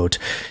 End quote.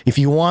 If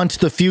you want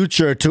the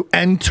future to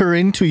enter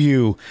into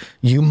you,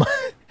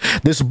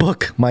 this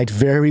book might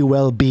very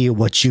well be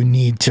what you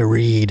need to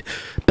read.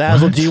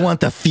 Basil, do you want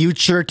the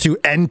future to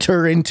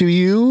enter into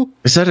you?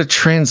 Is that a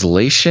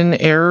translation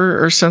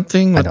error or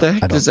something? What the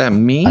heck does that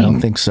mean? I don't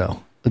think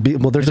so.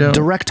 Well, there's a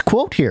direct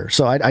quote here,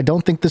 so I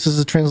don't think this is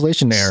a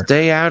translation error.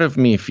 Stay out of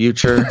me,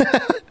 future.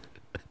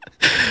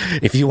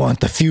 If you want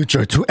the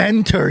future to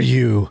enter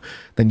you,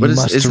 then you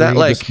must read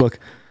this book.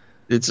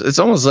 It's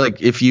almost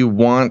like if you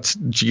want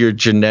your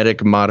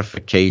genetic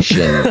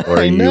modification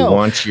or you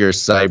want your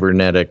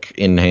cybernetic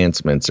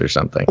enhancements or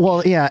something.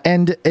 Well, yeah,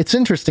 and it's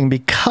interesting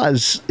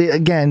because,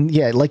 again,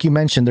 like you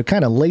mentioned, they're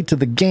kind of late to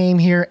the game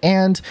here.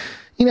 And,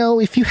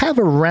 if you have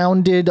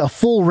a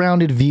full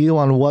rounded view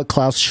on what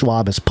Klaus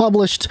Schwab has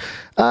published,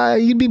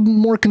 you'd be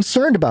more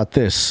concerned about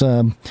this.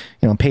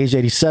 Page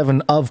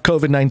 87 of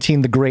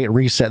COVID-19, The Great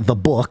Reset, the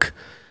book.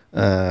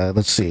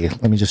 let's see.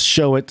 Let me just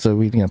show it so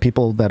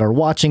people that are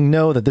watching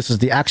know that this is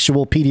the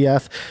actual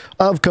PDF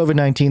of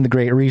COVID-19, the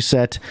Great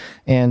Reset.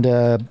 And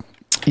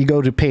you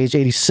go to page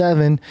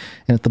 87,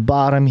 and at the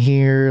bottom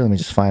here, let me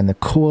just find the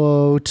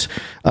quote.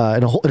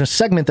 In a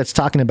segment that's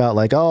talking about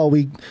like, oh,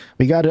 we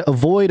got to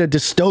avoid a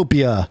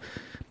dystopia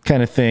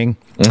kind of thing.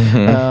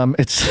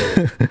 It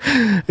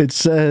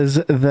says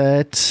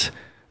that,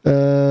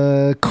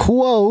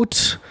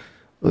 quote,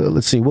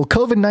 let's see. Will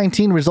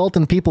COVID-19 result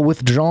in people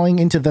withdrawing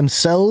into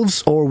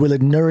themselves, or will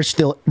it nourish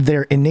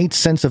their innate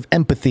sense of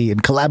empathy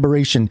and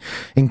collaboration,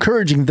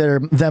 encouraging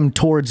them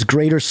towards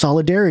greater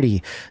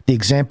solidarity? The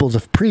examples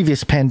of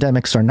previous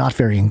pandemics are not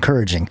very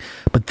encouraging,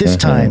 but this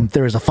time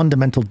there is a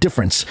fundamental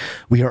difference.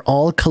 We are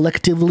all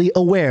collectively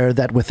aware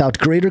that without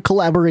greater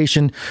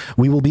collaboration,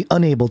 we will be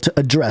unable to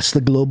address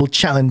the global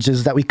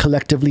challenges that we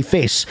collectively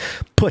face.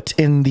 Put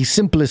in the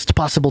simplest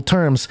possible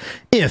terms,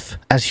 if,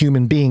 as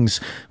human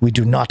beings, we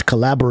do not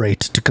collaborate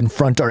to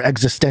confront our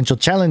existential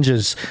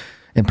challenges,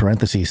 in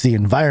parentheses, the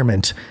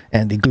environment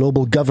and the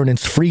global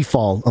governance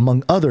freefall,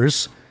 among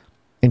others.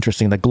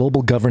 Interesting that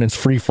global governance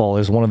freefall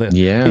is one of the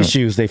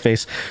issues they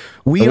face.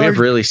 We have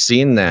really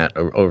seen that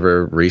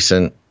over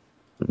recent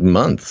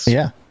months.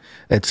 Yeah.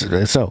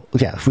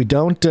 If we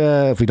don't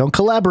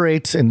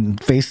collaborate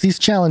and face these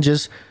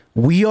challenges,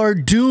 we are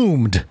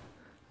doomed.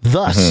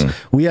 Thus,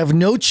 we have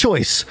no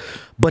choice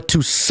but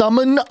to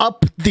summon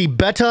up the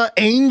better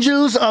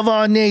angels of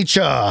our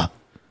nature.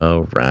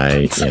 Oh,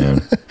 right. Yeah.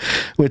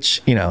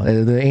 Which,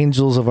 the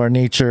angels of our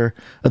nature,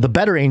 the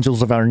better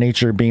angels of our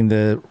nature being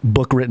the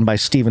book written by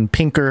Steven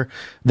Pinker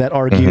that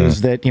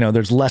argues that,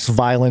 there's less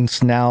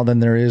violence now than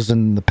there is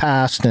in the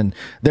past. And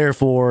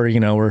therefore,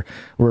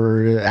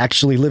 we're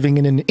actually living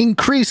in an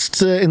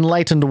increased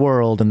enlightened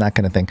world and that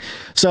kind of thing.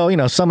 So,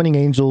 summoning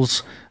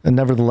angels,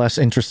 nevertheless,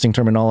 interesting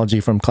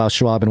terminology from Klaus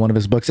Schwab in one of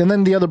his books. And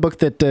then the other book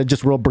that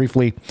just real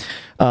briefly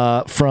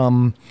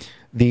from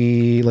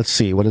let's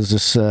see, what is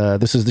this?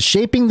 This is the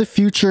Shaping the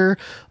Future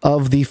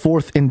of the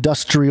Fourth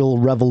Industrial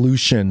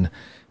Revolution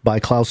by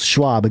Klaus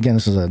Schwab. Again,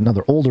 this is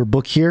another older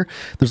book here.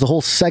 There's a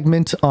whole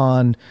segment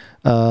on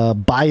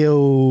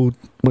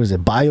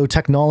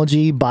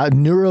neurotechnology,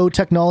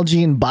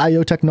 neurotechnology and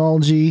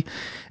biotechnology.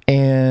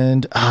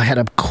 And I had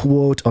a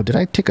quote. Oh,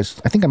 I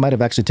think I might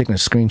have actually taken a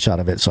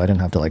screenshot of it, so I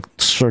didn't have to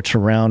search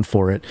around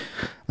for it.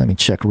 Let me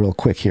check real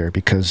quick here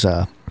because,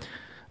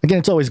 again,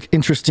 it's always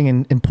interesting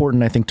and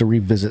important, I think, to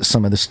revisit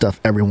some of this stuff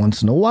every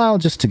once in a while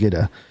just to get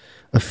a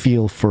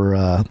feel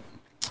for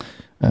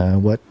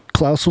what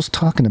Klaus was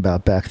talking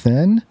about back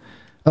then.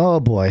 Oh,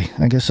 boy.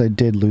 I guess I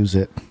did lose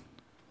it.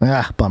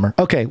 Bummer.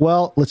 Okay,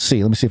 well, let's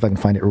see. Let me see if I can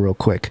find it real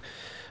quick.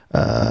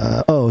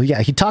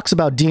 He talks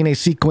about DNA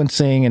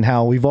sequencing and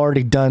how we've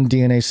already done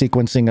DNA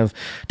sequencing of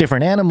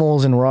different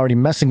animals and we're already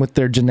messing with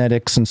their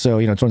genetics. And so,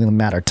 it's only a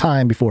matter of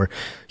time before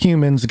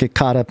humans get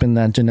caught up in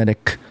that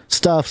genetic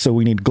stuff. So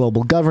we need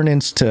global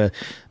governance to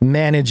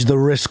manage the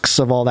risks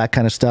of all that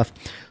kind of stuff.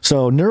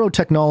 So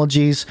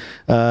neurotechnologies,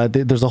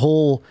 there's a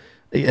whole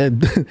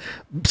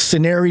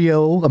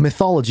scenario, a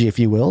mythology, if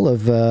you will,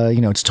 of,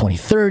 it's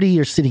 2030,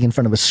 you're sitting in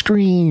front of a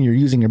screen, you're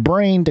using your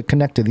brain to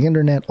connect to the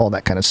internet, all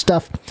that kind of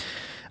stuff.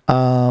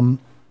 And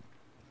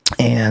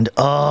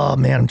oh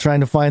man, I'm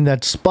trying to find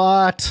that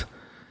spot.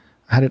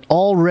 I had it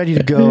all ready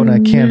to go and I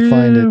can't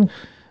find it.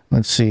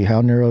 Let's see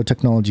how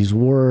neurotechnologies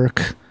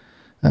work.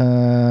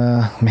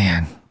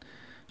 Man.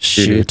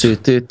 Shoot.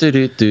 Stall.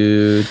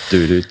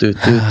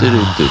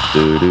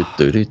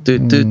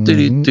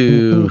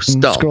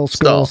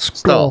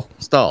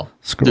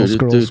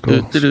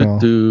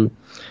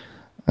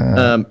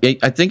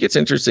 I think it's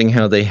interesting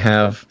how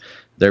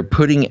they're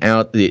putting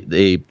out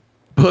the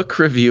book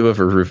review of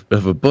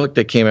a book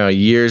that came out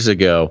years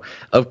ago.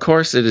 Of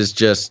course, it is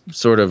just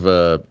sort of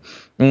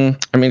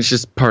it's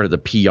just part of the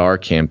PR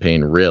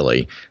campaign,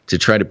 really, to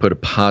try to put a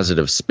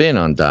positive spin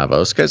on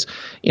Davos because,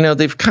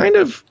 they've kind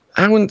of,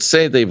 I wouldn't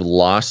say they've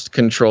lost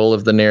control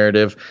of the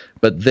narrative,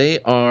 but they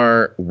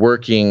are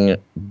working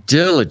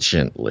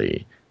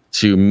diligently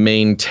to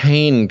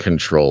maintain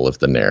control of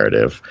the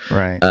narrative.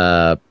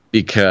 Right.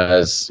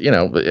 Because,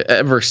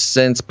 ever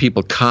since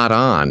people caught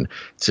on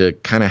to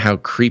kind of how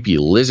creepy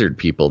lizard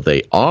people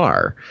they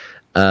are,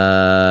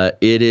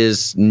 it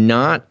is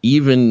not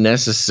even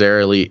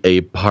necessarily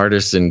a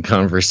partisan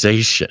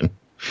conversation.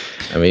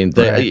 I mean,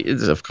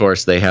 of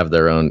course, they have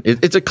their own.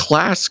 It's a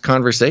class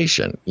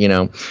conversation.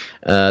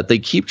 They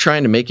keep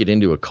trying to make it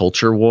into a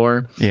culture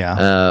war.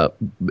 Yeah.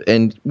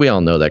 And we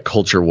all know that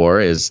culture war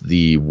is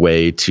the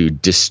way to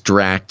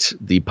distract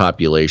the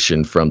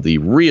population from the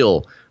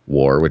real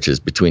war, which is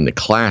between the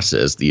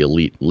classes, the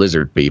elite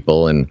lizard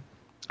people, and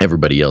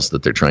everybody else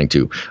that they're trying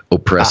to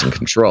oppress and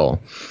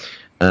control.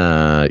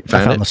 I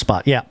found the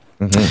spot. Yeah.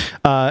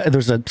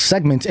 There's a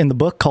segment in the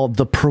book called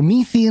The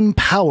Promethean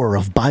Power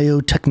of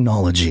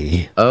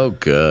Biotechnology. Oh,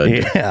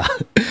 good. Yeah.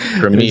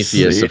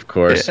 Prometheus, of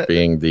course,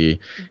 being the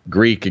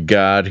Greek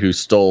god who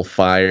stole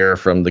fire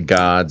from the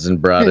gods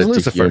and brought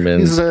it to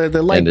humans. He's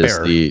the light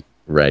bearer.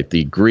 Right.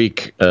 The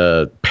Greek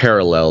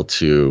parallel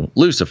to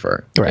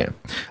Lucifer. Right.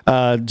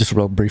 Yeah. Just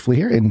real briefly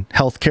here. In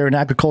healthcare and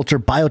agriculture,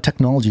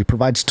 biotechnology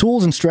provides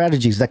tools and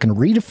strategies that can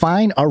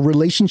redefine our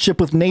relationship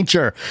with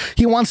nature.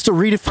 He wants to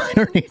redefine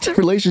our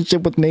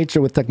relationship with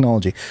nature with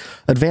technology.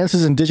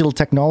 Advances in digital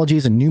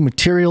technologies and new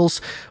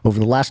materials over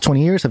the last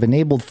 20 years have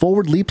enabled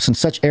forward leaps in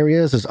such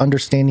areas as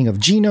understanding of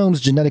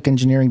genomes, genetic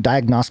engineering,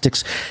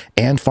 diagnostics,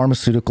 and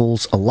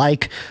pharmaceuticals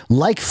alike.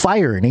 Like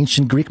fire in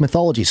ancient Greek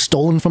mythology,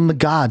 stolen from the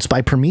gods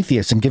by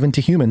Prometheus and given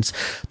to humans,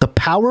 the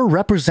power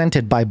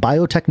represented by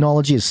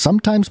biotechnology is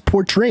sometimes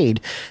portrayed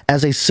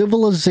as a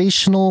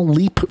civilizational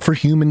leap for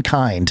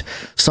humankind.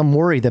 Some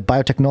worry that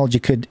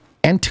biotechnology could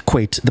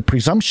antiquate the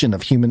presumption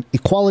of human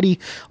equality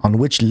on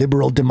which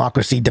liberal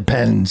democracy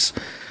depends.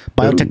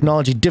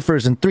 Biotechnology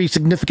differs in 3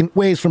 significant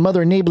ways from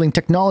other enabling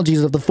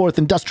technologies of the fourth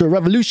industrial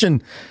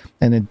revolution.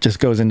 And it just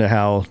goes into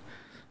how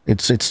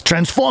it's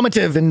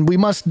transformative and we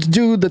must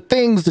do the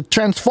things to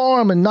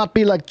transform and not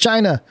be like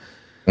China.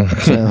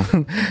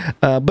 So,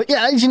 but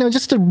yeah, you know,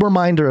 just a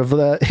reminder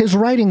of his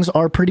writings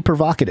are pretty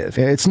provocative.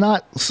 It's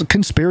not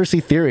conspiracy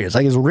theories.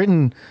 Like, it's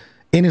written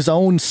in his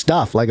own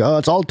stuff. Like, oh,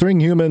 it's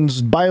altering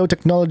humans,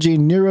 biotechnology,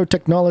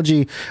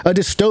 neurotechnology, a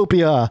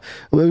dystopia.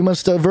 We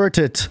must avert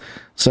it.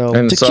 So,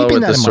 and it's all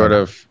with this sort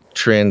mind. of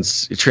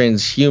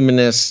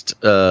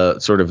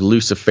transhumanist, sort of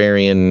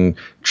Luciferian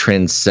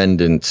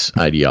transcendent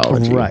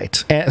ideology.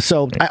 Right. And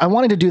so I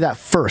wanted to do that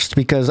first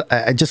because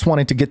I just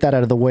wanted to get that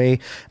out of the way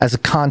as a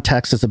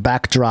context, as a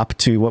backdrop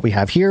to what we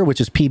have here,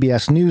 which is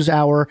PBS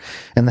NewsHour.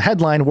 And the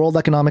headline, World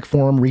Economic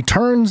Forum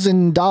returns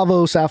in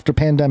Davos after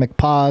pandemic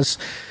pause.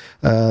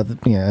 And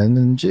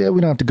we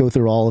don't have to go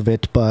through all of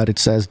it, but it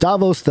says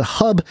Davos, the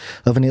hub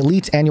of an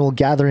elite annual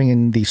gathering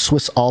in the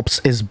Swiss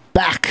Alps, is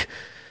back.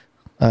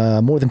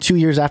 More than 2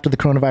 years after the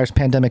coronavirus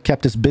pandemic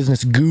kept its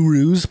business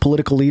gurus,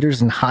 political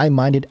leaders, and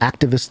high-minded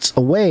activists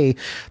away,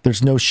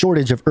 there's no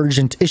shortage of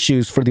urgent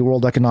issues for the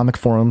World Economic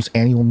Forum's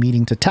annual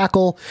meeting to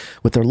tackle.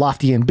 With their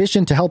lofty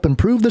ambition to help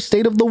improve the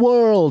state of the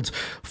world,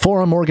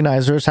 forum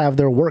organizers have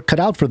their work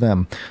cut out for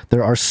them.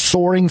 There are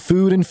soaring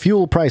food and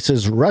fuel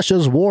prices,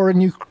 Russia's war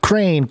in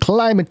Ukraine,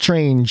 climate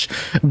change,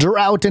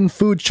 drought and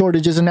food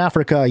shortages in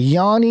Africa,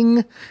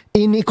 yawning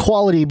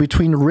inequality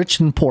between rich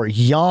and poor.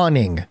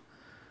 Yawning.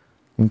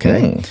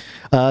 Okay.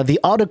 The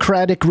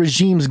autocratic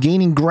regimes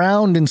gaining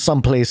ground in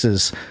some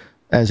places,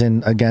 as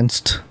in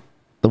against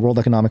the World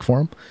Economic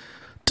Forum,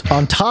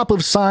 on top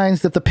of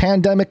signs that the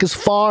pandemic is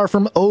far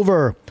from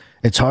over.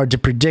 It's hard to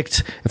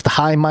predict if the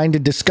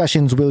high-minded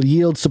discussions will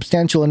yield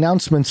substantial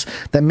announcements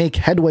that make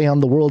headway on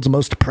the world's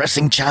most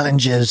pressing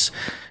challenges.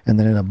 And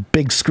then in a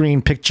big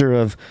screen picture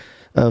of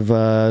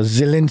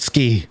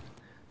Zelensky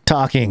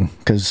talking,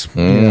 because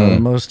you know,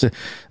 most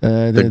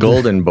the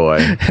golden boy,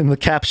 and the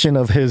caption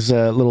of his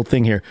little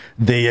thing here: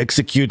 they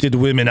executed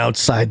women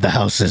outside the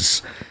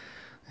houses.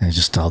 And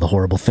just all the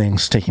horrible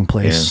things taking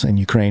place in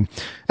Ukraine.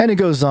 And it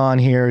goes on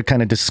here, it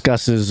kind of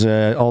discusses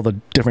all the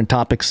different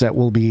topics that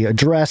will be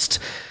addressed.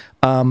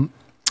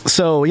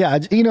 So yeah,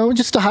 you know,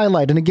 just to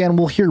highlight, and again,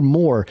 we'll hear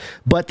more,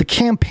 but the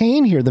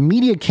campaign here, the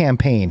media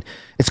campaign,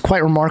 it's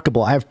quite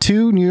remarkable. I have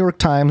 2 New York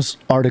Times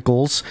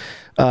articles.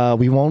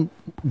 We won't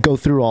go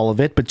through all of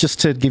it, but just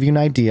to give you an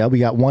idea, we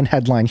got one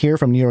headline here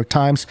from New York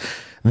Times.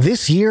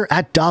 This year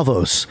at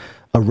Davos,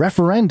 a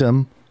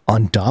referendum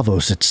on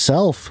Davos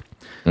itself.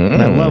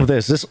 And I love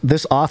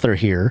this author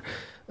here,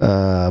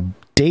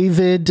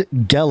 David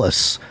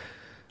Gellis.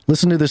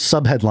 Listen to this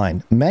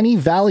subheadline. Many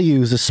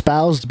values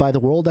espoused by the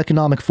World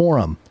Economic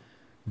Forum: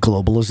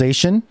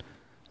 globalization,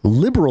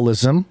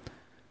 liberalism,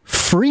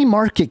 free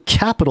market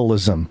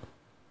capitalism,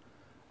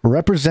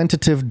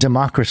 representative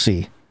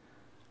democracy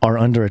are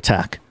under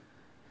attack.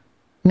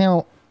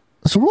 Now,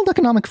 is the World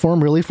Economic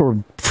Forum really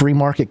for free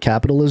market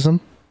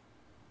capitalism?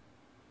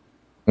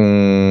 I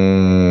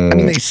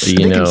mean, they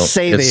can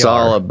say it's they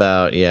all are,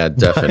 about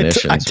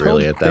definitions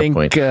really at that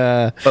point.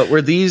 But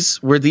were these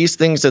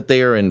things that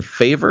they are in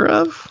favor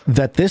of?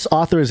 That this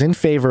author is in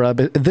favor of.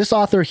 This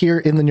author here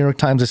in the New York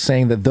Times is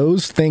saying that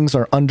those things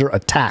are under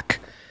attack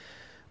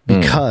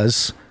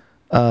because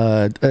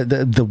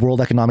the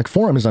World Economic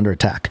Forum is under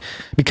attack,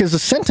 because the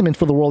sentiment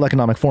for the World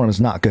Economic Forum is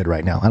not good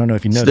right now. I don't know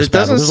if you noticed. It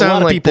doesn't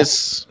sound like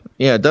this.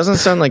 Yeah, it doesn't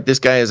sound like this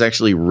guy has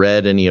actually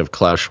read any of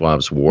Klaus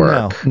Schwab's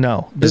work.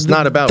 No. It's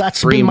not about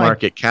free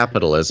market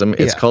capitalism.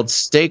 It's called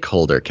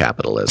stakeholder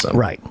capitalism.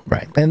 Right.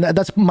 And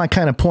that's my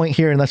kind of point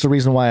here, and that's the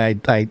reason why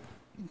I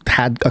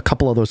had a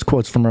couple of those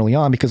quotes from early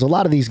on, because a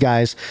lot of these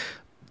guys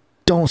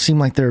don't seem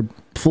like they're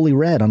fully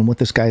read on what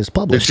this guy has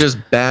published. It's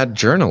just bad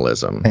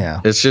journalism. Yeah.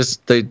 It's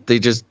just they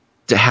just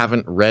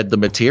haven't read the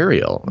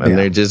material, and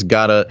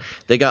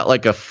they got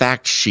like a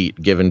fact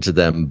sheet given to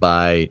them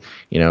by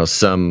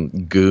some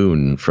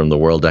goon from the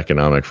World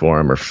Economic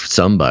Forum or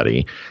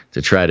somebody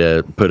to try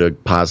to put a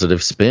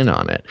positive spin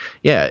on it.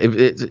 Yeah,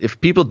 if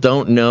people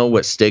don't know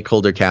what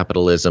stakeholder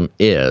capitalism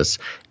is,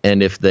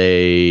 and if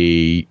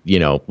they,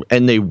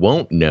 and they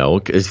won't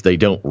know if they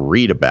don't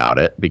read about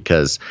it,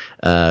 because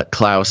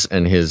Klaus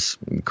and his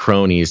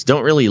cronies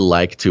don't really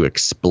like to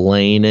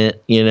explain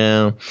it,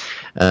 because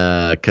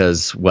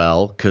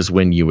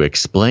when you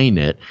explain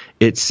it,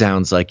 it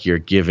sounds like you're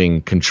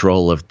giving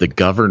control of the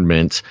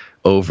government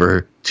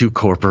over to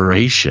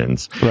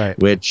corporations, right?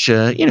 Which,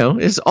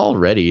 is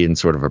already in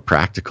sort of a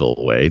practical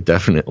way,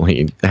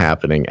 definitely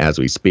happening as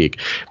we speak.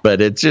 But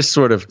it just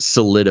sort of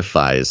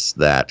solidifies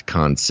that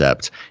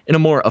concept in a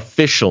more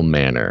official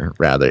manner,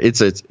 rather.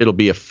 It'll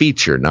be a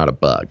feature, not a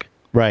bug.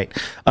 Right.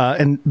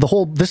 And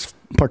this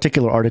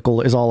particular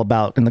article is all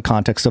about in the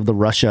context of the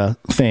Russia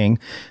thing.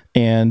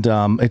 And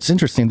it's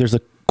interesting. There's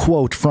a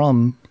quote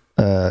from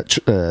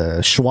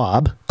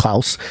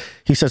Klaus.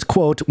 He says,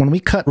 quote, "When we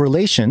cut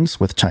relations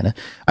with China,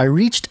 I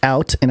reached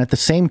out, and at the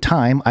same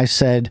time I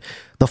said,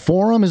 the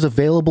forum is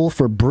available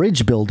for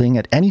bridge building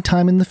at any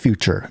time in the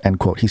future," end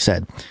quote. He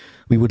said,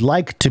 "We would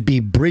like to be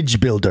bridge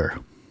builder."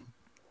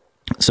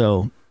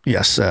 So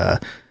yes,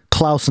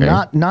 Klaus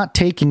not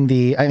taking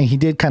he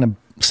did kind of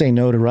say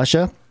no to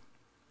Russia,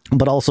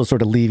 but also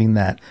sort of leaving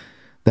that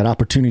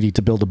opportunity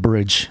to build a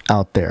bridge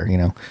out there,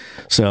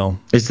 So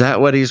is that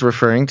what he's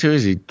referring to?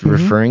 Is he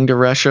referring to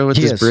Russia with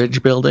his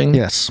bridge building?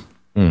 Yes.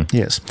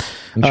 Yes.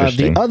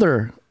 The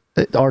other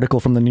article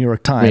from the New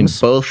York Times.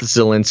 Both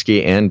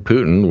Zelensky and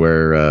Putin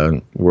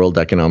were World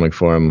Economic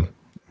Forum.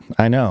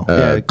 I know.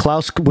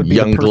 Klaus would be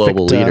young the perfect,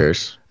 global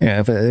leaders.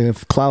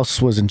 If Klaus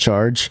was in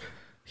charge,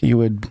 he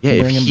would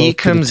bring them both to the table. If he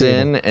comes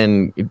in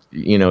and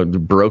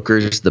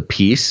brokers the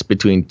peace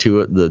between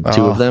the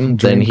two of them,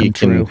 then he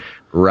can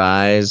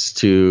rise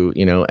to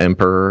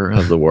emperor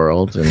of the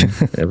world, and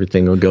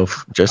everything will go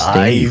just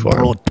dandy for him.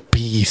 I brought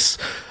peace.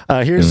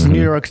 Here's the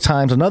New York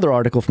Times, another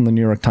article from the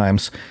New York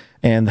Times,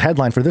 and the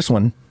headline for this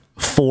one: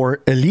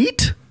 "For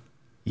elite,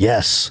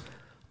 yes;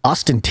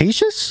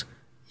 ostentatious,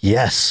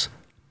 yes,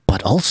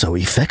 but also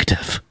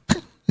effective."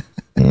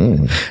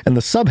 And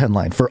the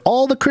subheadline: "For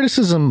all the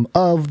criticism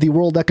of the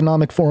World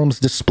Economic Forum's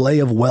display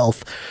of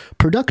wealth,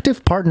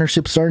 productive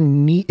partnerships are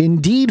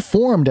indeed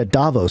formed at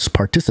Davos,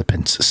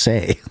 participants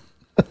say."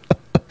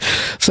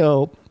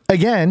 So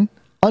again,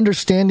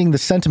 understanding the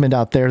sentiment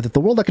out there that the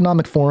World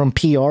Economic Forum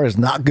PR is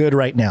not good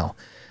right now.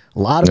 A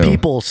lot of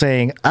people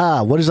saying,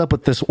 what is up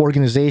with this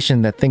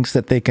organization that thinks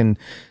that they can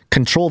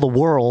control the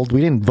world?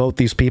 We didn't vote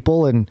these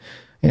people, and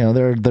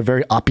they're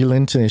very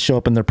opulent, and they show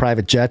up in their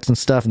private jets and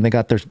stuff, and they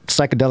got their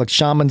psychedelic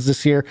shamans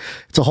this year.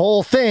 It's a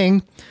whole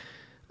thing.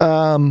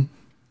 And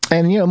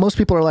most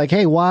people are like,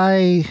 hey,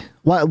 why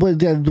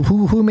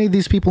who made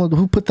these people?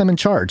 Who put them in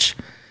charge?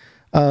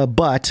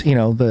 But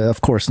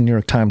of course, the New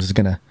York Times is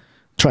going to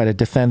try to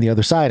defend the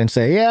other side and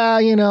say,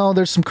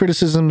 there's some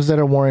criticisms that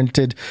are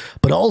warranted,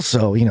 but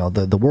also,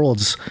 the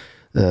world's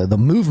the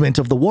movement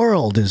of the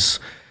world is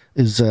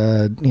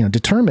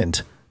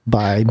determined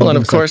by. Well, and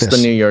of course, the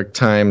New York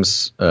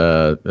Times.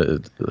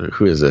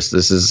 Who is this?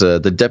 This is the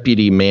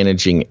deputy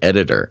managing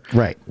editor.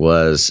 Right,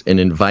 was an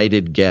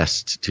invited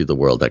guest to the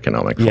World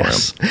Economic Forum.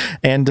 Yes,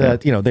 and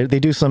they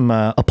do some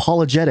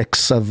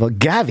apologetics of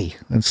Gavi.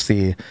 It's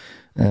the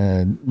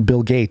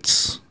Bill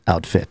Gates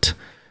outfit.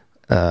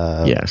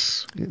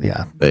 Yes.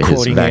 Yeah.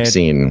 His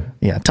vaccine.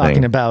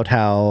 Talking about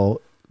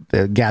how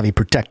Gavi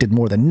protected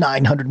more than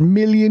 900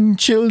 million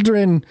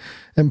children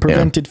and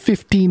prevented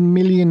 15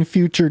 million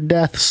future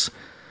deaths.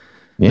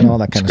 And all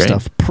that kind of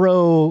stuff.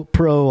 Pro,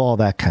 all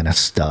that kind of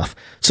stuff.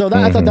 So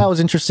I thought that was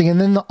interesting.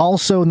 And then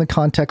also in the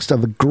context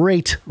of a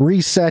great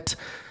reset.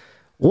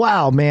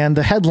 Wow, man,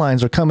 the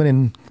headlines are coming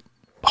in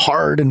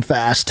hard and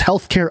fast.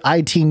 Healthcare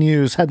IT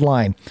News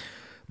headline: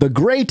 "The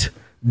Great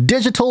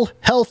Digital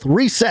Health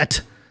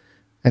Reset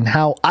and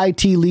How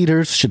IT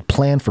Leaders Should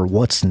Plan for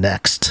What's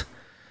Next."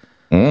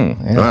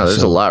 Wow,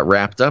 there's a lot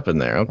wrapped up in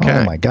there. Okay.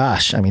 Oh my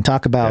gosh. I mean,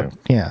 talk about,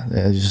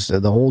 just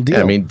the whole deal.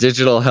 Yeah, I mean,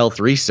 digital health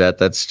reset,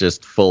 that's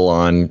just full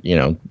on,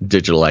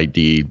 digital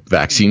ID,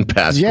 vaccine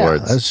passports. Yeah,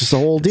 that's just the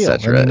whole deal.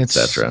 Et cetera, I mean, et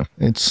cetera.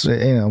 It's,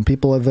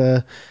 people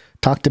have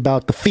talked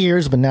about the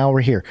fears, but now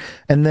we're here.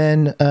 And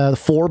then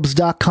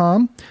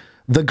Forbes.com,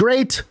 "The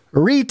Great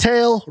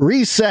Retail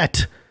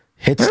Reset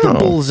hits the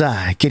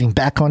bullseye, getting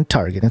back on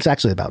target." It's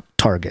actually about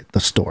Target,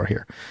 the store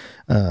here.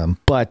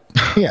 But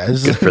yeah,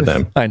 good for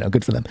them. I know,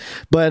 good for them.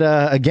 But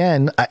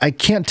again, I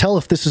can't tell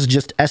if this is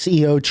just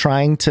SEO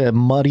trying to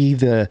muddy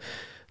the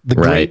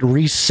Great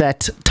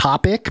Reset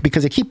topic,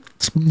 because they keep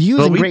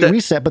using Great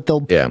Reset, but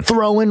they'll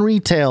throw in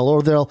retail,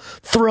 or they'll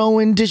throw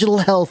in digital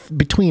health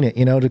between it,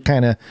 to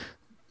kind of.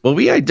 Well,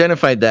 we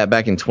identified that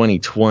back in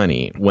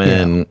 2020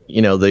 when,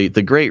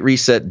 the Great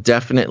Reset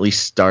definitely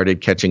started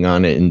catching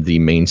on in the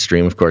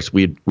mainstream. Of course,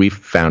 we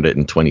found it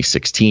in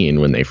 2016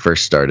 when they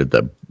first started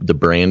the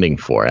branding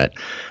for it.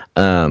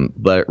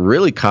 But it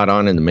really caught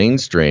on in the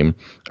mainstream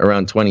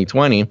around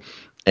 2020.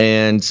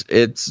 And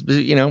it's,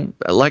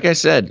 like I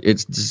said,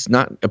 it's just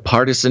not a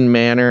partisan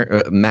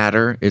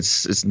matter.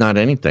 It's not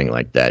anything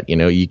like that.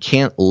 You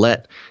can't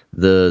let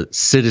the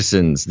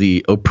citizens,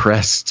 the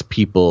oppressed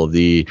people,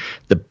 the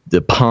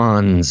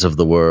pawns of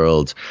the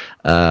world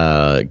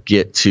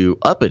get too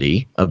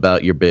uppity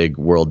about your big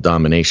world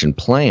domination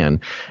plan.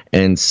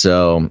 And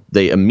so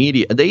they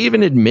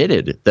even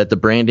admitted that the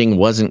branding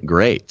wasn't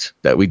great,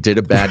 that we did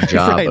a bad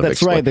job. Right,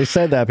 that's right. They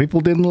said that people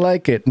didn't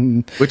like it,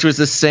 which was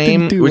the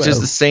same, is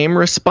the same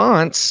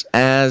response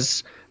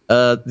as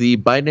the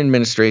Biden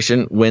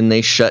administration when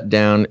they shut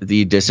down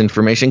the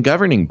Disinformation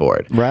Governing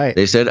Board. Right.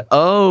 They said,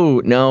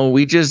 "Oh no,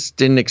 we just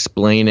didn't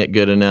explain it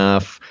good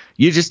enough.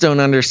 You just don't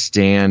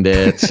understand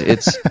it.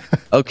 It's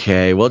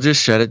okay. We'll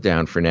just shut it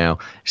down for now."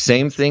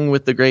 Same thing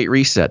with the Great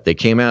Reset. They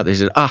came out. They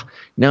said,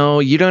 no,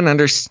 you don't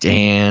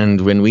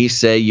understand. When we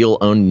say you'll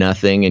own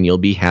nothing and you'll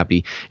be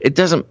happy, it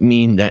doesn't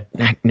mean that.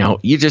 No,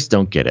 you just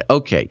don't get it.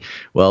 Okay.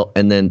 Well,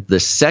 and then the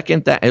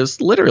second that, it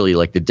was literally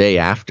like the day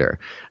after,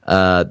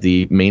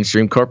 the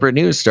mainstream corporate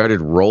news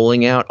started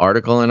rolling out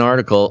article and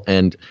article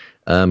and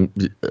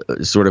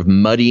sort of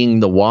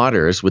muddying the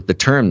waters with the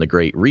term the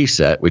Great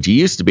Reset, which you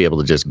used to be able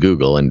to just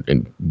Google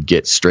and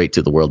get straight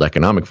to the World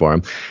Economic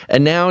Forum.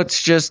 And now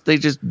it's just they've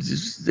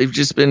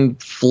just been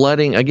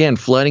flooding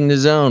the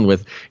zone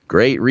with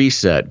Great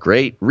Reset,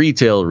 Great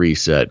Retail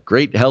Reset,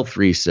 Great Health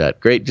Reset,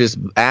 great, just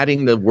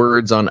adding the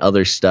words on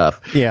other stuff.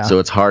 Yeah. So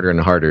it's harder and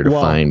harder to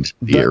find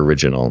the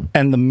original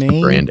and the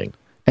main branding.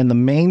 And the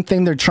main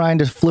thing they're trying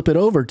to flip it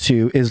over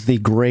to is the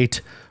Great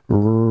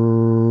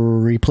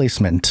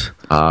Replacement.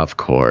 Of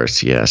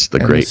course, yes, the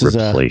Great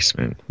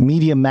Replacement.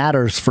 Media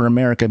Matters for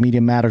America,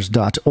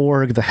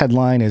 MediaMatters.org. The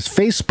headline is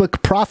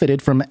Facebook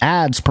profited from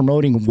ads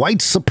promoting white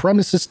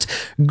supremacist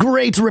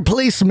Great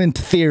Replacement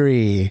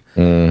theory.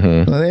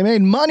 Mm-hmm. Well, they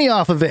made money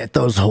off of it,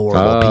 those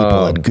horrible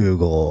people at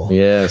Google.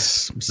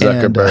 Yes,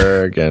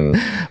 Zuckerberg and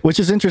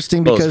which is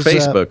interesting because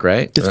it's Facebook,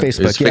 right? It's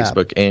Facebook. Is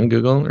Facebook and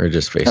Google, or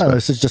just Facebook? No,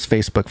 this is just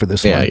Facebook for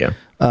this one. Yeah.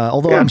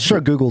 Although I'm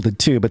sure Google did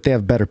too, but they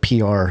have better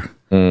PR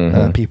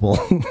people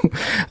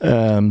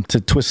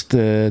to twist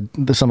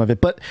some of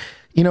it. But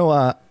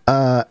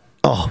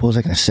what was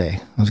I going to say?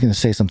 I was going to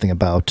say something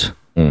about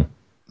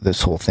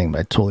this whole thing, but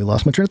I totally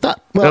lost my train of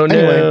thought. Well,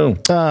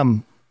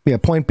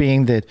 point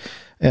being that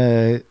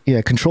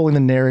controlling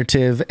the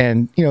narrative,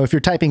 and if you're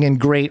typing in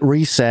Great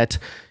Reset,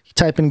 you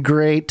type in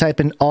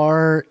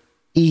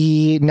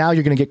RE. Now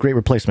you're going to get Great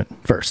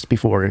Replacement first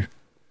before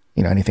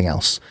anything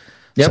else.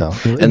 Yep,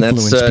 so, and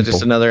that's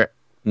just another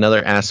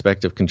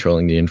aspect of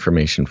controlling the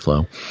information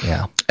flow.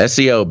 Yeah,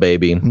 SEO,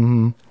 baby.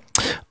 Mm-hmm.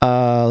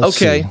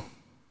 Okay. See.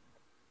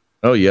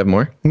 Oh, you have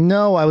more?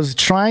 No, I was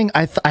trying.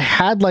 I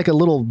had like a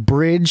little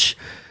bridge,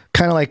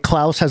 kind of like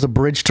Klaus has a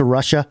bridge to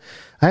Russia.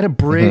 I had a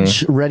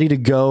bridge ready to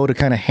go to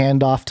kind of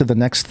hand off to the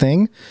next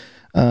thing.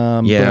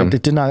 But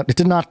it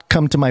did not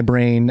come to my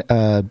brain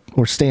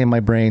or stay in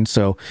my brain.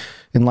 So,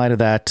 in light of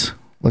that,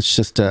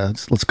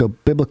 let's go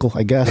biblical,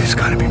 I guess. It's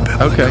got to be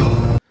biblical.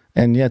 Okay.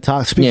 And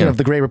speaking of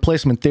the Great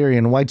Replacement theory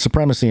and white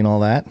supremacy and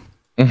all that.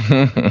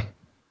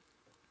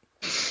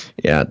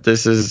 Yeah,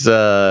 this is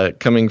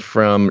coming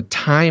from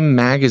Time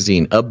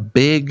Magazine, a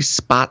big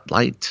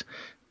spotlight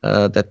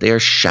that they are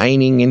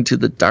shining into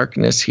the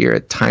darkness here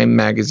at Time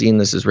Magazine.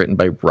 This is written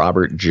by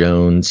Robert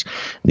Jones.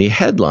 The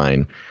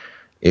headline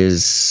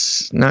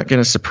is not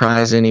going to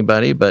surprise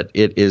anybody, but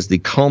it is the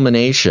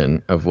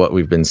culmination of what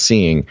we've been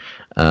seeing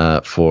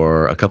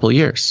for a couple of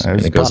years.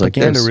 There's it goes like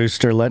this. Propaganda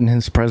rooster letting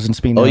his presence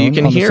be known. Oh, you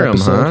can hear him,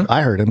 huh?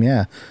 I heard him,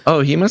 yeah.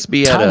 Oh, he must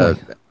be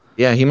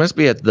he must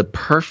be at the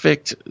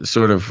perfect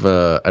sort of,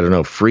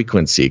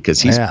 frequency, because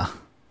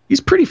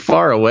he's pretty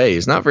far away.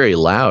 He's not very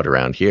loud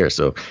around here.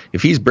 So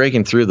if he's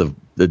breaking through the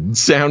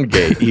sound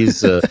gate,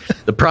 he's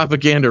the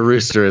propaganda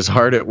rooster is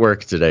hard at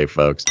work today,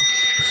 folks.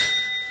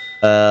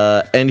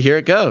 And here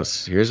it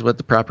goes. Here's what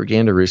the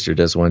propaganda rooster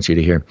does want you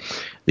to hear.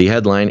 The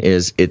headline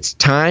is, "It's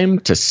time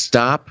to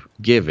stop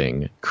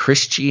giving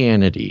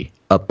Christianity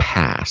a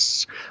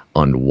pass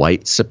on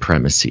white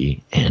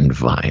supremacy and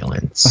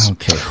violence."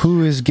 Okay,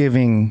 who is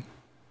giving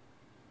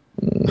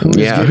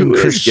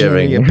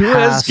Christianity a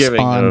pass? Them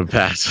a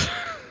pass?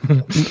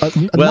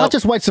 Not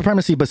just white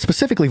supremacy, but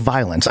specifically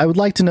violence. I would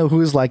like to know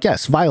who is like,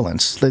 yes,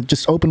 violence,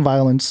 just open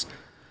violence.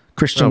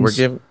 Christians.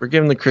 No, we're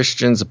giving the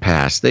Christians a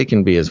pass. They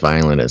can be as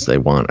violent as they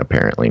want,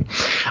 apparently.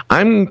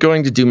 I'm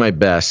going to do my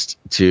best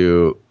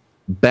to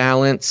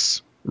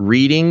balance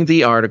reading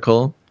the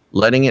article,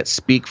 letting it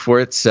speak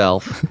for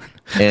itself,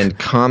 and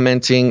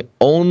commenting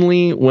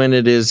only when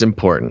it is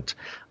important.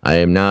 I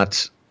am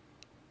not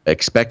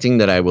expecting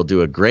that I will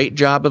do a great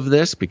job of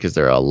this, because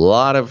there are a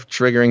lot of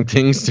triggering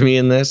things to me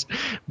in this,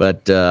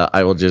 but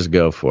I will just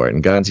go for it.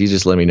 And Gonz, you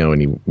just let me know when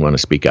you want to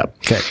speak up.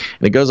 Okay.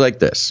 And it goes like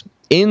this.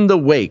 In the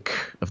wake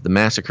of the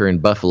massacre in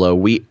Buffalo,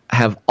 we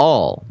have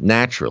all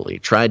naturally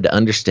tried to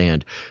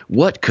understand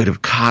what could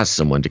have caused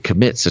someone to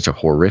commit such a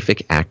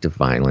horrific act of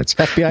violence.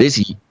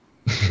 FBI.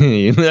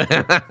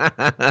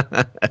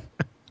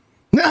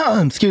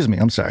 Excuse me.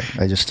 I'm sorry.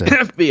 I just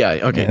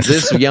FBI. Okay.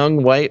 This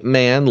young white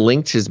man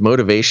linked his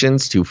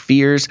motivations to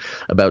fears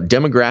about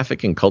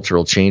demographic and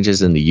cultural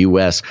changes in the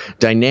U.S.,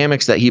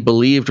 dynamics that he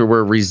believed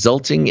were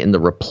resulting in the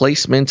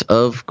replacement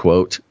of,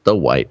 quote, the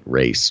white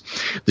race.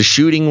 The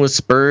shooting has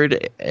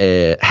spurred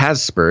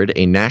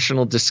a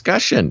national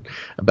discussion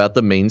about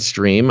the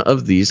mainstreaming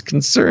of these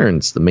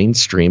concerns,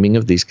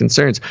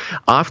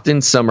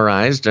 often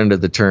summarized under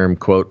the term,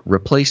 quote,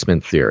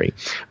 replacement theory.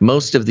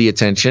 Most of the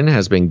attention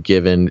has been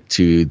given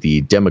to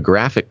the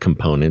demographic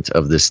component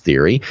of this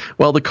theory,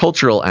 while the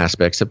cultural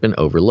aspects have been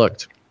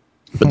overlooked.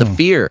 But the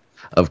fear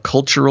of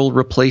cultural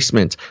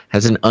replacement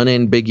has an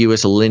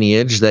unambiguous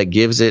lineage that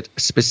gives it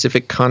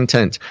specific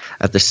content.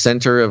 At the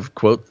center of,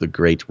 quote, the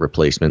great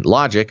replacement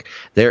logic,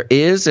 there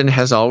is and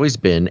has always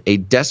been a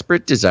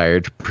desperate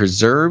desire to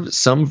preserve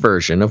some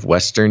version of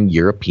Western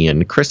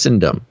European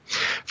Christendom.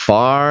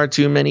 Far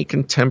too many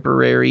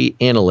contemporary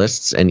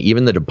analysts and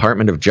even the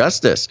Department of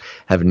Justice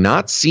have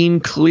not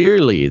seen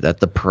clearly that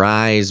the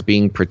prize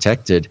being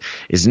protected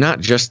is not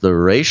just the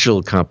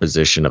racial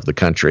composition of the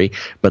country,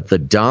 but the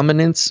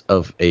dominance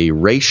of a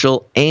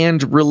racial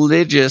and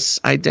religious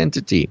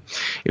identity.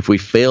 If we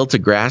fail to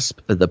grasp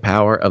the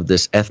power of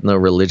this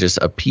ethno-religious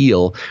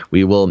appeal,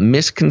 we will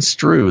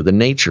misconstrue the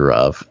nature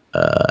of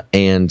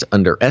and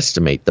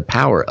underestimate the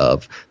power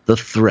of the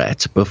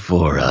threat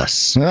before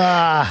us.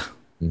 Okay,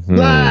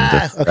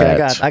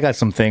 I got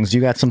some things.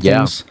 You got some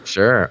things? Yeah,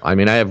 sure. I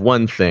mean, I have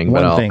one thing,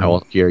 but I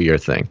will hear your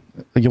thing.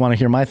 You want to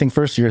hear my thing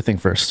first or your thing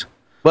first?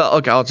 Well,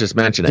 okay, I'll just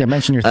mention it. Yeah,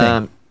 mention your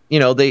thing.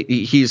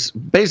 He's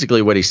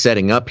basically what he's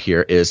setting up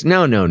here is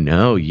no,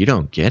 you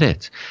don't get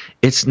it.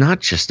 It's not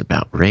just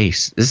about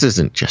race. This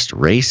isn't just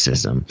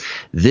racism.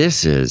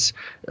 This is,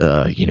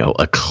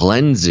 a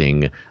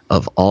cleansing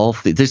of all.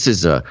 This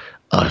is a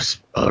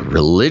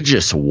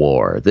religious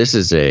war. This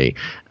is a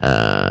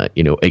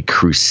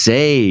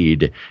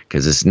crusade,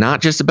 because it's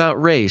not just about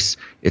race.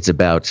 It's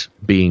about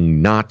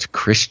being not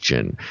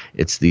Christian.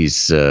 It's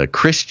these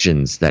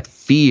Christians that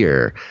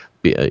fear,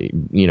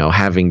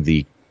 having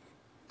the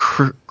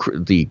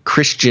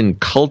Christian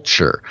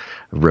culture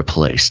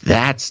replaced.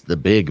 That's the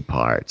big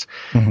part.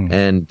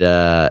 And,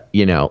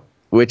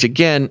 which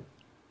again,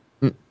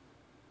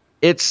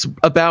 it's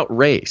about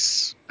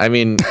race. I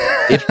mean,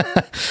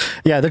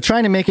 yeah, they're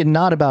trying to make it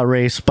not about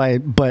race,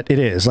 but it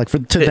is. Like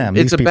to them,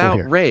 it's these people about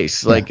here.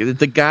 race. Like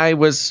the guy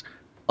was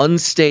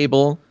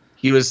unstable.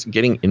 He was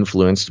getting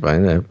influenced by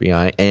the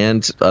FBI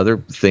and other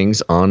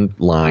things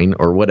online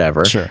or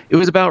whatever. Sure. It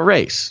was about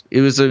race. He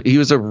was a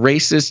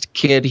racist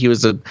kid. He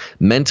was a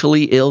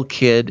mentally ill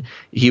kid.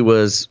 He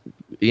was,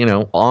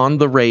 on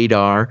the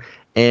radar.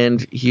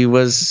 And he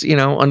was,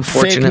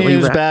 unfortunately,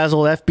 fake news,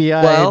 Basil,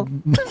 FBI. Well,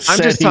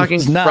 I'm just talking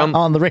from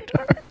on the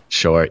radar.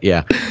 Sure,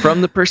 yeah.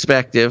 From the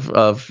perspective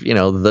of,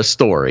 the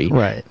story,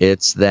 right?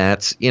 It's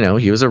that,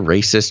 he was a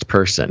racist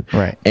person,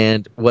 right?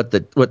 And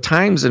what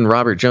Times and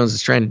Robert Jones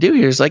is trying to do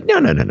here is like,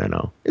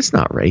 no. It's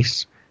not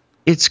race.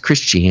 It's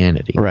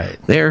Christianity. Right.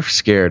 They're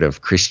scared of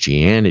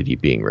Christianity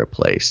being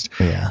replaced.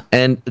 Yeah.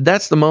 And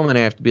that's the moment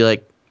I have to be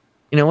like,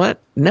 you know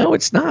what? No,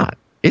 it's not.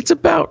 It's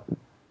about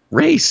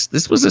race.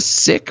 This was a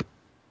sick,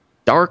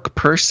 dark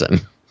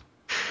person.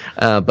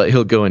 But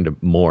he'll go into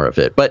more of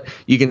it. But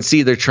you can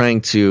see they're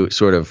trying to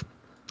sort of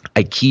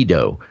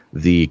Aikido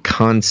the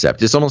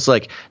concept. It's almost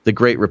like the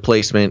Great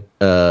Replacement,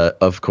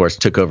 of course,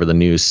 took over the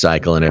news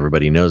cycle and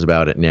everybody knows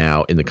about it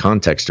now in the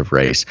context of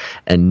race.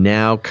 And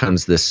now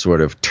comes this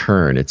sort of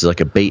turn. It's like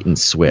a bait and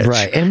switch.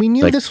 Right. And we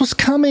knew this was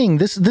coming.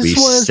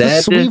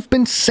 We've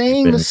been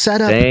saying the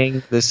setup.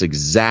 Saying this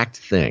exact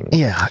thing.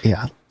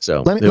 Yeah.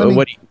 So what do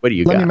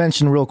you got? Let me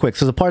mention real quick.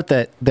 So the part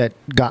that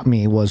got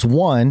me was,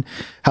 one,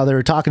 how they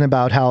were talking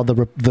about how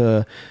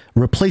the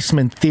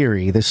replacement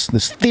theory, this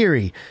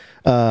theory,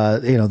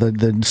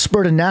 the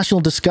spurred a national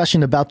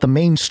discussion about the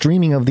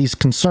mainstreaming of these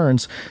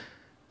concerns.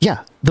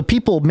 Yeah, the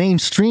people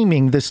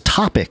mainstreaming this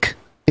topic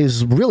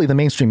is really the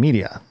mainstream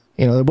media.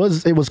 It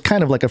was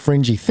kind of like a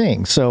fringy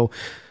thing. So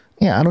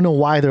yeah, I don't know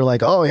why they're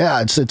like, oh yeah,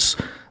 it's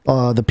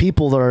the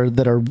people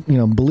that are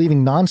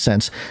believing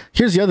nonsense.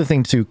 Here's the other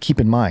thing to keep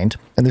in mind,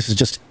 and this is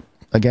just,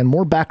 again,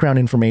 more background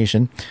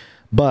information,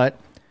 but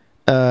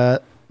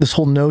this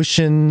whole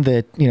notion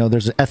that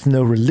there's an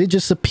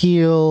ethno-religious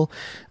appeal.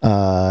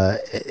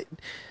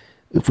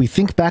 If we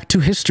think back to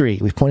history,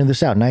 we've pointed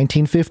this out.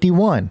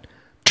 1951,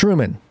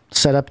 Truman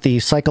set up the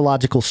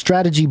Psychological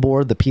Strategy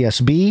Board, the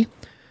PSB. It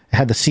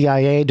had the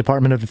CIA,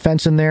 Department of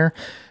Defense in there,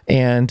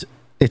 and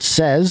it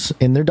says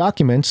in their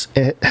documents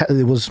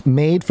it was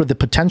made for the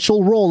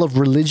potential role of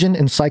religion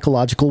in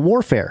psychological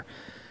warfare.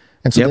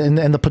 And so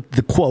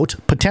the quote,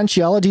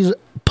 potentialities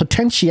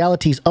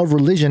of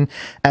religion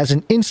as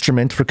an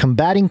instrument for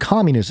combating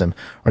communism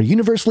are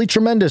universally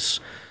tremendous.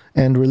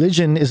 And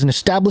religion is an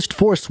established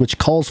force which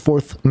calls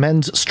forth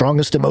men's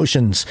strongest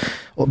emotions.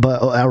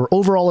 But our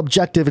overall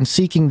objective in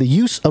seeking the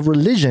use of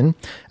religion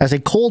as a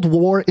Cold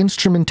War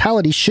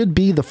instrumentality should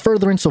be the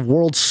furtherance of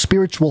world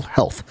spiritual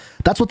health.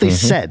 That's what they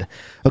said.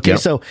 Okay,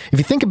 so if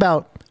you think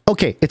about,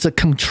 it's a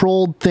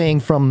controlled thing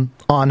from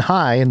on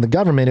high in the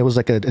government. It was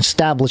like an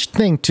established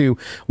thing to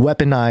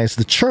weaponize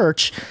the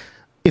church.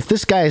 If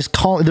this guy is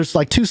calling, there's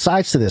like two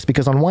sides to this,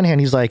 because on one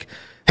hand, he's like,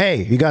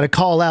 hey, you got to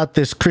call out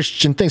this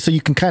Christian thing. So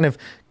you can kind of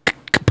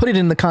put it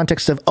in the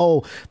context of,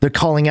 oh, they're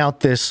calling out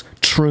this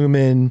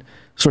Truman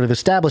sort of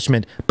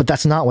establishment, but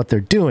that's not what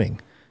they're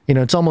doing. You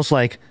know, it's almost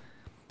like,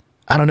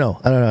 I don't know.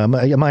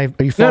 Are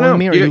you following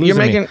me, or are you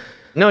losing me?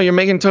 No, you're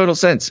making total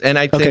sense, and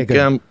I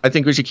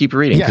think we should keep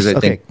reading, because I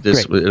think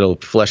it'll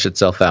flesh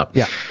itself out.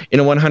 Yeah.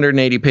 In a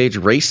 180-page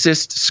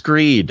racist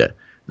screed,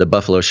 the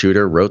Buffalo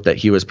shooter wrote that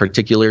he was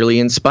particularly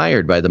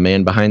inspired by the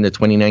man behind the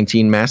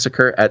 2019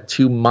 massacre at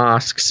 2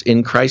 mosques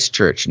in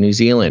Christchurch, New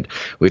Zealand,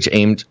 which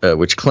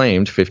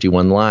claimed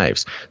 51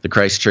 lives. The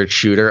Christchurch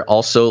shooter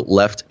also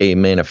left a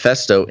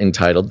manifesto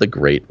entitled "The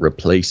Great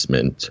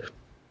Replacement,"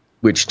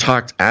 which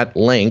talked at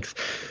length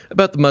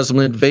about the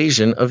Muslim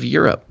invasion of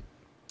Europe.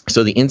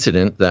 So the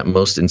incident that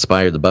most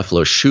inspired the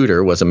Buffalo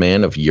shooter was a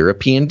man of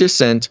European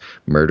descent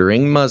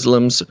murdering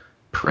Muslims,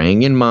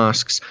 praying in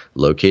mosques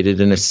located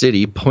in a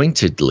city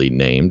pointedly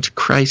named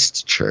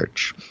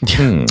Christchurch.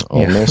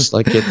 Almost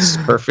like it's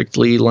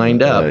perfectly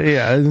lined up. We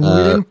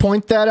didn't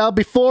point that out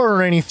before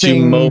or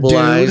anything. To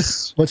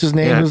mobilize, dude. What's his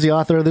name? Who's the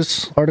author of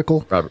this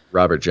article?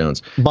 Robert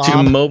Jones. Bob.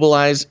 To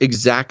mobilize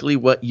exactly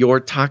what you're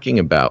talking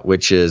about,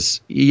 which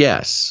is,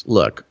 yes,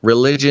 look,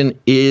 religion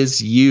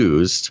is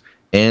used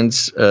and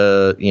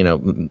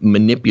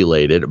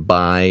manipulated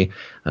by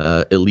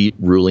elite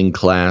ruling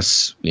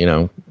class,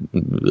 the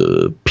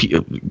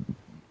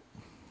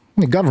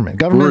government.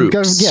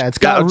 Groups. It's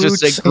got roots.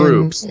 Just say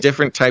groups. In,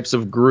 different types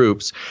of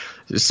groups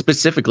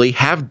specifically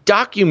have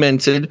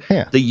documented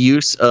the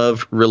use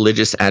of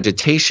religious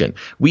agitation.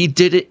 We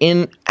did it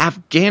in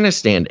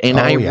Afghanistan and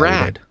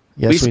Iraq.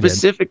 We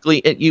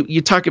specifically,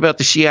 you talk about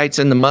the Shiites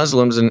and the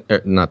Muslims, and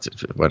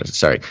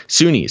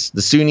Sunnis,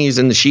 the Sunnis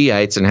and the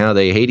Shiites, and how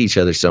they hate each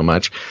other so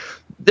much.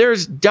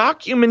 There's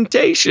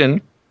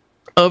documentation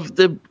of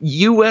the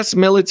U.S.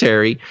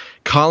 military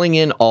calling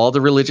in all the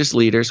religious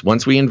leaders.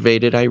 Once we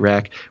invaded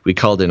Iraq, we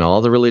called in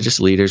all the religious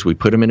leaders. We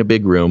put them in a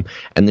big room,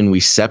 and then we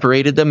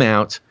separated them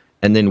out,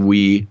 and then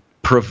we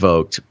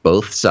provoked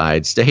both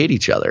sides to hate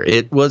each other.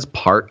 It was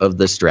part of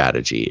the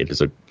strategy. It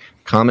is a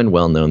common,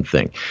 well-known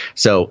thing.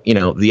 So,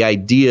 the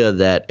idea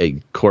that a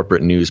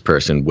corporate news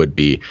person would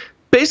be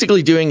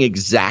basically doing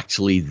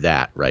exactly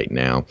that right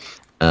now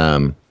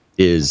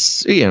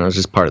is, it's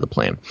just part of the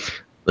plan.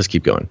 Let's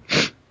keep going.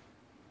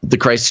 The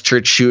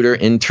Christchurch shooter,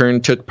 in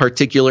turn, took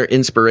particular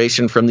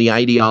inspiration from the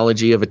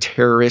ideology of a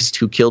terrorist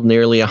who killed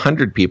nearly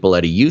 100 people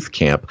at a youth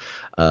camp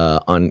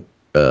on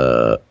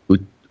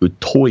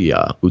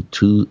Utoya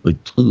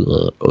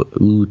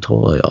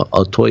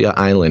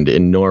Island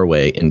in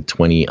Norway in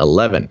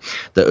 2011.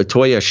 The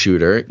Utoya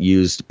shooter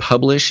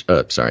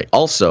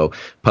also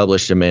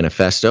published a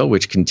manifesto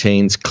which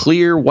contains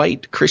clear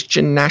white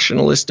Christian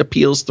nationalist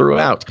appeals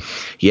throughout.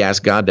 He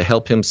asked God to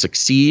help him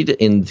succeed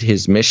in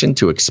his mission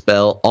to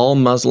expel all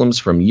Muslims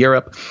from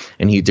Europe,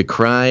 and he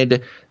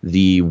decried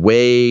the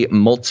way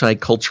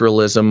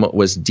multiculturalism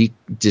was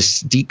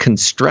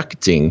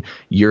deconstructing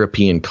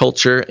European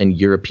culture and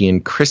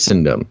European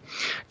Christendom.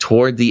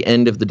 Toward the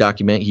end of the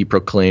document, he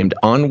proclaimed,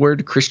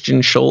 "Onward,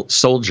 Christian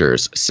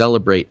soldiers,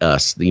 celebrate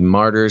us, the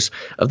martyrs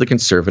of the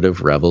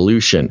conservative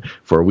revolution,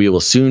 for we will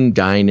soon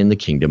dine in the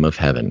kingdom of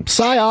heaven."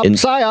 Psyop.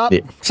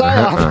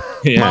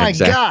 My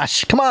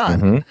gosh, come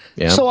on.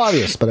 So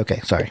obvious, but okay,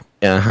 sorry.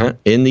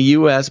 In the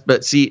U.S.,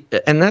 but see,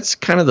 and that's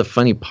kind of the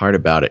funny part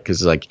about it,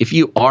 because like if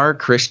you are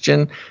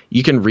Christian,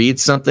 you can read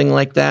something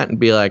like that and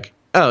be like,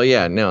 oh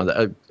yeah,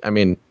 no, I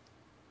mean,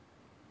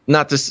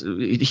 not this.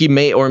 He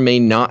may or may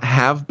not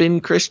have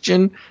been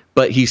Christian,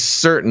 but he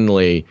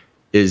certainly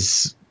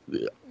is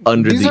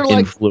under the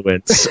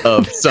influence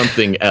of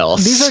something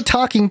else. These are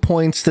talking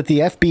points that the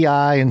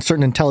FBI and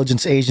certain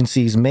intelligence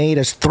agencies made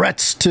as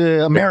threats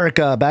to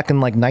America back in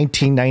like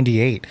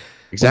 1998.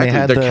 Exactly,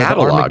 they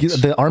had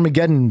the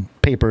Armageddon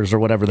papers or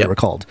whatever they were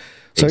called.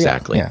 So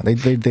exactly,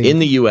 they in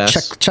the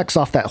U.S. checks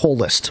off that whole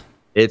list.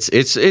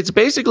 It's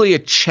basically a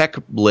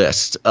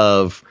checklist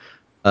of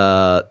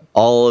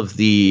all of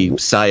the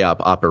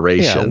PSYOP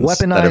operations,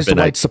 weaponized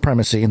white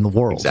supremacy in the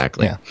world.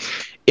 Exactly. Yeah.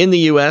 In the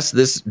U.S.,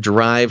 this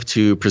drive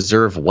to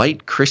preserve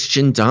white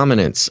Christian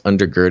dominance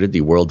undergirded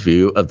the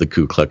worldview of the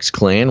Ku Klux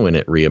Klan when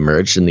it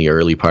reemerged in the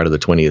early part of the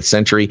 20th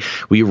century.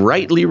 We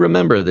rightly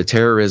remember the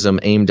terrorism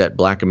aimed at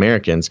black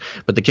Americans,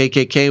 but the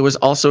KKK was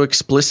also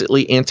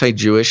explicitly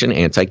anti-Jewish and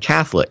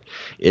anti-Catholic.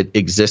 It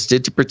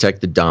existed to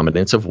protect the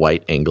dominance of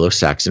white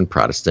Anglo-Saxon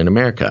Protestant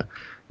America.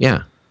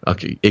 Yeah.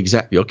 Okay,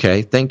 exactly.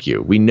 Okay, thank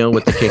you. We know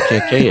what the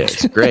KKK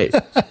is. Great.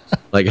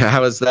 Like,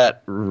 how is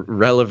that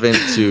relevant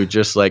to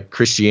just like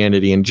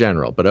Christianity in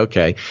general? But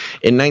okay.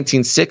 In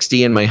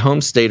 1960, in my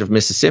home state of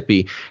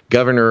Mississippi,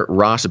 Governor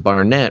Ross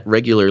Barnett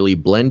regularly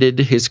blended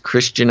his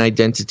Christian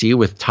identity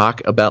with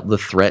talk about the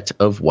threat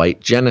of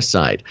white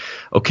genocide.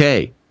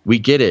 Okay, we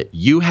get it.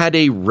 You had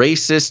a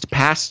racist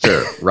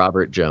pastor,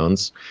 Robert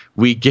Jones.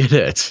 We get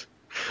it.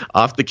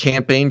 Off the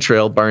campaign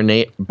trail,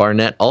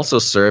 Barnett also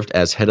served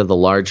as head of the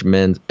large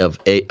men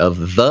of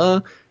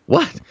the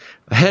What?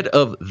 Head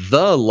of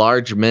the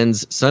large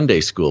men's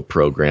Sunday school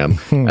program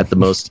at the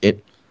most.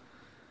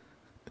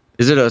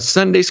 Is it a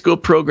Sunday school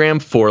program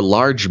for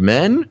large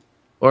men?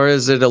 Or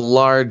is it a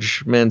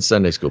large men's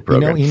Sunday school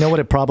program? You know what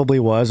it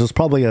probably was? It was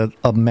probably a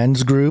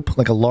men's group,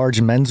 like a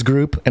large men's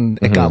group, and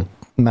it got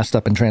messed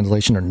up in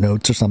translation or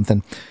notes or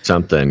something.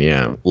 Something,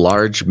 yeah.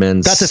 Large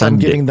men's That's if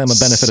Sundays. I'm giving them a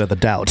benefit of the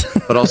doubt.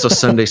 But also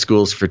Sunday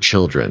schools for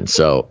children.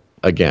 So,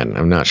 again,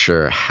 I'm not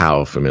sure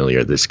how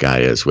familiar this guy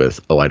is with,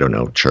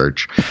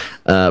 church.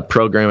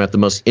 Program at the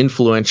most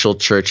influential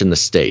church in the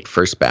state,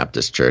 First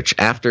Baptist Church.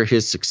 After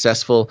his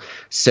successful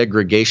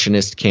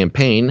segregationist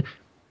campaign,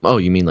 oh,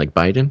 you mean like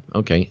Biden?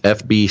 Okay.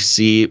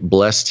 FBC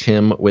blessed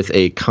him with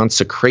a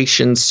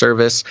consecration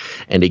service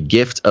and a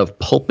gift of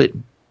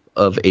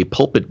a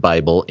pulpit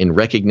Bible in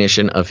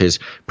recognition of his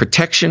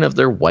protection of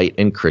their white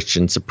and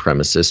Christian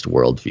supremacist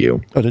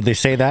worldview. Oh, did they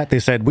say that? They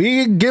said,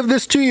 we give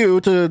this to you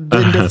in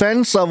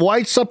defense of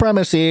white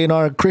supremacy in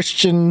our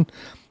Christian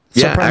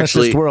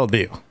supremacist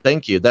worldview.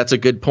 Thank you. That's a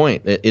good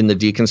point. In the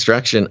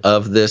deconstruction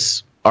of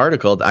this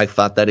article, I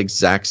thought that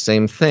exact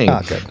same thing.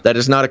 That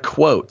is not a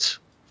quote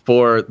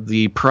for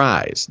the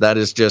prize. That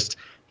is just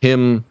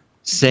him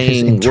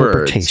saying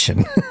words.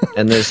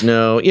 And there's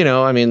no,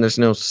 there's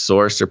no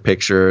source or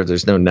picture.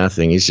 There's no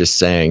nothing. He's just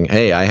saying,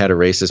 hey, I had a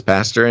racist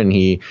pastor and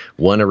he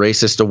won a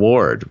racist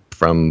award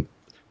from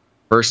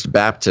First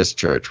Baptist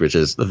Church, which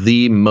is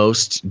the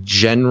most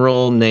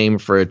general name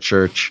for a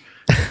church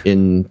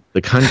in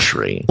the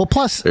country. Well,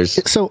 plus,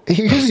 so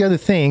here's the other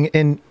thing.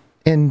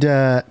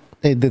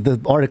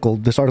 The article,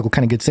 this article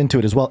kind of gets into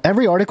it as well.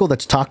 Every article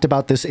that's talked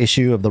about this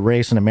issue of the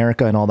race in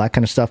America and all that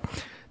kind of stuff,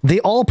 they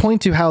all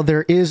point to how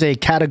there is a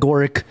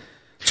categoric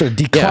sort of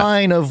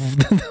decline of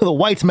the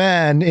white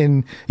man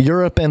in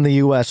Europe and the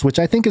U.S., which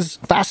I think is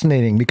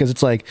fascinating because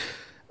it's like,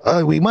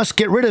 we must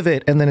get rid of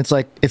it. And then it's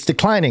like, it's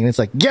declining. And it's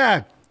like,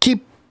 yeah,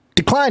 keep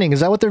declining. Is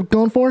that what they're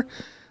going for?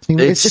 I mean,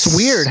 it's just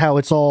weird how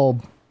it's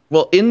all...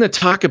 Well, in the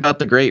talk about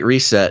the Great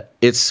Reset,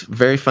 it's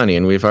very funny,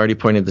 and we've already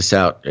pointed this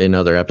out in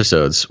other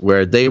episodes,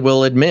 where they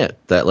will admit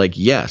that, like,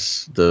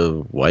 yes,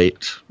 the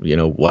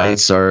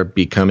whites are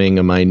becoming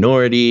a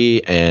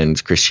minority,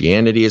 and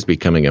Christianity is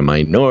becoming a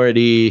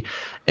minority,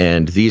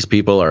 and these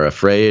people are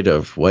afraid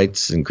of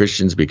whites and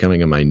Christians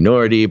becoming a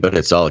minority, but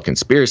it's all a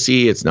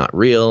conspiracy, it's not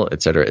real,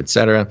 et cetera,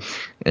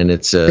 and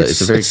it's a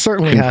very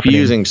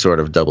confusing sort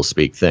of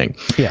doublespeak thing.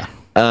 Yeah.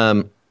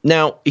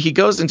 Now, he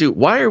goes into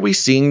why are we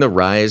seeing the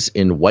rise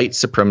in white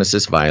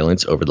supremacist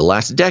violence over the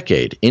last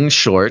decade? In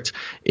short,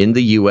 in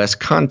the U.S.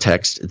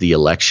 context, the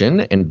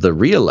election and the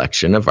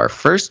re-election of our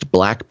first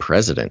black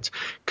president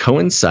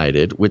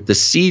coincided with the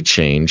sea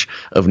change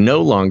of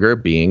no longer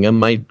being a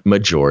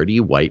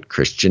majority white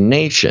Christian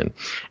nation.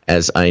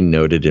 As I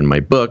noted in my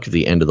book,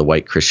 The End of the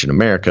White Christian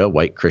America,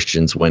 white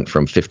Christians went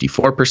from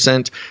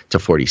 54% to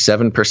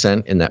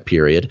 47% in that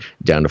period,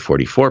 down to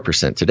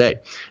 44% today.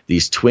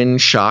 These twin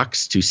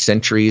shocks to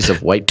centuries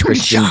of white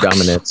Christian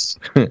dominance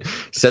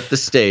set the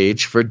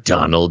stage for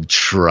Donald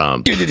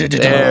Trump.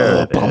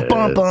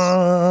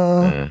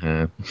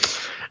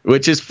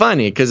 Which is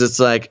funny because it's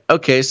like,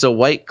 okay, so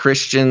white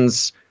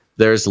Christians,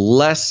 there's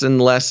less and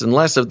less and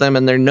less of them,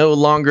 and they're no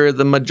longer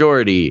the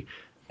majority.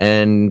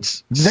 And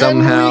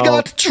somehow we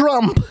got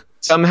Trump.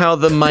 Somehow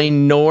the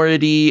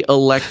minority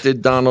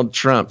elected Donald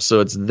Trump. So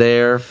it's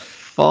their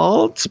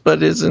fault,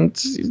 but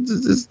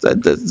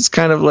it's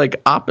kind of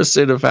like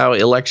opposite of how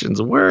elections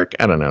work.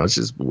 I don't know. It's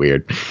just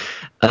weird.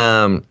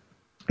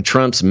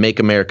 Trump's Make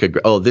America.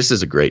 Oh, this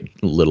is a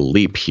great little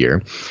leap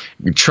here.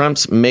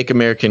 Trump's Make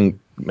American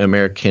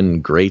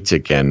Great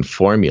Again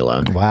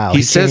formula. Wow.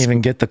 He can't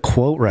even get the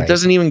quote right. He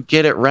doesn't even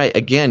get it right.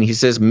 Again, he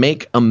says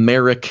Make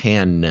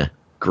American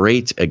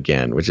Great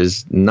Again, which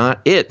is not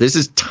it. This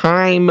is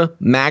Time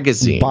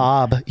magazine.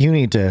 Bob, you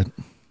need to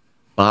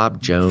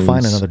Bob Jones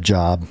find another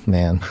job,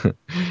 man.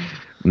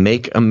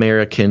 Make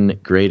American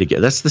Great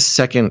Again. That's the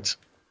second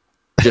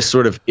just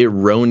sort of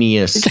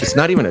erroneous. It's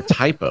not even a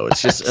typo.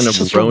 It's just an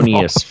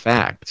erroneous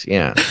fact.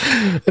 Yeah.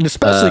 And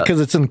especially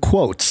because it's in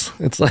quotes.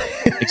 It's like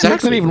it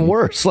makes it even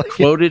worse. Like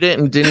quoted it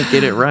and didn't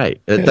get it right.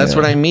 That's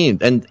what I mean.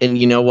 And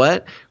you know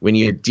what? When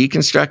you're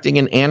deconstructing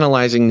and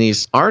analyzing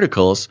these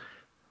articles,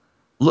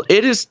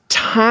 it is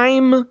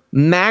Time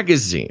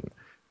magazine,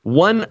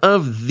 one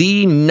of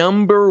the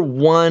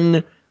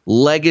 #1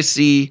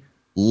 legacy,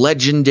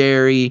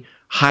 legendary,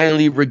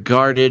 highly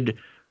regarded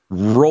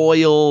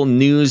royal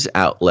news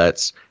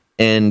outlets,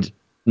 and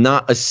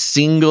not a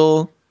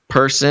single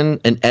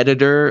person, an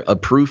editor, a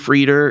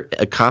proofreader,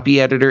 a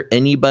copy editor,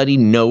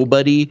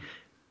 nobody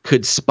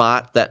could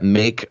spot that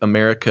Make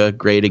America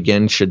Great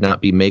Again should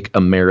not be Make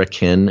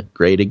American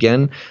Great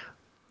Again.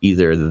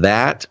 Either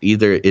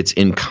it's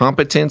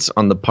incompetence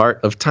on the part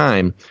of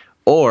Time,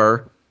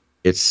 or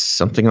it's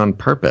something on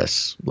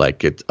purpose,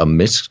 like it's a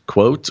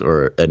misquote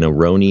or an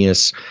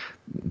erroneous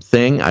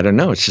thing. I don't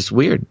know. It's just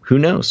weird. Who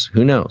knows?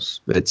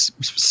 It's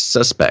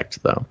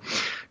suspect, though.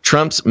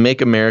 Trump's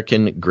Make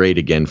American Great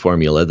Again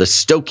formula, the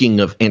stoking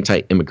of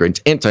anti-immigrant,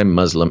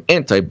 anti-Muslim,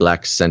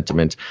 anti-black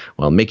sentiment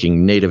while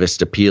making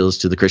nativist appeals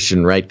to the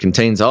Christian right,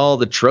 contains all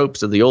the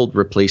tropes of the old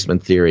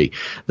replacement theory,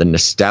 the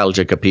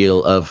nostalgic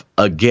appeal of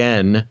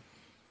again,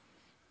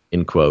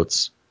 in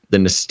quotes, the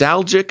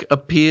nostalgic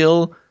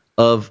appeal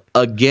of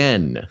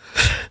again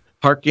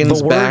harkens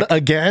the word back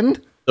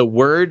again. The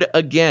word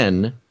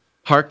again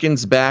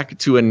harkens back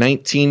to a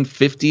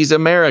 1950s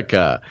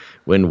America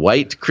when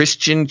white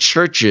Christian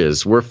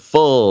churches were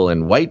full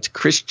and white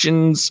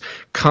Christians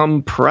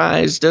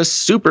comprised a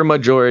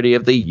supermajority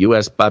of the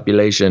U.S.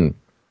 population.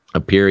 A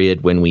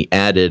period when we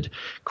added,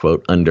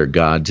 quote, under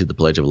God to the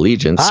Pledge of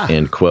Allegiance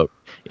and, quote,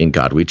 in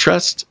God we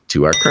trust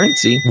to our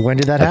currency. When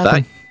did that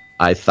happen?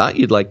 I thought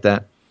you'd like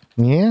that.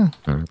 Yeah.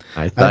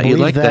 I thought you'd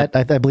like that.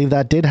 I believe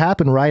that did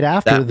happen right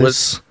after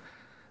this.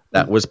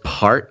 That was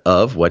part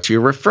of what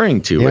you're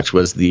referring to, which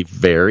was the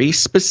very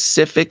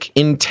specific,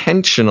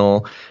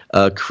 intentional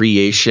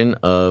creation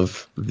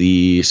of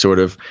the sort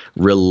of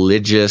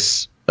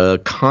religious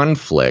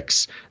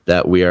conflicts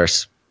that we are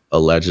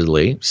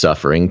allegedly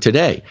suffering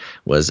today.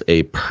 Was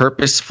a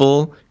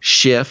purposeful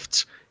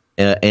shift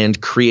and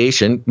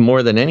creation,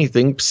 more than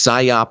anything,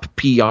 PSYOP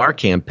PR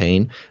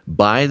campaign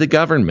by the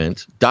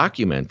government,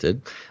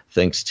 documented,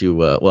 thanks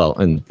to,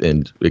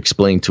 and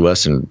explained to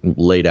us and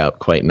laid out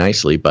quite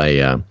nicely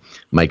by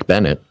Mike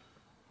Bennett.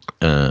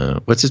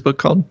 What's his book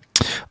called?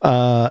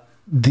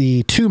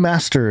 The Two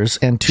Masters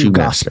and Two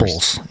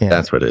Gospels. Yeah.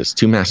 That's what it is.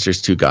 Two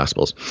Masters, Two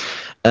Gospels.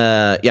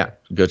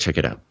 Go check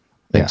it out.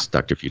 Thanks,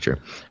 Dr. Future.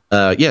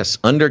 Yes,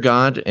 under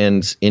God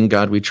and in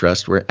God we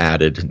trust were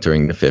added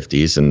during the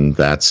 50s, and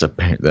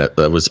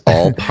that was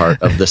all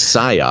part of the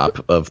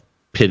PSYOP of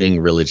pitting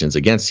religions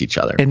against each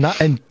other. And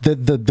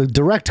the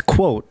direct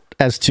quote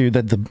as to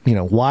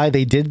why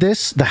they did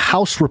this, the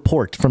House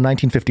report from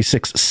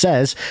 1956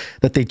 says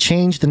that they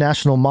changed the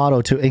national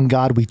motto to "In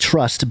God We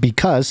Trust"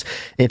 because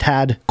it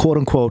had, quote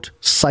unquote,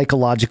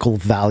 psychological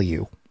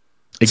value.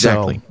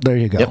 Exactly. So, there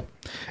you go. Yep.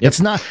 It's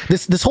not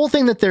this whole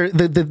thing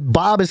that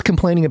Bob is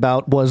complaining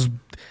about was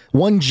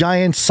one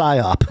giant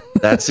psyop.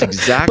 That's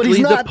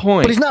exactly the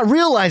point. But he's not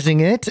realizing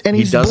it, and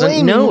he's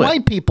blaming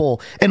white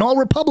people and all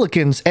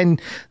Republicans,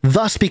 and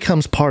thus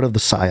becomes part of the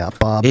psyop.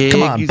 Bob,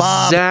 come on,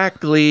 Bob.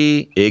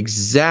 Exactly.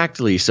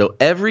 So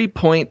every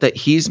point that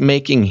he's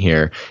making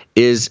here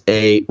is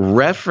a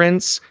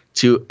reference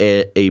to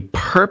a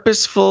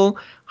purposeful,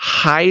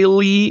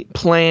 highly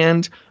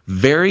planned,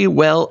 very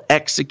well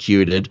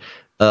executed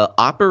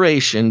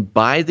operation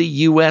by the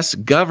U.S.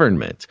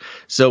 government.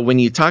 So when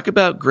you talk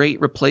about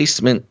Great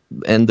Replacement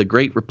and the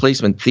Great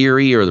Replacement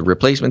theory or the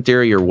replacement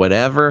theory or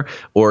whatever,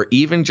 or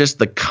even just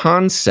the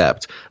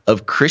concept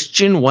of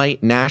Christian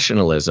white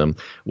nationalism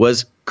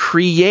was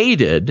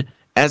created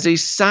as a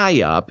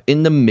psyop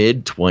in the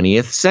mid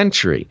 20th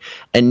century.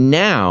 And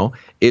now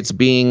it's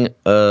being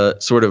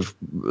supercharged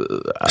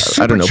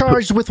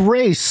with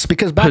race,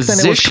 because back then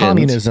it was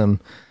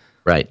communism.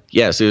 Right.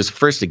 Yes, it was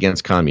first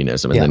against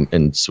communism and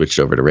then switched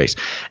over to race.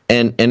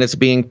 And it's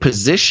being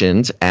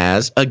positioned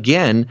as,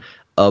 again,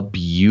 a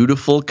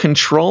beautiful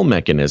control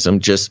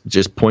mechanism,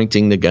 just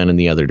pointing the gun in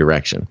the other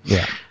direction.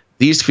 Yeah.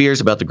 These fears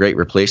about the Great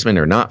Replacement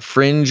are not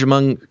fringe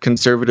among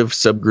conservative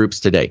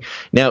subgroups today.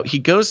 Now, he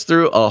goes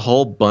through a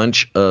whole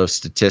bunch of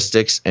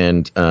statistics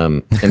and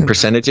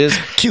percentages.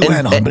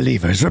 QAnon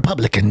believers,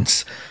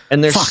 Republicans,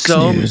 and there's Fox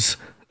News.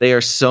 They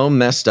are so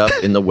messed up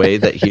in the way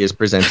that he is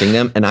presenting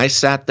them. And I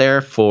sat there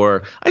I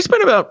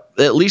spent about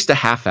at least a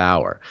half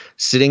hour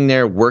sitting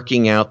there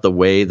working out the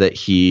way that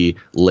he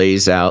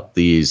lays out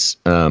these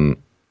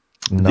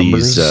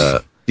numbers,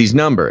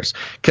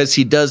 because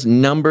he does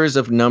numbers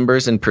of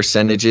numbers and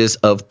percentages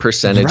of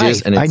percentages.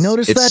 Right. And I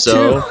noticed that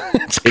too.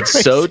 It's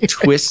so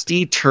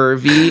twisty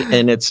turvy,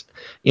 and it's,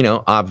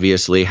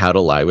 obviously how to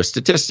lie with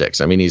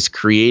statistics. I mean, he's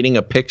creating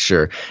a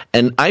picture,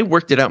 and I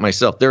worked it out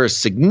myself. There are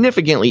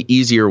significantly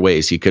easier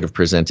ways he could have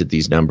presented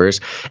these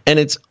numbers. And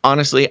it's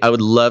honestly, I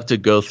would love to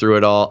go through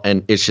it all,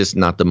 and it's just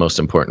not the most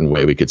important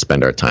way we could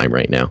spend our time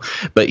right now.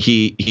 But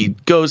he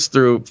goes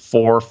through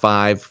 4,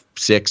 5,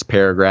 6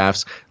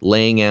 paragraphs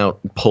laying out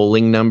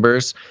polling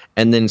numbers,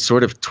 and then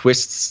sort of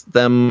twists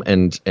them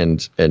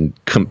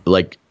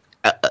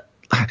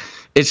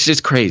it's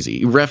just crazy.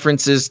 He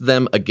references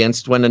them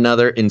against one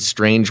another in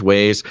strange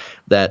ways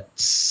that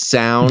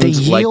sound like one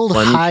thing. They yield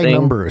high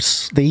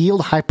numbers. They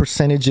yield high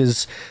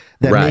percentages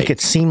that make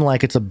it seem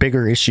like it's a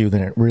bigger issue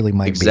than it really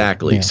might be.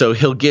 Exactly. Yeah. So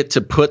he'll get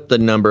to put the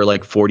number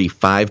like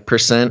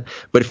 45%,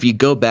 but if you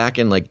go back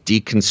and like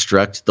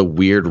deconstruct the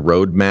weird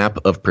roadmap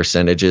of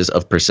percentages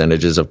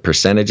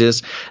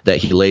that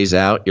he lays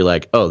out, you're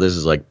like, oh, this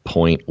is like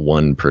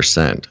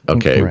 0.1%.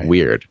 Okay, right.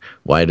 Weird.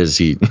 Why does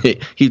he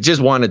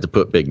just wanted to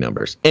put big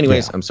numbers.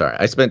 Anyways, I'm sorry.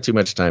 I spent too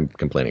much time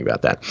complaining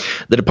about that.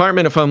 The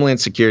Department of Homeland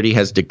Security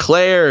has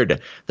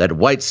declared that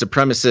white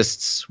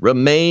supremacists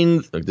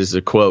remain, this is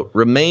a quote,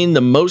 remain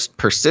the most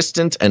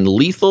persistent and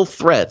lethal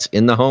threat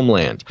in the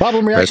homeland.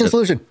 Problem, reaction,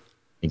 solution.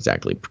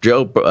 Exactly.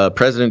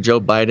 President Joe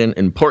Biden,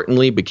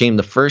 importantly, became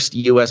the first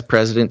U.S.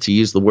 president to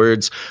use the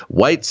words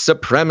white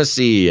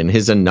supremacy in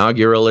his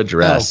inaugural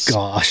address. Oh,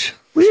 gosh.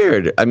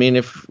 Weird. I mean,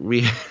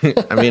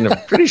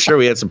 I'm pretty sure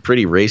we had some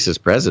pretty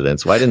racist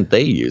presidents. Why didn't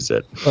they use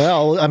it?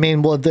 Well, I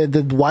mean,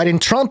 why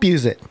didn't Trump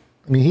use it?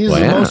 I mean, he's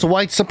the most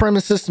white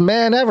supremacist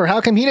man ever. How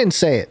come he didn't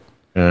say it?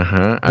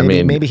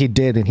 Maybe he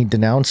did and he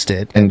denounced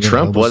it. And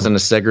Trump wasn't a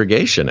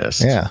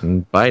segregationist. Yeah.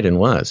 And Biden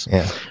was.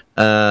 Yeah.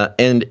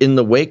 And in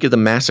the wake of the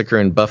massacre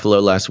in Buffalo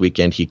last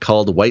weekend, he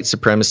called white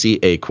supremacy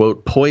a,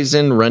 quote,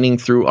 poison running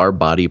through our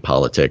body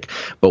politic.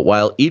 But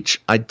while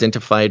each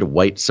identified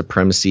white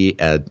supremacy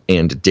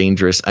and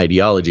dangerous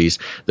ideologies,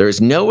 there is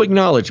no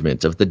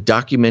acknowledgement of the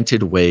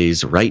documented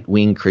ways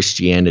right-wing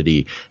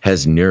Christianity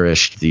has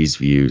nourished these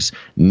views.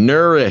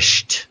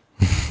 Nourished.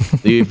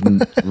 The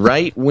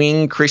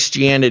right-wing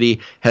Christianity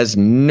has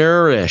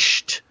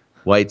nourished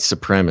white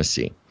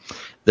supremacy.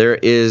 There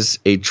is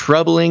a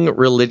troubling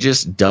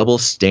religious double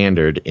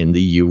standard in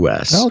the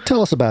U.S. Oh,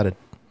 tell us about it.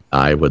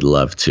 I would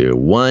love to.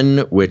 One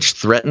which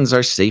threatens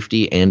our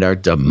safety and our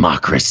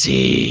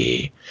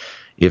democracy.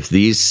 If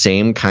these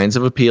same kinds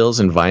of appeals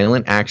and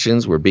violent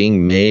actions were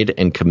being made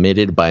and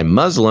committed by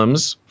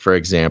Muslims, for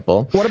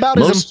example. What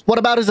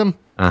aboutism?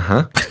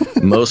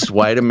 Most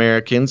white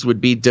Americans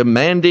would be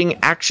demanding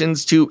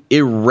actions to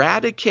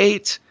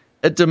eradicate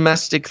a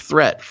domestic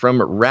threat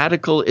from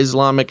radical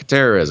Islamic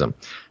terrorism.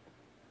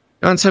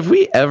 Gonz, have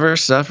we ever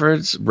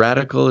suffered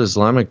radical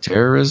Islamic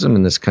terrorism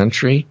in this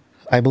country?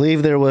 I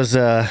believe there was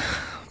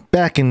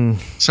back in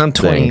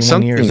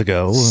 21 years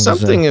ago.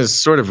 Something is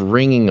sort of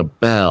ringing a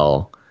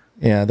bell.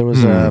 Yeah, there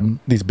was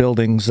these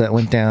buildings that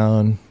went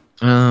down.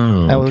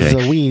 Oh, I was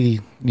a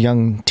wee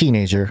young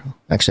teenager.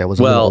 Actually, I was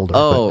a little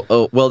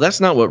older. Well, that's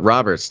not what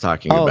Robert's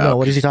talking about. Oh, no,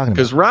 what is he talking about?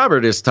 Because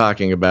Robert is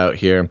talking about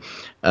here,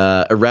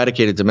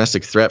 eradicated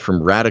domestic threat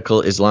from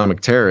radical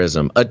Islamic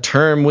terrorism, a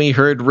term we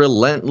heard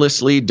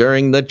relentlessly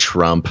during the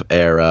Trump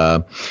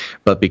era.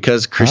 But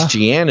because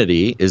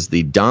Christianity is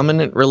the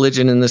dominant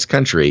religion in this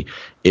country,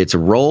 its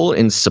role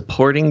in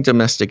supporting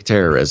domestic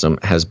terrorism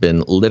has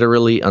been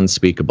literally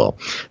unspeakable.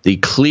 The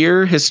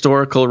clear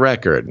historical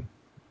record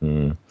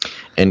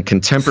and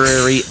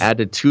contemporary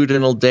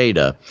attitudinal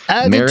data.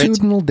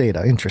 Attitudinal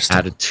data, interesting.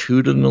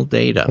 Attitudinal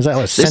data. Is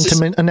that a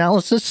sentiment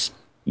analysis?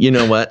 You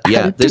know what?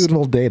 Yeah,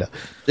 attitudinal data.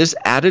 This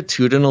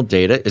attitudinal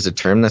data is a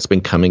term that's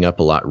been coming up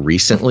a lot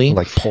recently.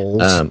 Like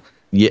polls.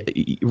 Yeah,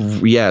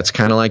 it's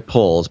kind of like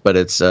polls, but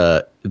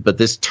but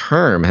this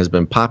term has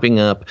been popping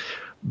up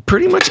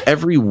pretty much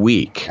every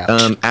week.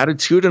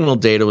 Attitudinal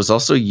data was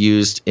also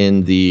used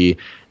in the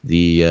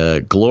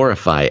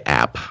Glorify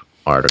app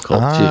article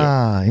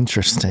too.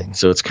 Interesting.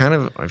 So it's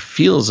it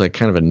feels like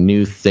kind of a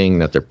new thing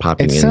that they're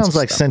popping in. It sounds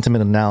like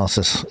sentiment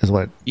analysis is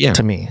what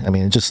to me. I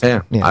mean,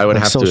 I would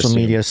have social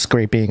media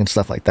scraping and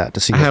stuff like that to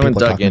see what people are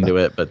talking talking about. I haven't dug into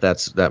it, but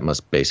that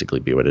must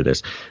basically be what it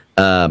is.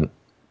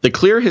 The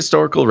clear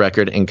historical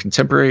record and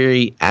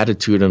contemporary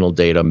attitudinal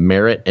data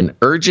merit an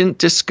urgent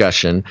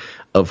discussion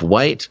of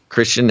white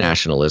Christian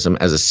nationalism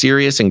as a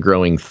serious and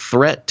growing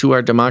threat to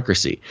our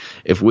democracy.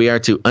 If we are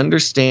to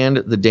understand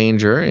the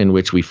danger in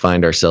which we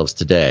find ourselves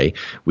today,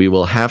 we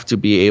will have to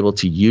be able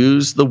to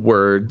use the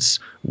words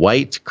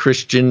white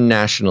Christian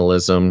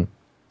nationalism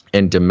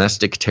and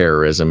domestic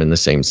terrorism in the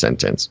same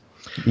sentence.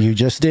 You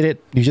just did it.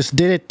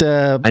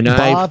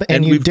 Bob,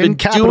 and you didn't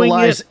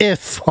capitalize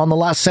 "if" on the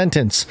last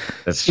sentence.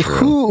 That's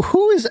true.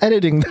 Who is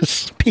editing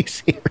this piece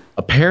here?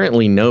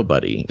 Apparently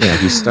nobody. Yeah,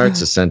 he starts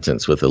a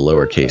sentence with a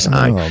lowercase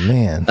I. Oh,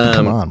 man.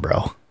 Come on,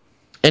 bro.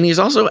 And he's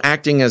also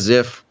acting as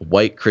if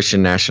white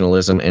Christian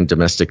nationalism and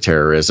domestic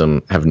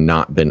terrorism have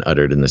not been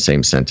uttered in the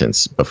same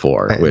sentence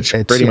before, which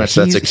pretty much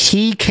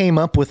he came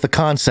up with the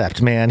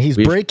concept, man. He's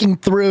breaking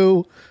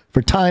through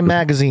for Time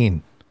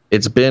magazine.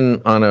 It's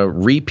been on a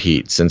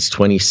repeat since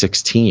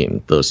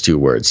 2016, those two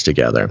words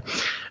together.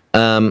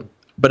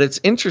 But it's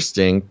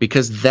interesting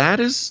because that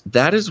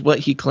is what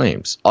he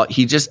claims.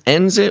 He just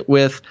ends it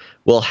with,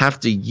 we'll have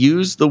to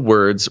use the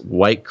words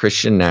white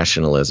Christian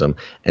nationalism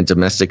and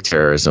domestic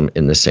terrorism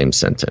in the same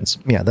sentence.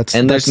 Yeah,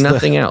 there's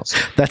nothing else.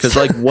 Because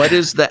what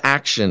is the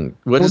action?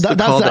 What is the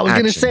call to action? I was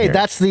going to say,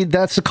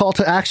 that's the call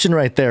to action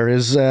right there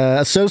is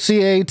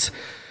associate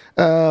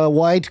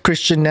white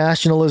Christian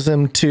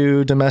nationalism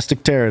to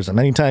domestic terrorism.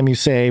 Anytime you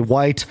say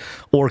white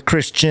or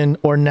Christian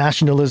or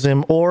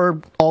nationalism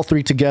or all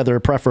three together,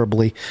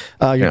 preferably,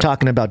 you're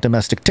talking about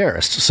domestic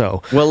terrorists.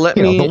 So,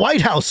 the White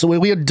House,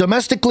 we are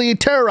domestically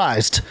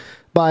terrorized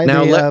by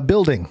the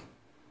building.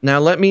 Now,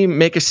 let me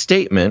make a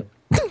statement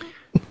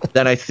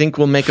that I think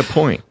will make a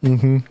point.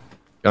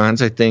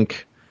 Gonz, I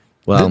think.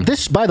 Well,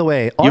 this, by the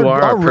way,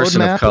 our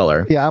person of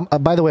color. Yeah.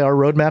 By the way, our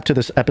roadmap to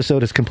this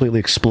episode has completely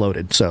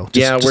exploded. So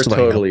we're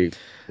totally.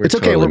 It's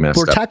okay. We're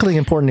tackling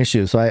important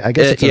issues, so I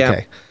guess it's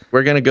okay.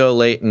 We're gonna go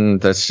late,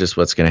 and that's just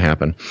what's gonna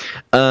happen.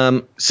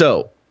 I'm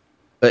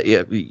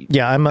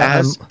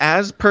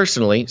as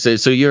personally.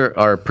 So you're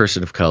our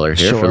person of color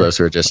here. For those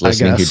who are just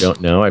listening who don't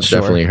know, I've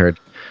definitely heard.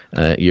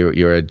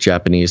 You're a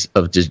Japanese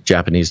of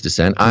Japanese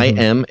descent. I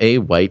am a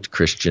white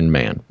Christian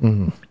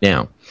man.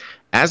 Now,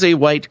 as a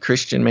white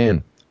Christian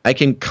man, I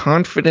can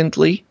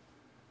confidently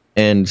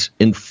and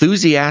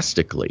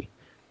enthusiastically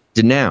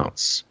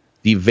denounce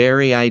the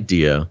very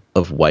idea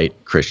of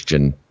white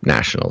Christian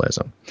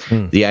nationalism.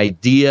 The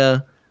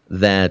idea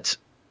that,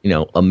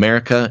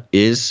 America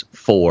is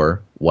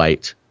for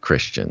white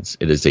Christians.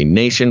 It is a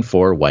nation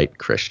for white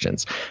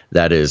Christians.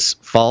 That is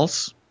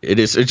false.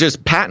 It's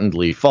just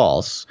patently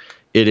false.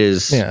 It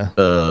is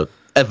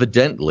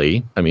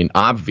evidently,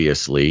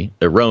 obviously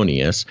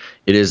erroneous.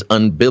 It is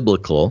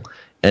unbiblical,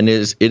 and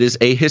it is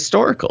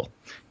ahistorical.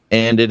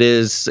 And it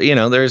is,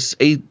 there's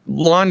a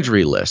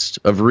laundry list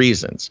of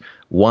reasons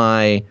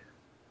why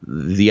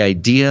the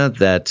idea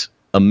that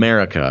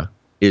America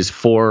is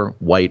for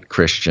white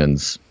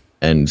Christians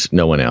and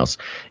no one else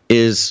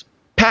is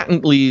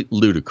patently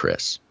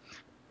ludicrous.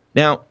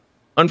 Now,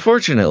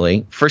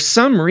 unfortunately, for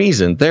some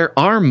reason, there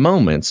are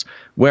moments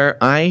where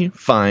I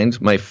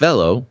find my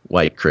fellow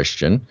white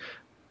Christian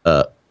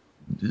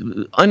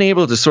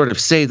unable to sort of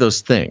say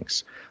those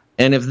things.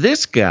 And if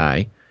this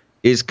guy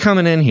is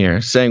coming in here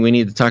saying we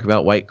need to talk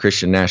about white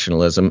Christian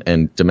nationalism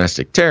and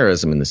domestic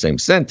terrorism in the same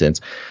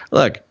sentence,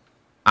 look,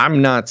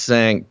 I'm not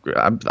saying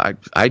I'm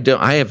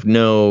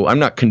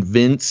not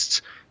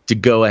convinced to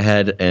go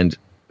ahead and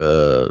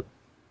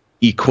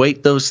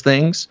equate those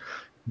things,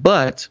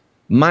 but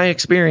my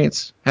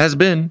experience has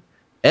been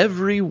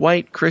every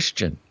white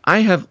Christian I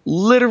have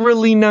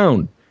literally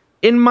known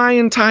in my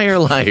entire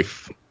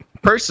life,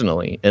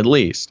 personally at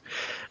least,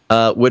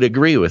 would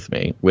agree with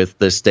me with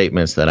the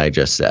statements that I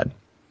just said.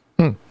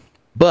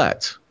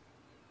 But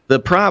the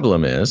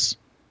problem is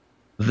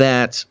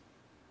that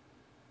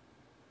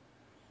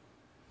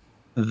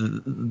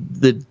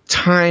the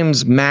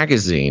Times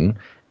Magazine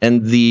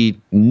and the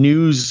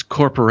news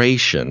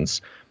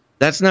corporations,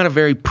 that's not a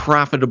very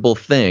profitable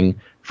thing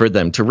for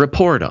them to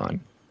report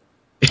on.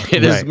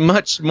 It is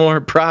much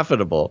more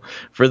profitable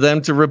for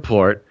them to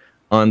report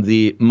on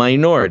the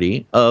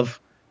minority of,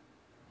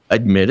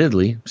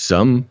 admittedly,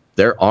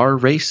 there are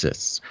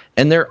racists,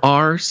 and there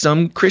are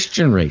some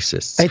Christian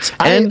racists.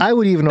 I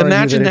would even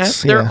argue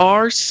that there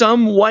are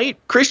some white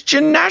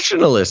Christian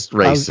nationalist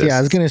racists.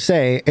 I was going to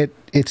say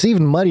it's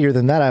even muddier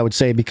than that, I would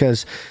say,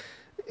 because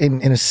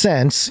in a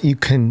sense, you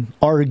can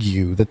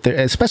argue that there,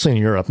 especially in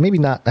Europe, maybe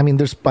not.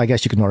 I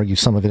guess you can argue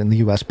some of it in the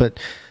U.S., but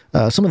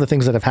some of the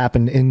things that have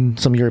happened in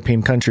some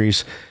European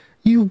countries,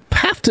 you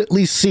have to at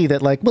least see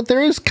that,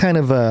 there is kind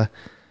of a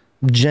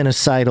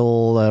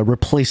genocidal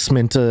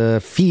replacement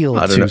feel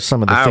to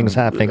some of the things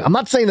happening. I'm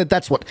not saying that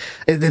that's what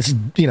it's,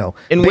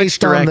 in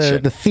based on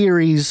the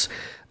theories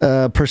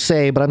per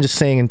se, but I'm just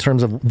saying in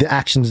terms of the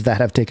actions that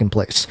have taken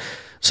place.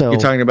 So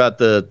you're talking about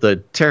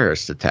the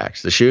terrorist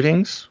attacks, the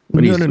shootings?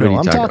 No.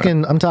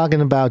 I'm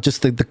talking about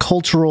just the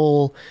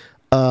cultural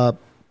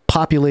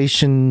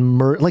population,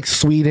 like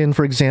Sweden,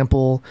 for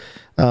example.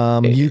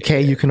 UK,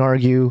 you can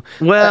argue.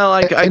 Well,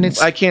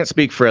 I can't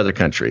speak for other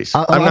countries.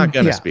 I'm not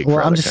going to speak for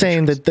other countries. I'm just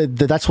saying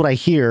that that's what I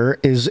hear.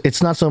 Is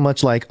it's not so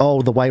much like,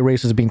 oh, the white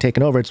race is being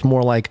taken over. It's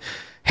more like,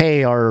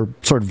 hey, our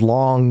sort of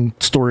long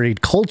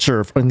storied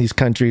culture in these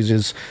countries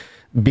is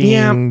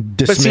being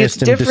dismissed but see, it's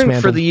and different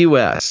dismantled. For the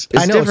U.S.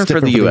 It's different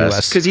for the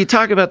U.S. because you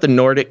talk about the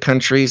Nordic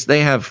countries,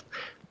 they have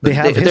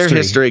their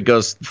history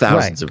goes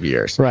thousands of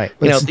years. Right.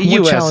 It's the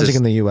more challenging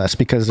in the U.S.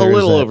 because a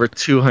little over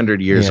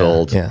 200 years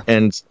old. Yeah.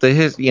 And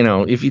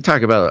if you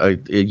talk about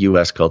a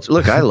U.S. culture,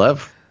 look, I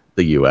love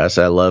the U.S.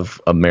 I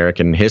love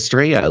American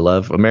history. I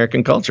love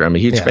American culture. I'm a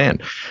huge fan.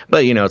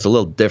 But it's a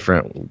little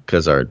different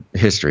because our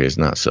history is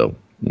not so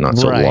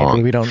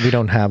long. We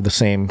don't have the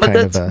same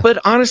But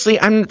honestly,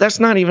 that's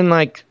not even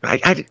like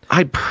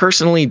I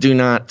personally do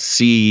not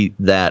see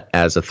that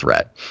as a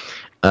threat.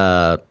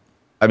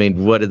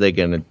 What are they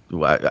going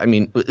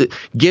to?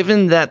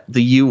 Given that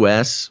the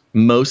U.S.,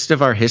 most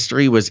of our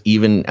history was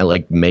even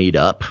made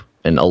up,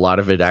 and a lot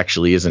of it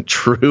actually isn't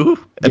true,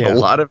 and a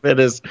lot of it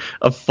is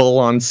a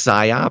full-on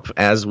psyop,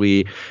 as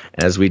we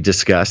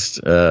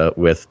discussed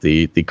with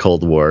the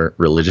Cold War,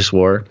 religious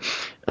war,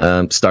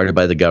 started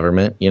by the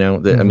government.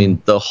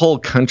 The whole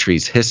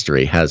country's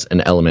history has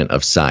an element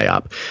of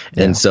psyop,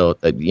 and so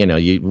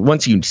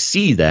once you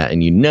see that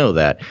and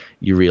that,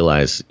 you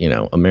realize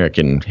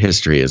American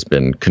history has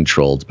been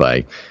controlled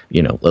by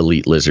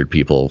elite lizard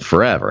people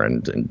forever,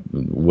 and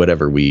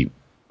whatever we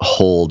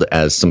hold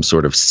as some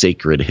sort of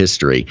sacred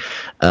history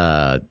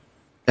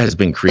has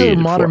been created.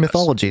 Modern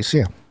mythologies,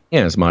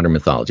 it's modern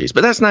mythologies,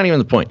 but that's not even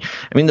the point.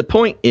 The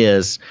point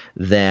is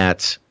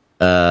that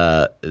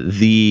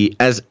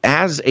as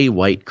a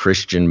white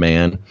Christian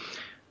man,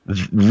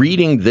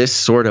 reading this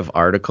sort of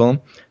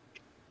article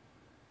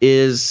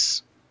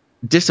is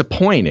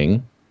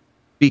disappointing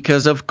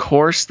because, of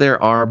course,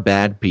 there are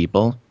bad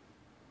people.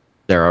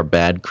 There are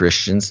bad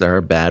Christians. There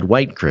are bad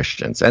white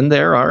Christians. And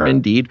there are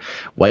indeed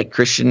white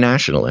Christian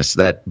nationalists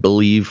that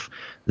believe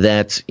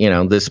that,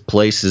 this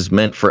place is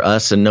meant for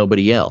us and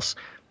nobody else.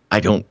 I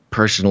don't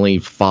personally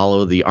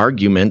follow the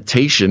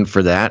argumentation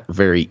for that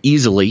very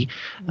easily.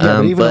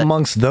 But even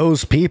amongst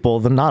those people,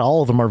 not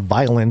all of them are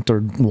violent or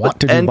want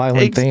to do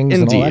violent things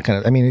and all that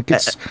kind of. It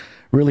gets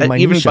really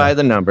minutiae. Even by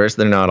the numbers,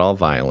 they're not all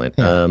violent.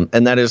 Yeah.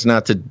 And that is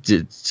not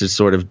to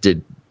sort of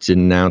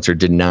denounce or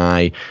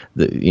deny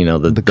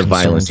the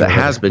violence that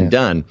has been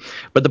done.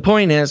 But the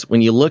point is,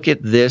 when you look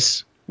at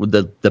this,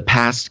 the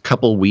past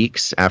couple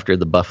weeks after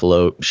the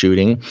Buffalo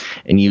shooting,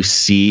 and you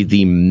see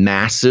the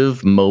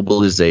massive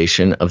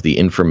mobilization of the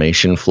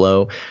information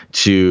flow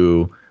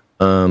to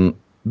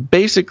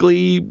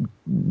basically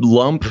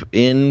lump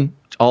in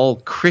all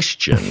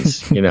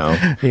Christians,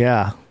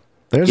 Yeah.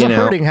 There's a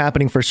hurting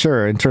happening for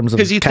sure in terms of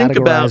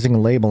categorizing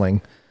and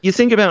labeling. You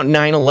think about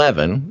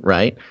 9/11,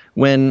 right?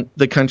 When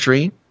the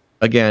country,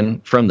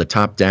 again, from the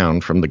top down,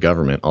 from the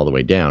government all the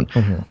way down,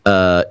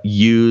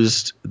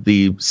 used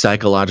the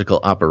psychological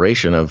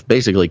operation of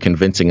basically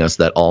convincing us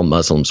that all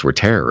Muslims were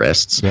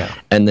terrorists. Yeah.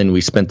 And then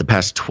we spent the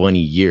past 20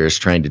 years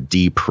trying to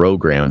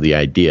deprogram the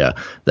idea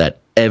that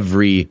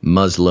every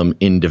Muslim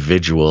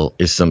individual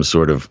is some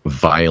sort of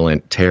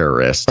violent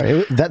terrorist.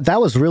 Right. That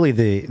was really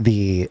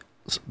the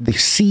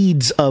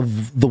seeds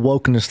of the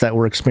wokeness that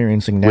we're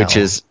experiencing now. Which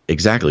is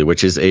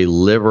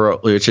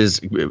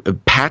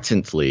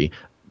patently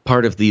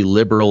part of the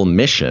liberal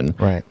mission,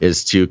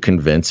 is to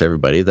convince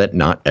everybody that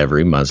not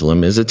every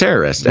Muslim is a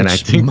terrorist. And I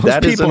think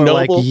that is a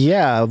noble.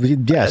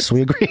 Yes,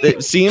 we agree.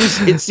 It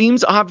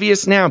seems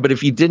obvious now, but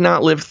if you did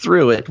not live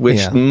through it,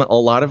 which a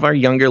lot of our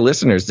younger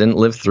listeners didn't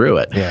live through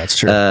it. Yeah, it's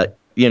true.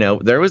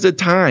 There was a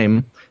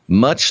time,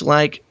 much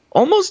like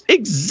almost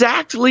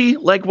exactly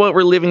like what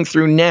we're living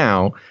through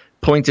now,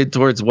 pointed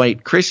towards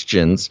white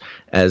Christians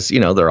as,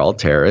 they're all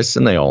terrorists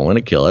and they all want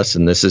to kill us.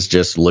 And this is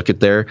just, look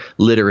at their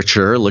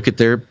literature, look at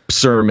their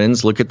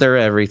sermons, look at their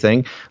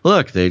everything.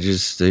 Look, they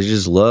just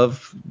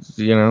love,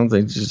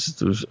 they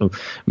just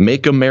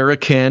make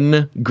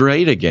American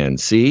great again.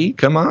 See,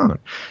 come on.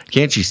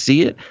 Can't you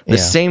see it? The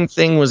same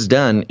thing was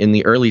done in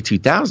the early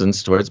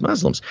 2000s towards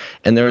Muslims.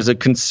 And there was a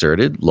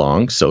concerted,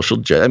 long social,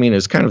 it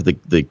was kind of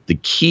the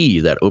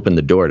key that opened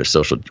the door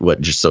to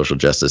what social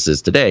justice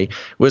is today,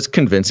 was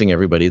convincing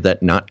everybody that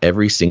not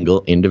every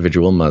single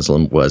individual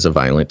Muslim was a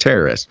violent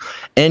terrorist.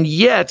 And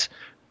yet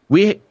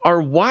we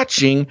are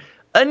watching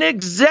an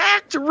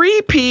exact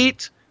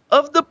repeat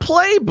of the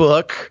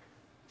playbook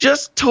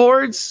just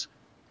towards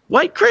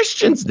white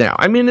Christians now.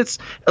 It's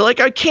like,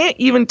 I can't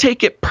even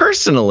take it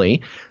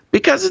personally,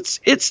 because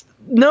it's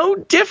no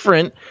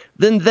different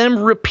than them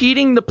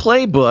repeating the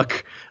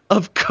playbook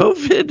of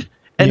COVID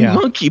and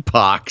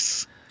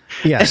monkeypox.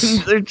 Yes,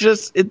 and they're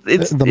just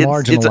it's the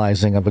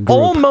marginalizing of a group.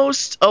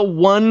 Almost a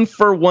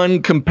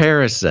 1-for-1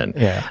 comparison.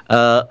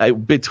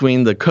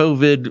 Between the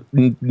COVID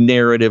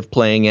narrative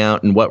playing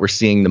out and what we're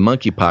seeing the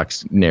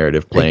monkeypox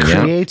narrative playing out.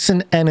 It creates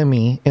an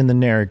enemy in the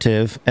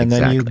narrative, and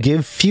then you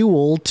give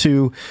fuel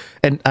to.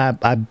 And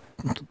I'm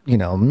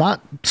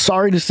not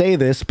sorry to say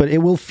this, but it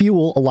will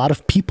fuel a lot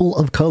of people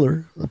of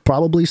color,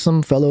 probably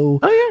some fellow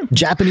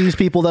Japanese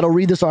people that'll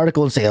read this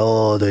article and say,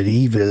 "Oh, they're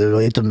evil,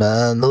 hate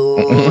man."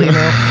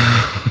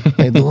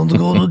 They don't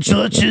go to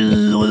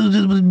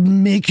churches,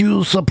 make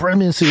you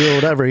supremacy or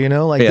whatever,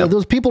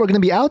 those people are going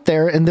to be out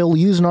there, and they'll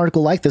use an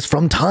article like this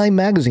from Time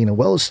Magazine, a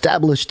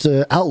well-established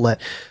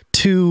outlet,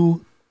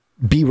 to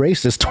be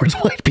racist towards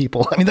white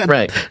people.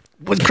 That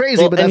was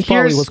crazy, but that's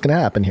probably what's going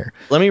to happen here.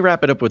 Let me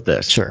wrap it up with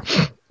this. Sure.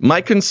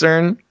 My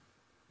concern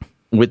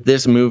with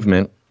this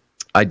movement,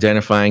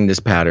 identifying this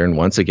pattern,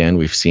 once again,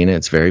 we've seen it.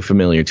 It's very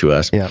familiar to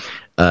us. Yeah.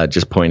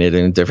 Just pointed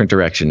in a different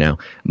direction now.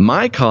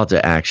 My call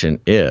to action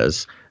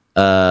is,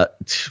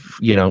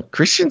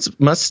 Christians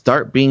must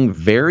start being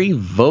very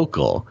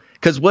vocal,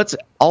 because what's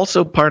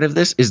also part of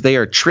this is they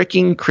are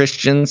tricking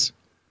Christians.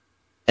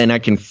 And I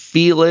can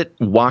feel it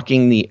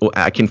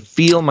I can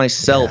feel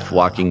myself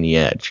walking the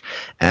edge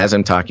as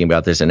I'm talking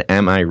about this, and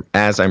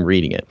as I'm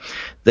reading it.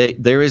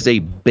 There is a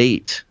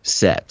bait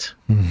set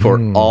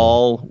for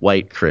all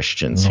white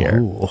Christians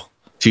here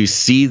to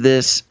see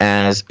this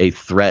as a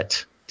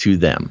threat to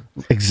them.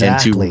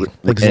 Exactly.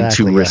 And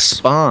to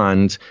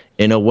respond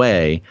in a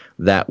way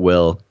that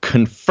will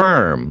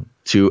confirm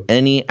to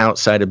any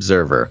outside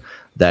observer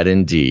that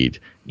indeed,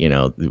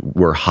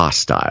 we're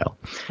hostile.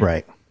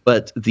 Right.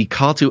 But the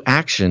call to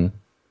action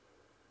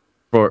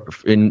for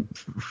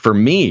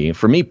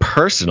me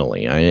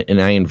personally,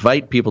 and I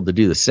invite people to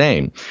do the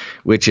same,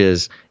 which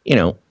is,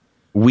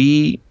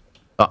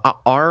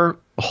 our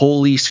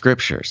holy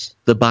scriptures,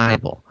 the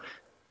Bible,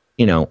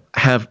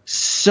 have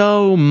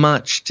so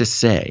much to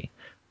say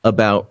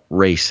about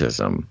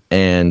racism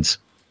and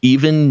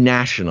even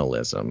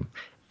nationalism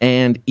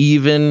and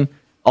even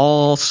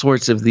all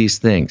sorts of these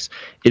things.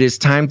 It is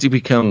time to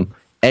become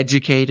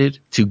educated,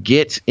 to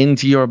get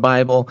into your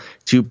Bible,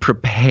 to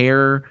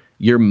prepare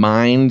your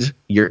mind,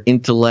 your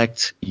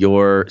intellect,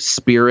 your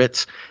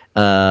spirit,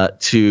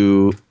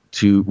 to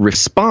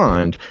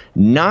respond,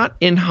 not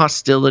in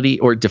hostility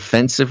or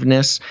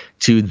defensiveness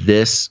to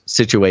this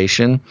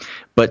situation,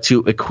 but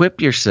to equip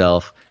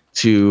yourself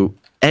to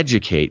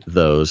educate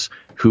those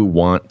who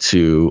want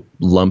to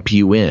lump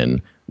you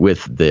in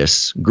with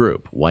this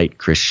group, white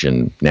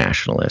Christian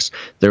nationalists.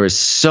 There is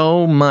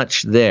so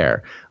much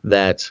there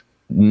that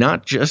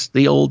not just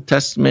the Old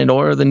Testament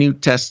or the New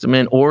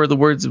Testament or the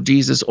words of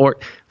Jesus, or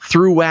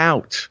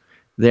throughout,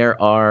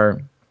 there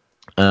are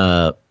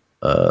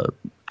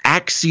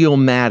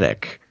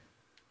axiomatic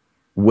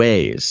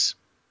ways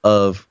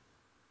of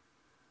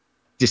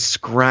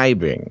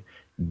describing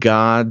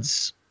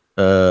God's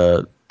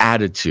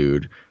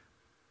attitude,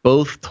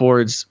 both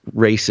towards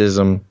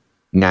racism,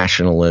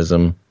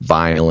 nationalism,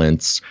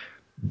 violence,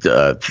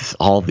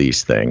 all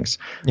these things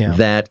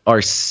that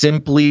are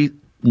simply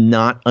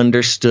not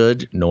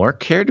understood nor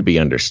care to be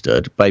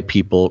understood by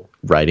people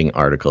writing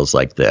articles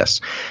like this.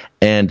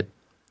 And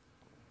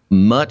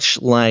much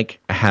like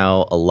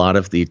how a lot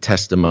of the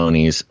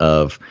testimonies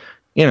of,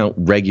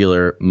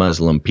 regular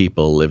Muslim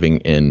people living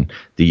in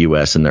the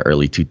U.S. in the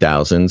early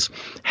 2000s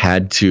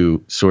had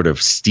to sort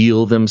of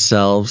steel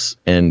themselves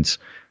and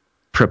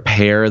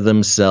prepare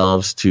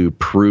themselves to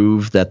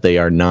prove that they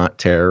are not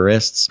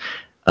terrorists,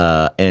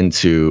 and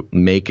to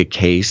make a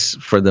case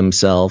for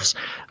themselves.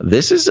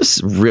 This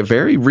is a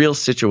very real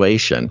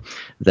situation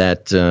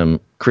that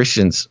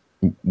Christians,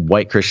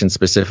 white Christians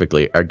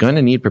specifically, are going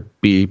to need to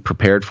be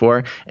prepared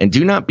for. And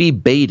do not be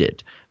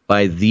baited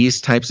by these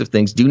types of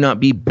things. Do not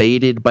be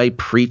baited by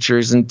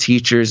preachers and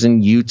teachers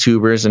and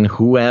YouTubers and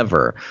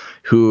whoever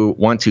who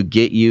want to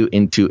get you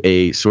into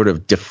a sort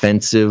of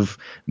defensive,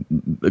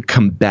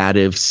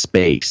 combative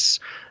space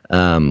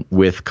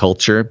with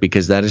culture,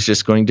 because that is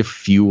just going to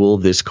fuel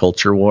this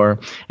culture war,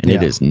 and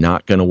it is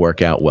not going to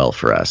work out well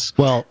for us.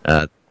 Well,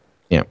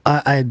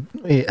 I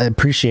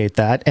appreciate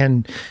that.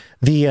 And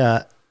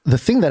the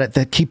thing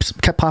that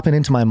kept popping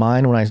into my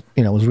mind when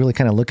I was really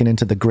kind of looking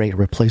into the Great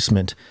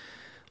Replacement.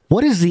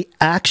 What is the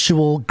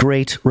actual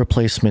Great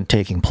Replacement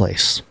taking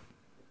place?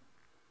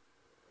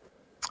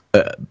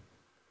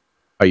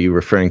 Are you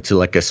referring to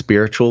like a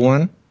spiritual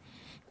one?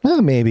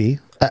 Well, maybe.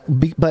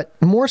 But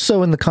more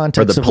so in the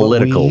context of the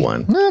political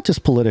one. Not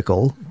just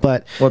political,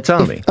 but... Well,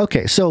 tell me.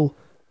 Okay, so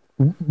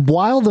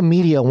while the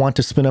media want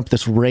to spin up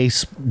this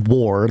race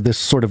war, this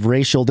sort of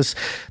racial,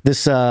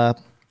 I'm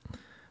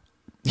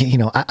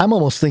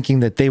almost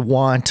thinking that they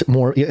want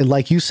more,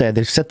 like you said,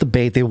 they've set the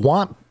bait, they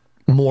want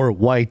more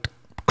white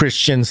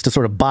Christians to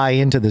sort of buy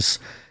into this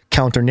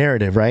counter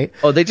narrative, right?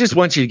 Oh, they just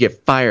want you to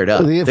get fired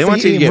up. They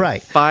want you to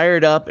get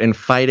fired up and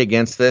fight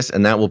against this,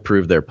 and that will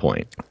prove their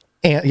point.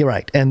 And you're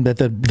right. And that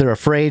they're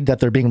afraid that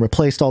they're being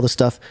replaced, all this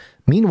stuff.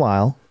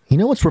 Meanwhile, you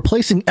know what's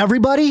replacing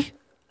everybody?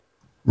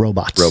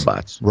 Robots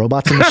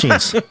and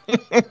machines.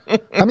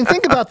 I mean,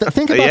 think about the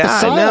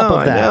psyop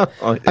of that.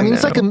 I mean,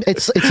 it's like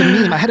it's a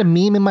meme. I had a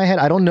meme in my head.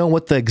 I don't know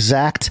what the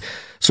exact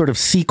sort of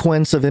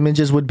sequence of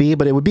images would be,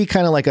 but it would be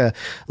kind of like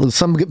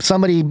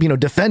somebody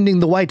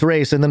defending the white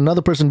race, and then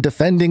another person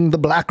defending the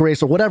black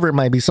race, or whatever it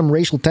might be, some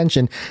racial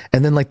tension,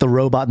 and then like the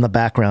robot in the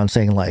background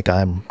saying like,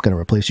 "I'm going to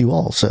replace you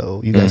all,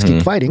 so you guys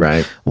keep fighting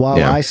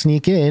while I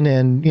sneak in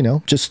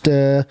and just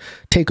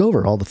take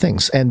over all the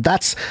things." And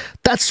that's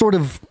sort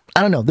of,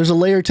 I don't know. There's a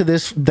layer to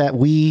this that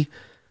we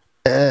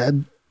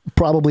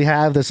probably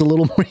have that's a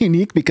little more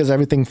unique, because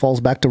everything falls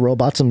back to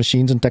robots and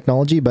machines and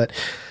technology. But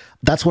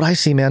that's what I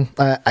see, man.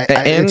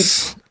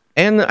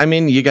 And I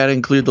mean, you got to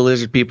include the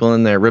lizard people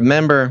in there.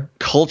 Remember,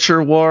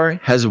 culture war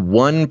has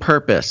one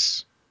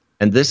purpose,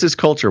 and this is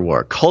culture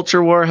war.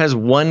 Culture war has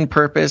one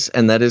purpose,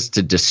 and that is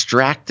to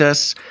distract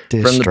us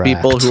from the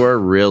people who are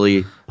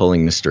really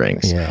pulling the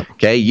strings. Yeah.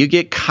 Okay, you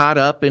get caught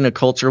up in a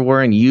culture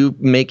war, and you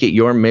make it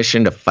your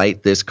mission to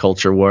fight this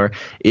culture war.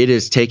 It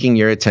is taking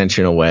your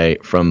attention away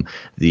from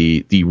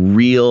the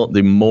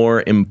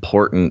more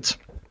important,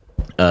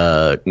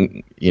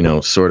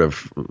 sort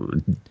of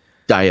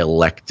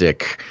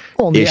dialectic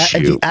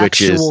issue,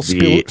 which is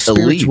the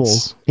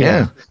elites.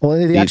 Yeah.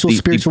 Well, the actual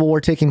spiritual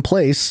war taking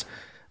place.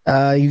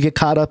 You get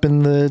caught up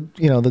in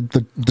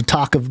the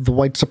talk of the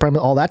white supremacy,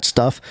 all that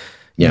stuff.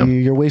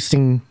 You're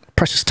wasting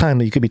precious time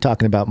that you could be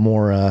talking about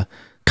more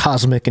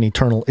cosmic and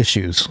eternal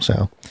issues.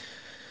 So.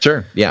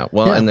 Sure. Yeah.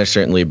 Well, and there's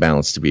certainly a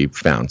balance to be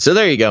found. So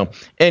there you go.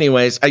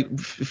 Anyways, I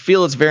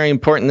feel it's very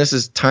important. This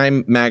is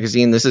Time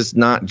Magazine. This is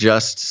not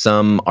just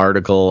some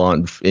article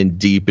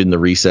deep in the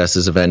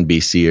recesses of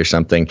NBC or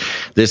something.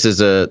 This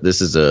is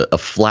a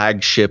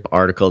flagship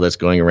article that's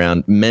going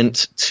around,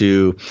 meant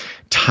to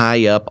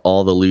tie up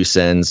all the loose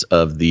ends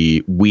of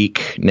the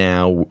week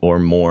now or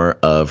more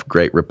of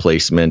Great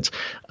Replacement,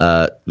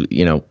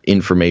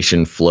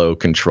 information flow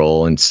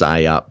control and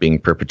PSYOP being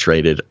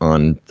perpetrated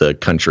on the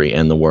country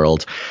and the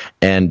world.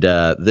 And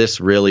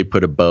this really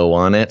put a bow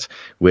on it,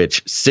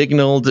 which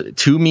signaled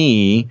to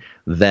me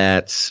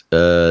that,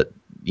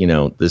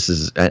 this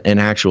is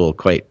an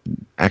quite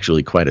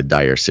a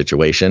dire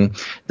situation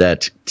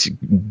that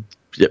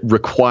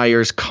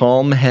requires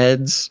calm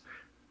heads,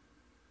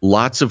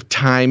 lots of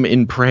time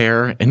in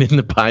prayer and in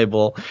the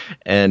Bible,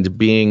 and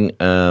being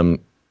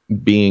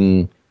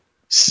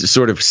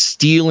sort of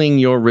stealing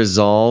your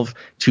resolve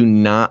to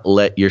not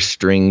let your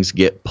strings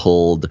get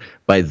pulled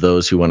by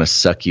those who want to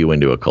suck you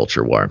into a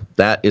culture war.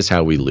 That is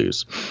how we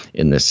lose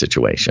in this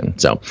situation.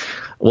 So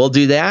we'll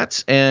do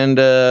that. And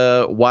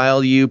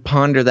while you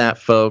ponder that,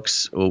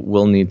 folks,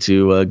 we'll need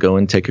to go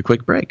and take a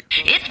quick break.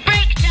 It's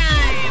break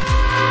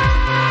time!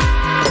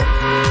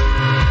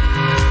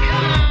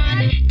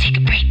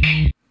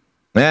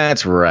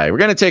 That's right. We're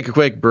going to take a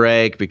quick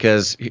break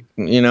because,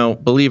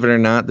 believe it or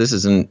not, this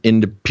is an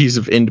piece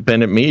of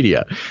independent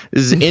media.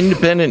 This is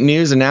independent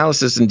news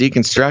analysis and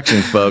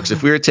deconstruction, folks.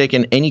 If we were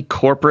taking any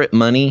corporate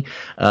money,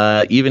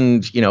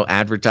 even,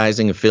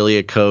 advertising,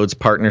 affiliate codes,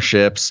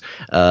 partnerships,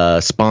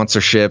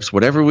 sponsorships,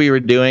 whatever we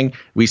were doing,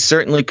 we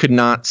certainly could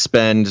not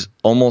spend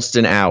almost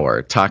an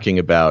hour talking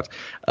about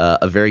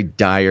a very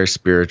dire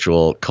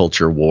spiritual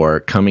culture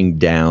war coming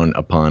down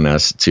upon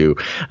us to,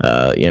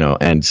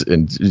 and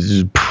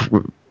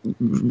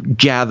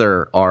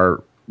gather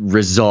our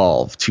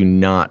resolve to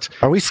not.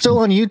 Are we still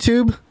on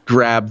YouTube?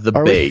 Grab the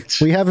bait.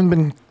 We haven't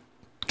been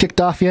kicked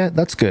off yet.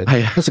 That's good.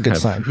 That's a good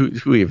sign.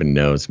 Who even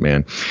knows,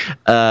 man?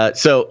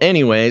 So,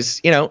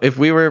 anyways, if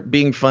we were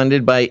being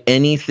funded by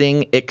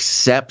anything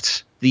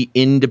except the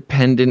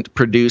independent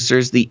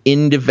producers, the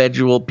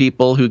individual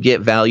people who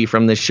get value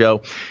from this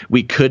show,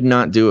 we could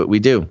not do what we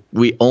do.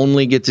 We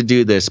only get to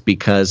do this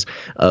because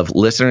of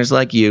listeners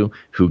like you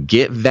who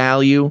get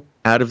value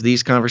out of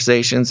these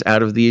conversations,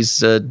 out of these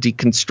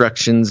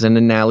deconstructions and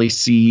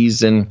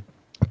analyses and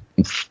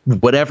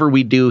whatever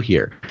we do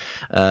here.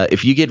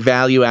 If you get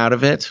value out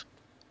of it,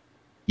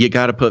 you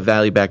got to put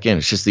value back in.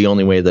 It's just the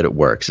only way that it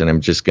works. And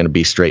I'm just going to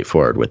be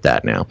straightforward with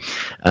that now,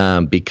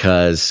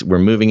 because we're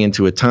moving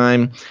into a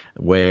time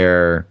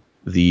where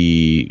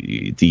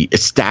the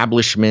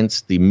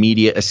establishment, the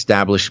media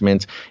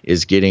establishment,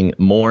 is getting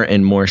more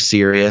and more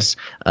serious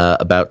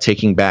about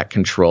taking back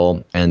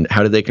control. And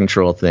how do they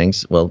control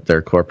things? Well,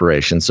 they're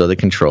corporations, so they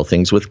control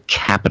things with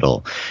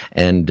capital.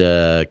 And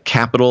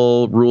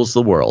capital rules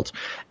the world.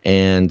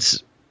 And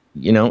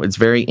it's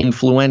very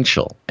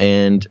influential,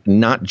 and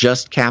not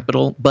just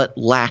capital, but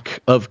lack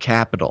of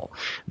capital.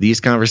 These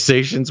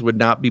conversations would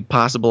not be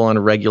possible on a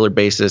regular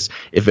basis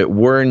if it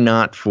were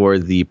not for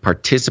the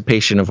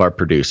participation of our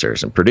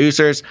producers. And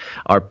producers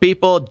are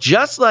people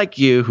just like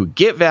you who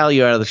get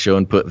value out of the show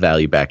and put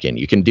value back in.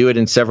 You can do it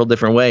in several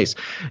different ways.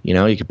 You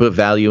can put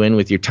value in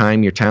with your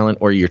time, your talent,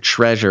 or your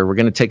treasure. We're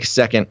going to take a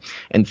second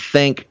and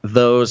thank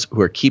those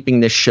who are keeping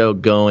this show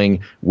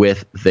going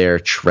with their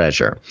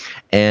treasure.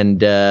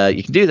 And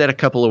you can do that a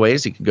couple of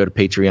ways. You can go to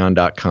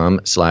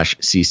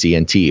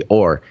patreon.com/CCNT,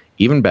 or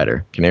even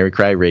better,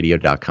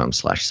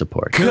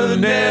 CanaryCryRadio.com/support.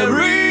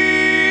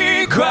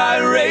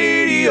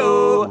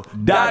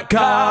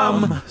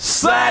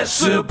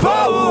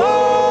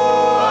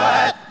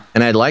 CanaryCryRadio.com/support.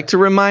 And I'd like to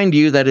remind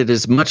you that it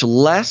is much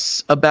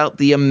less about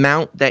the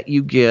amount that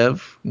you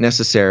give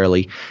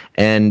necessarily,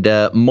 and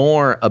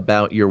more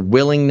about your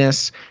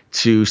willingness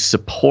to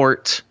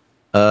support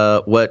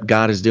what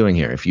God is doing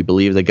here. If you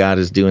believe that God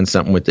is doing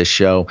something with this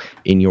show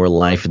in your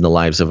life and the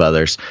lives of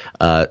others,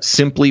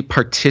 simply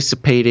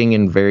participating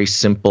in very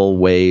simple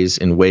ways,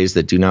 in ways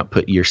that do not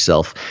put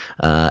yourself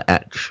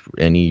at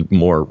any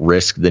more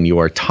risk than you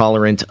are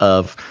tolerant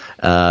of,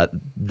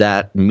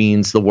 that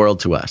means the world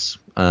to us.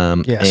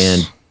 Yes.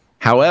 And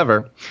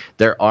however,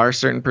 there are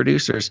certain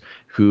producers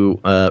who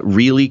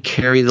really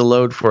carry the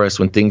load for us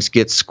when things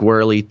get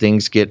squirrely,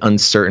 things get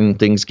uncertain,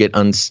 things get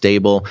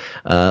unstable,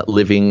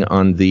 living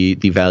on the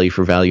value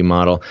for value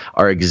model.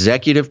 Our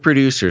executive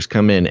producers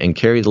come in and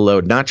carry the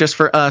load, not just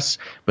for us,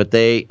 but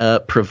they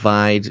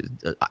provide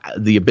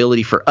the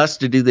ability for us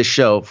to do this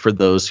show for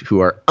those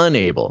who are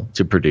unable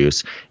to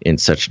produce in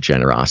such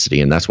generosity.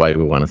 And that's why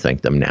we want to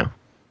thank them now.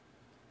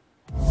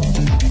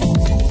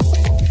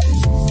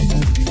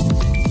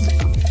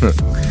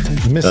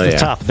 Missed the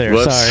top there.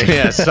 Whoops. Sorry.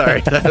 Yeah,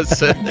 sorry.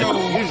 That's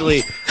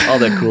usually all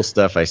that cool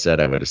stuff I said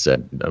I would have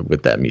said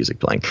with that music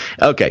playing.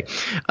 Okay.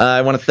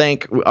 I want to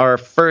thank our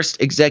first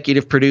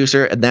executive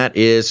producer, and that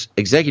is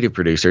executive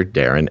producer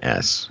Darren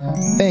S.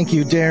 Thank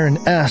you,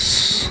 Darren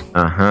S.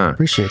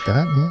 Appreciate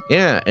that.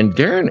 Yeah, and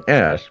Darren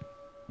S.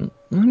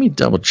 Let me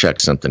double check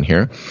something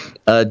here.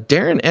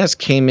 Darren S.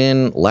 came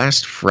in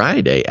last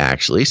Friday,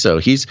 actually, so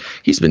he's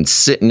been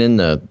sitting in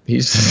the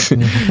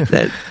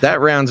that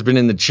round's been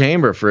in the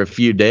chamber for a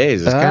few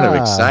days. It's kind of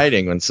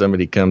exciting when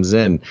somebody comes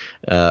in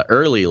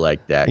early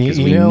like that, because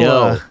we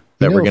know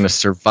that we're going to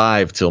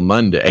survive till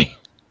Monday.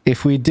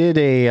 If we did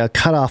a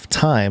cutoff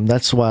time,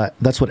 that's what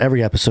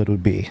every episode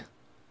would be,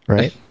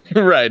 right?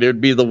 Right. It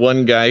would be the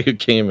one guy who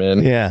came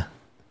in. Yeah.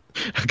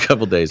 A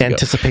couple days ago.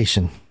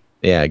 Anticipation.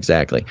 Yeah,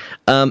 exactly.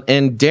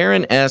 And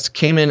Darren S.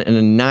 came in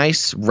a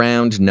nice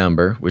round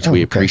number, which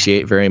we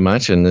appreciate very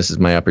much. And this is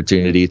my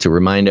opportunity to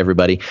remind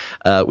everybody,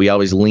 we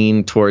always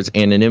lean towards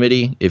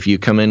anonymity. If you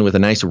come in with a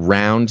nice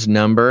round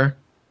number,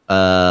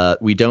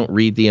 we don't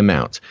read the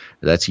amount.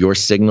 That's your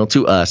signal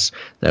to us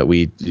that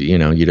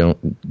you don't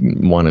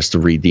want us to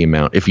read the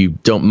amount. If you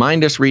don't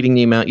mind us reading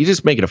the amount, you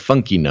just make it a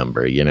funky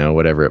number,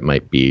 whatever it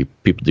might be.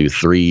 People do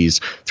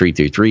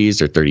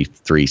 333s or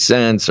 33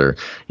 cents or,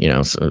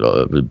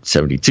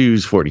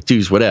 72s,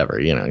 42s,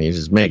 whatever, you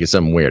just make it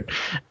something weird.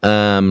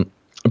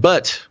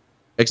 But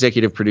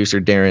executive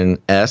producer Darren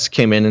S.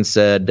 came in and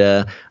said,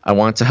 I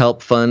want to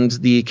help fund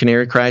the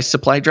Canary Cry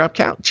supply drop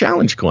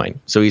challenge coin.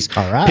 So he's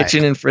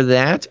pitching in for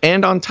that.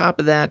 And on top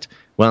of that,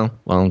 we'll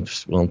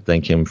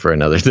thank him for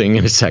another thing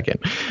in a second.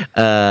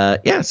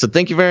 So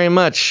thank you very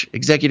much,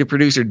 executive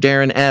producer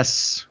Darren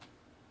S.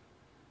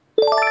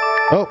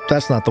 Oh,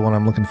 that's not the one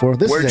I'm looking for.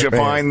 This Where'd is you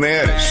find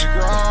this?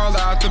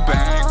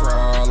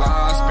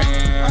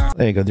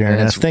 There you go,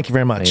 Darren. Thank you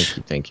very much.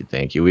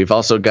 Thank you. We've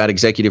also got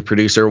executive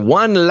producer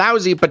One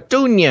Lousy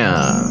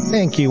Petunia.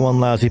 Thank you, One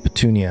Lousy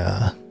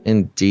Petunia.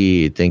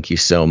 Indeed. Thank you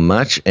so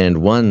much.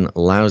 And One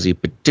Lousy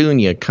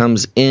Petunia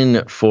comes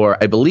in for,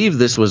 I believe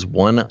this was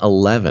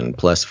 $111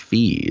 plus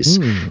fees.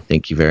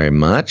 Thank you very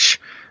much.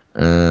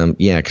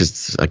 Yeah,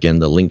 because again,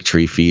 the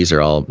Linktree fees are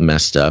all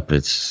messed up.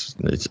 It's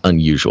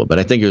unusual, but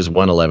I think it was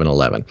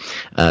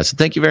 $111.11. So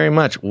thank you very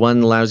much,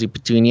 One Lousy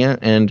Petunia.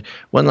 And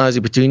One Lousy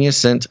Petunia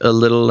sent a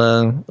little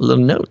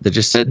note that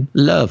just said,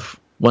 "Love,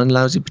 One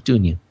Lousy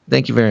Petunia."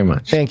 Thank you very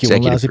much. Thank you,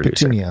 One Lousy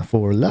Petunia,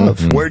 for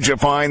love. Where'd you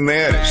find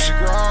this?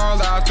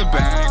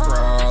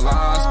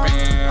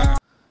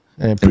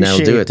 And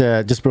appreciate,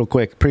 just real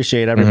quick,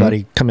 appreciate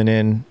everybody coming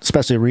in,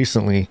 especially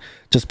recently.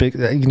 Just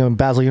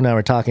Basil, you and I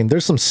were talking.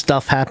 There's some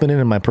stuff happening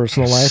in my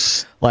personal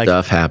life. Like,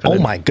 stuff happening.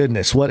 Oh my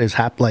goodness, what is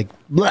happening? Like,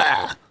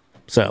 blah.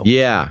 So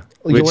yeah,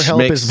 your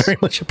help is very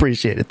much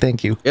appreciated.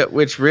 Thank you. Yeah,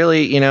 which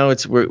really,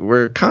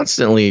 we're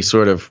constantly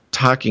sort of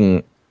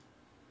talking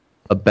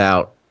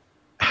about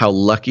how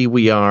lucky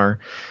we are.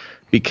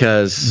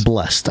 Because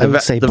blessed, I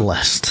would say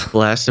blessed.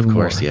 Blessed, of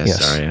course. Yes.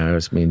 Sorry, I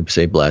always mean to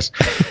say blessed.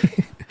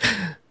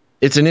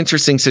 It's an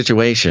interesting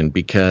situation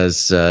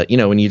because,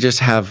 when you just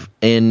have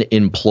an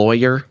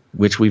employer,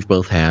 which we've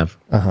both have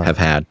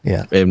had,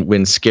 and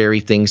when scary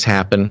things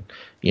happen,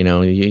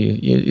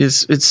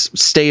 it's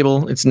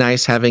stable. It's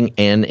nice having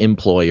an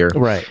employer.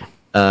 Right.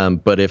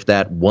 But if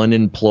that one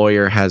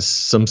employer has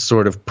some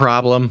sort of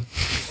problem,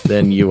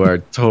 then you are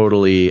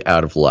totally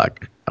out of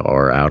luck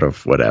or out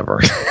of whatever.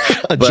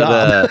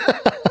 Job.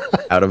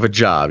 Out of a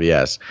job,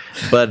 yes.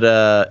 But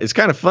it's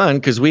kind of fun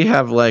because we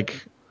have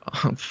like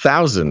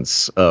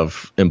thousands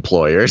of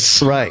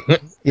employers, right?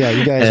 Yeah,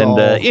 you guys, and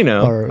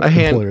are a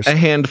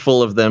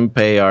handful of them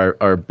pay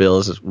our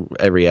bills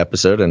every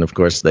episode, and of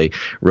course they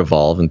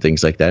revolve and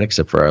things like that,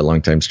 except for our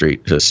longtime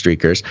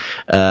streakers.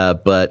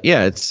 But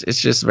yeah,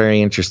 it's just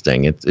very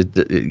interesting.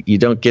 You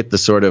don't get the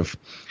sort of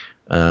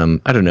I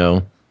don't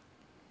know,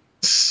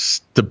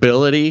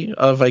 stability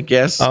of, I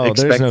guess. Oh,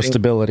 there's no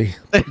stability.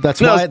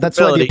 That's why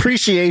the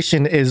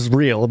appreciation is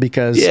real,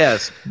 because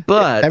yes,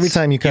 but every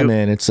time you come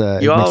in, it's you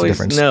makes always a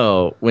difference.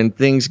 know when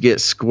things get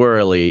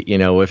squirrely.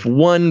 If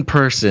one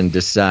person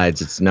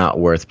decides it's not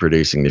worth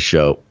producing the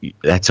show,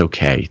 that's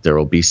okay. There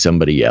will be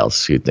somebody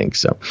else who thinks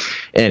so.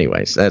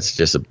 Anyways, that's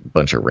just a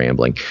bunch of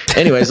rambling.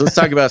 Anyways, let's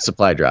talk about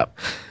supply drop.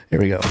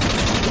 Here we go.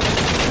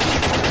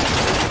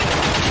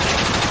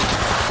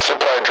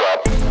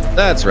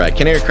 That's right,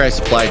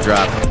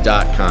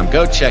 CanaryCry.Supply.com.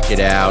 Go check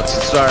it out.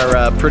 It's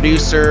our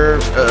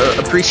producer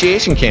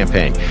appreciation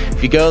campaign.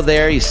 If you go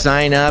there, you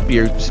sign up,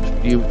 you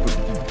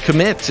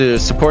commit to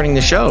supporting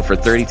the show for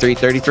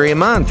 $33.33 a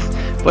month.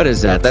 What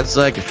is that? That's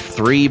like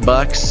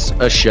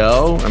 $3 a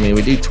show. I mean,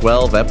 we do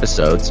 12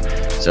 episodes.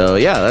 So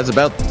yeah, that's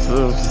about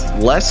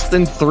less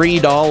than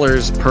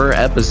 $3 per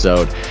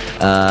episode.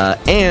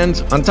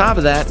 And on top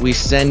of that, we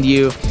send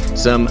you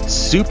some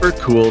super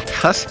cool,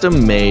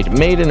 custom-made,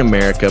 made in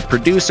America,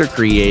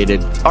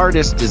 producer-created,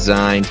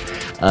 artist-designed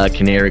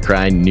Canary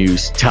Cry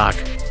news talk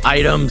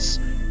items.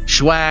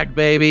 Swag,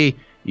 baby.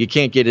 You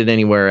can't get it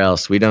anywhere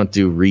else. We don't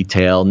do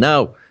retail.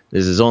 No.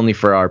 This is only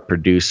for our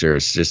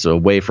producers, just a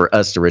way for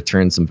us to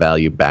return some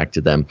value back to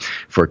them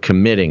for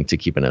committing to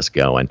keeping us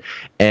going.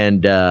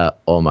 And,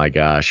 oh my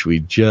gosh,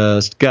 we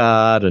just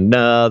got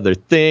another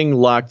thing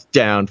locked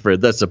down for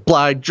the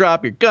supply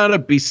drop. You're going to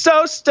be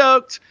so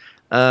stoked.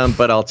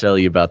 But I'll tell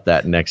you about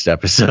that next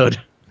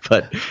episode.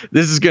 But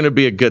this is going to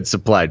be a good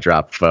supply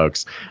drop,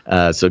 folks.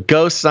 So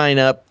go sign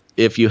up.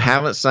 If you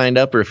haven't signed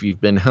up, or if you've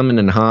been humming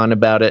and hawing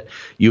about it,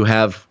 you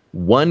have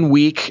 1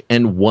 week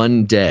and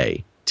 1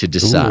 day to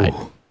decide.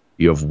 Ooh.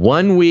 You have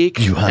 1 week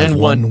and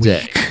 1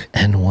 day.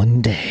 And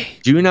 1 day.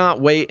 Do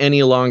not wait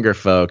any longer,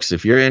 folks.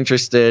 If you're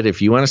interested,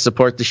 if you want to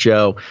support the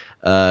show,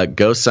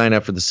 go sign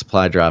up for the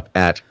supply drop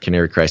at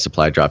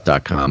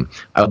CanaryCry.Supply.com.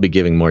 I'll be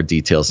giving more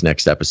details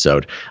next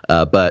episode.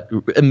 But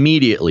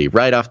immediately,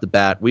 right off the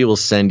bat, we will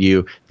send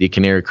you the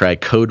Canary Cry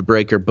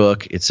Codebreaker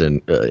book. It's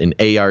an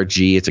ARG.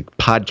 It's a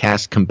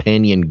podcast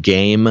companion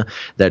game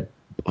that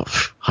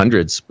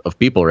hundreds of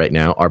people right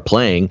now are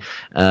playing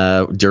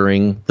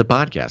during the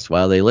podcast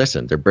while they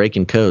listen. They're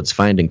breaking codes,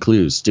 finding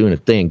clues, doing a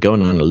thing,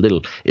 going on a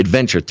little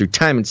adventure through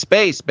time and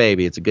space,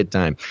 baby. It's a good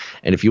time.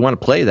 And if you want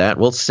to play that,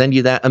 we'll send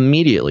you that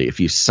immediately if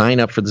you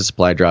sign up for the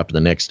supply drop in the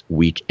next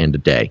week and a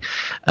day.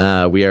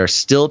 We are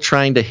still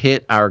trying to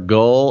hit our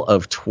goal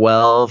of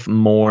 12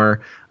 more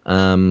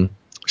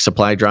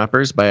supply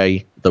droppers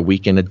by the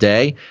week and a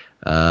day.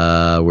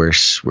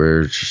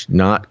 We're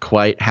not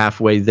quite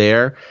halfway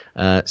there.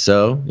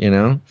 So,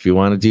 if you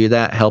want to do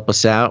that, help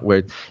us out.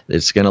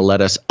 It's going to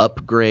let us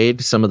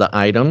upgrade some of the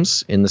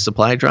items in the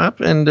supply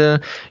drop. And,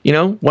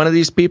 one of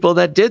these people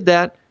that did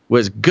that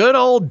was good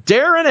old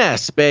Darren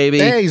S., baby.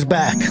 Hey, he's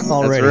back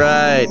already. That's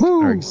right.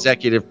 Woo. Our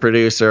executive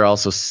producer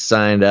also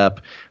signed up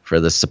for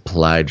the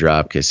supply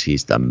drop because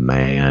he's the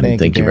man.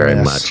 Thank you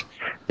very much.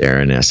 there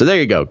and there. So there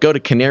you go. Go to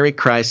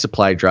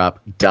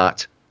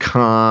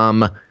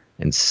CanaryCry.Supply.com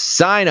and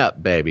sign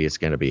up, baby. It's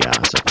going to be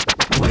awesome.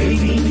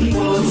 Waiting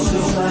for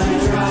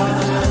supply drop.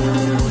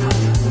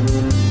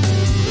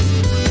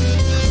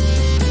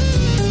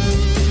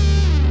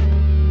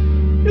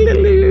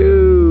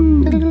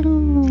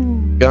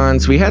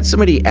 Gonz, we had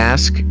somebody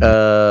ask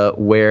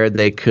where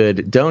they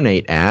could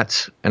donate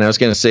at, and I was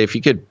going to say if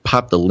you could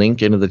pop the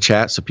link into the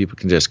chat so people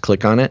can just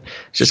click on it.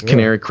 It's just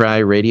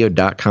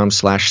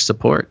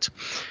CanaryCryRadio.com/support,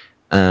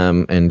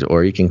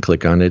 or you can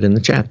click on it in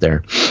the chat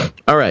there.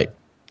 All right.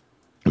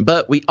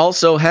 But we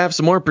also have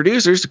some more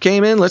producers who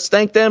came in. Let's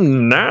thank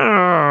them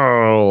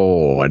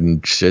now.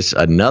 And just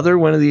another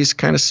one of these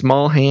kind of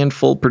small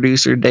handful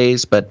producer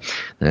days, but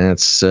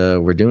that's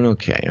we're doing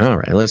okay. All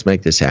right, let's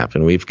make this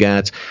happen. We've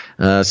got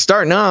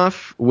starting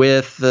off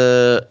with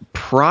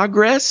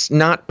Progress,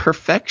 Not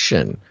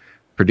Perfection.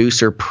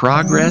 Producer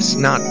Progress,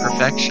 Not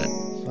Perfection.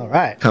 All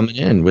right. Coming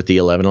in with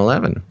the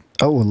 1111.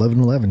 Oh,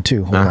 1111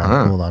 too. Hold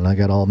on. I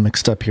got all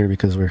mixed up here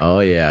because we're...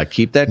 Oh, yeah.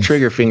 Keep that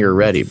trigger finger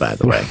ready, by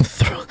the way.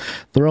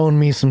 Throwing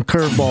me some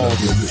curveballs.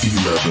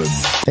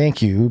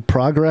 Thank you.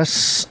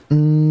 Progress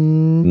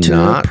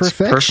to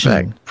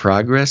perfection.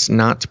 Progress,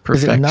 not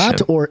perfection. Is it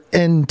not or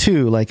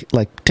N2,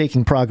 like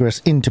taking progress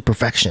into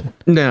perfection?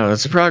 No,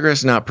 it's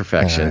progress, not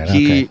perfection. Right,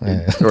 he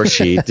or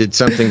she did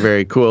something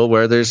very cool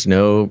where there's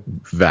no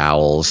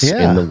vowels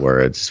in the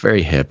words. It's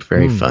very hip,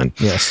 very fun.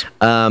 Yes.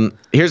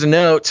 Here's a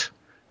note.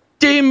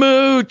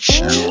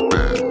 Demooch.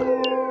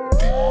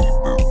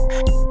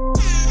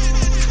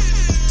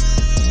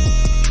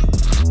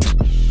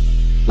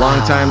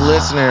 Long time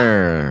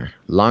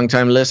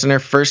listener,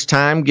 first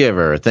time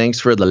giver. Thanks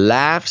for the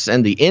laughs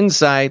and the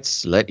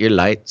insights. Let your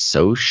light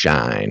so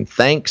shine.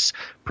 Thanks.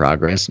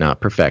 Progress,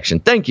 not perfection.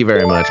 Thank you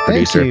very much,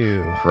 producer. Thank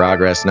you.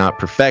 Progress, not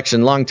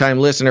perfection. Long time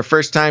listener,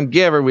 first time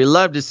giver. We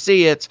love to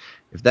see it.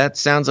 If that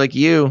sounds like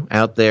you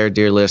out there,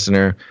 dear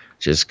listener,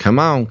 just come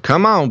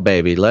on,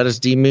 baby. Let us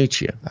demooch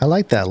you. I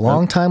like that.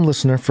 Long time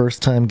listener,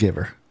 first time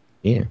giver.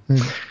 Yeah.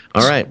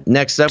 All right.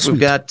 Next up, we've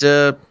got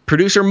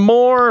producer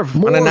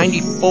Morv on a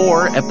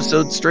 94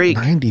 episode streak.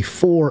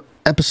 94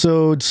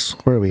 episodes.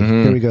 Where are we?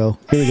 Here we go.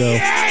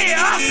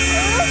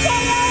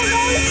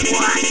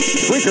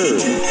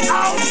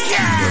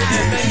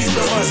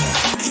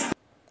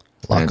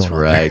 That's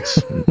right.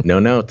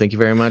 No. Thank you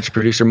very much,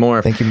 producer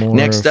Morv. Thank you, Morv.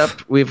 Next up,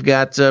 we've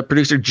got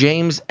producer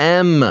James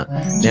M.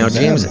 Now,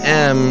 James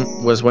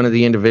M. was one of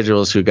the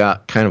individuals who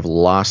got kind of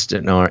lost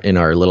in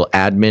our little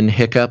admin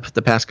hiccup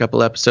the past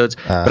couple episodes.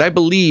 But I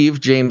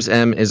believe James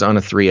M. is on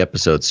a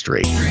 3-episode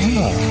streak.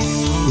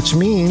 Which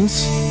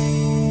means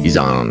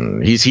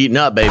he's heating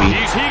up, baby.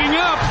 He's heating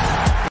up.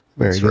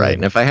 That's right.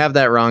 And if I have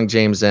that wrong,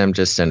 James M.,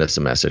 just send us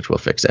a message. We'll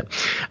fix it.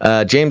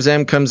 James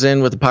M. comes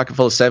in with a pocket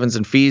full of sevens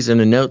and fees and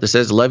a note that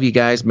says, love you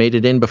guys. Made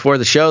it in before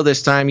the show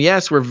this time.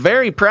 Yes, we're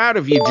very proud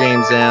of you,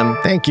 James M.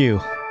 Thank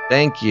you.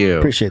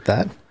 Appreciate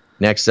that.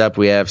 Next up,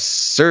 we have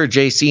Sir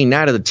JC,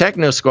 Night of the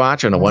Techno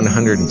Squatch on a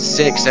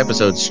 106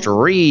 episode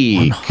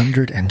streak.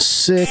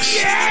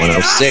 106.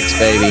 106,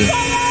 baby.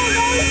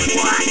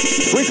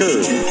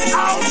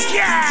 Oh,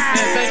 yeah!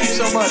 Man, thank you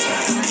so much.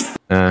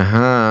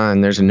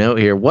 And there's a note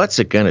here. What's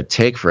it going to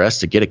take for us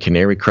to get a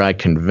Canary Cry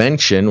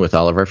convention with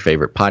all of our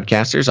favorite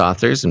podcasters,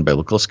 authors, and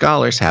biblical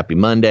scholars? Happy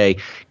Monday.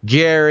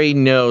 Gary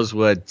knows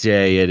what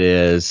day it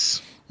is.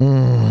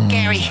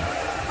 Gary,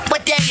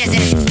 what day is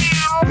it?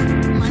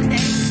 Monday.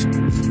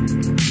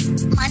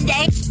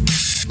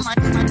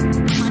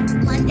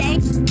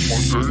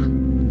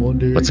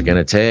 What's it going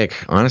to take?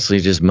 Honestly,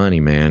 just money,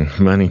 man.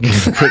 Money.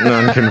 Putting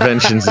on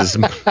conventions is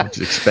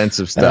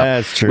expensive stuff.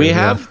 That's true. We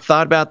have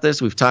thought about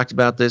this. We've talked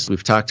about this.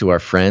 We've talked to our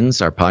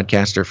friends, our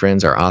podcaster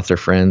friends, our author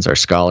friends, our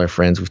scholar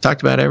friends. We've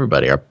talked about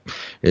everybody.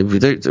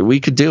 We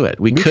could do it.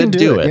 We could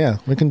do it. Yeah,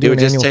 we can do it. It would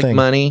just take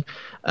money.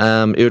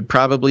 It would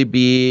probably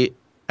be,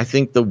 I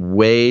think, the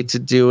way to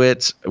do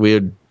it. We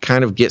would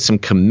kind of get some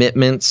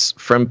commitments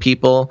from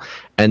people,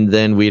 and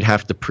then we'd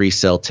have to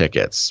pre-sell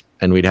tickets,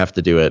 and we'd have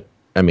to do it.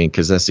 I mean,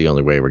 because that's the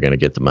only way we're going to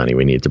get the money.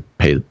 We need to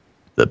pay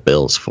the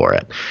bills for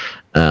it,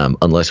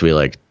 unless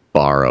we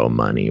borrow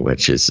money,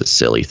 which is a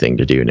silly thing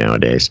to do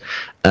nowadays.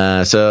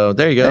 So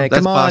there you go. Hey, that's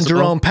come on, possible.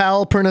 Jerome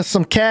Powell, print us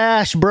some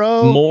cash,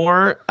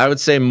 bro. I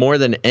would say more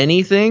than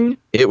anything,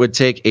 it would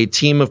take a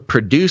team of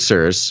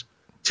producers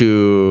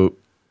to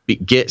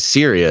get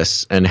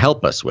serious and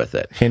help us with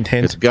it. Hint,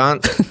 hint.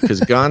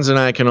 Because Gonz and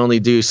I can only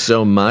do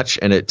so much,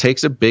 and it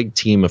takes a big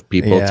team of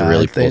people to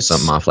really pull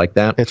something off like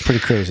that. It's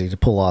pretty crazy to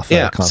pull off.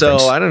 Yeah, a conference. so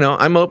I don't know.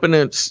 I'm open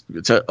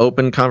to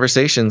open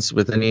conversations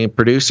with any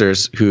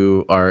producers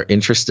who are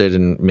interested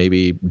in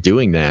maybe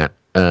doing that.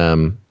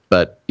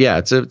 But yeah,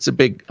 it's a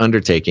big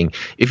undertaking.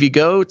 If you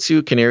go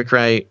to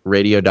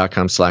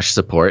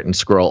CanaryCry.Radio.com/support and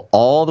scroll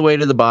all the way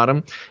to the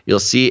bottom, you'll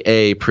see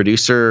a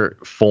producer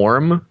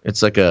form.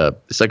 It's like a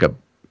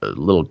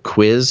little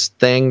quiz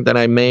thing that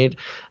I made.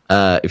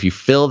 If you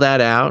fill that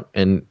out,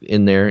 and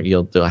in there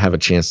you'll have a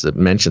chance to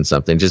mention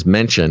something. Just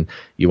mention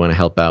you want to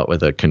help out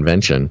with a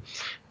convention,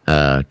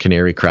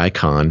 Canary Cry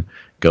Con.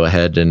 Go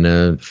ahead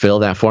and fill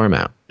that form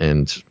out,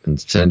 and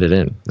send it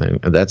in.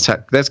 That's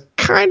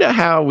kind of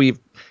how we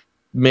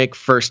make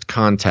first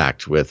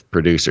contact with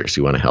producers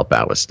who want to help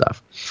out with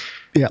stuff.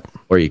 Yeah.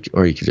 Or you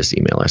could just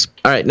email us.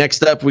 All right.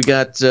 Next up, we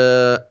got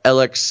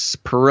LX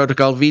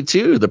Protocol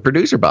V2, the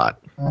producer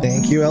bot.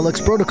 Thank you,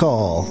 LX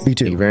Protocol V2.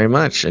 Thank you very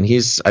much. And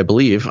he's, I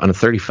believe, on a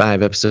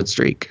 35 episode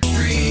streak.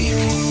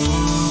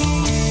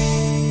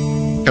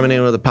 Coming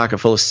in with a pocket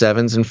full of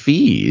 7s and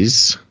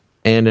fees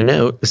and a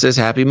note that says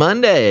Happy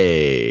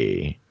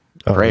Monday.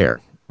 Prayer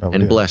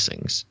and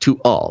blessings to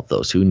all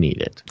those who need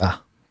it.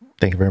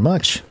 Thank you very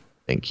much.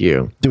 Thank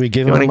you. Do we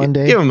give him a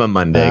Monday? Give him a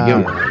Monday. Give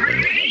him a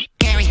Monday.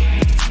 Gary,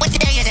 what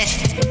day is it?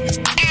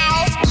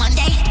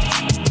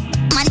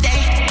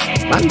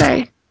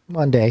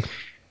 Monday.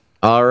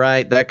 All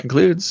right, that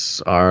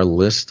concludes our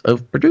list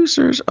of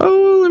producers.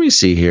 Oh, let me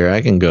see here. I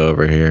can go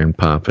over here and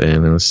pop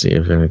in and see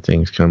if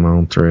anything's come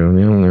on through.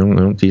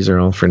 No, these are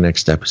all for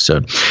next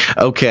episode.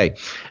 Okay.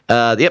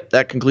 Yep,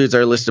 that concludes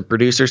our list of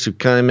producers who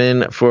come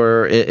in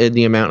for in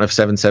the amount of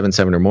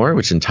 777 or more,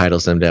 which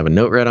entitles them to have a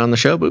note read on the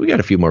show. But we got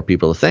a few more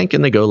people to thank,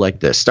 and they go like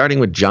this, starting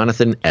with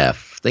Jonathan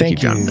F. Thank you,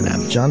 Jonathan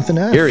F. Jonathan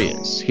F. Here he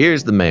is.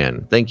 Here's the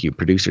man. Thank you,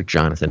 producer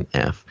Jonathan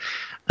F.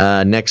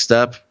 Next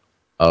up,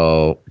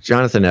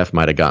 Jonathan F.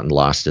 might have gotten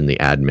lost in the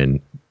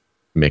admin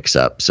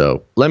mix-up.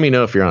 So let me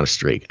know if you're on a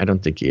streak. I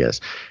don't think he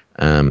is.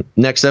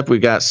 Next up,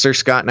 we've got Sir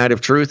Scott, Knight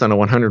of Truth, on a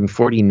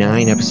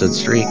 149 episode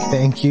streak.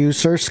 Thank you,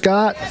 Sir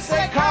Scott.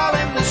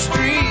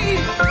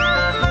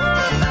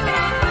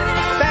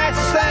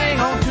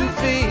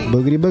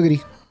 Boogity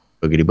boogity.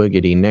 Boogity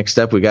boogity. Next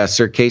up, we got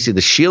Sir Casey,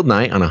 the Shield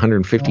Knight, on a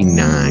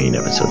 159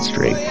 episode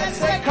streak.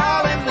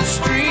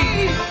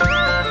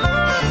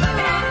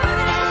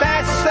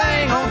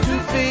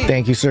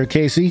 Thank you, Sir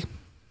Casey.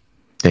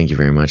 Thank you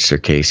very much, Sir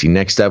Casey.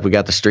 Next up, we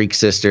got the Streak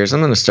Sisters. I'm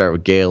going to start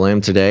with Gail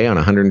M today on a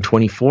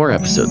 124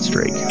 episode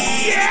streak.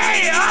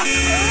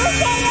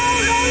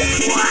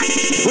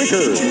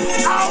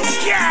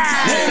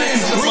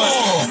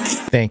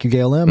 Thank you,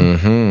 Gail M.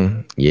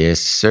 Mm-hmm. Yes,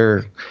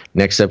 sir.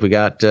 Next up, we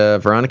got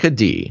Veronica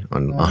D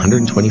on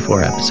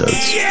 124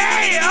 episodes.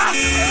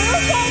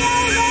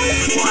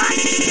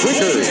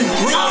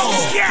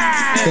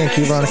 Thank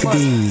you, Veronica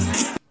D.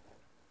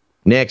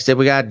 Next up,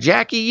 we got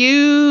Jackie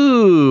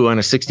U on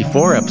a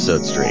 64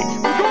 episode streak.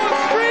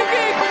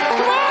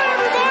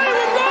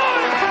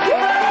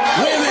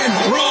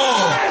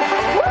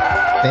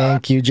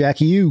 Thank you,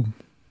 Jackie U.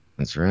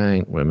 That's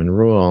right. Women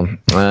rule.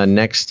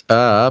 Next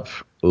up,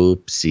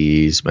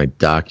 oopsies, my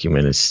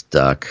document is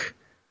stuck.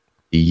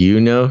 Do you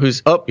know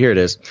who's... Oh, here it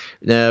is.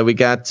 We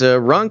got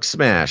Runk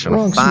Smash on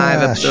a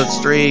 5 episode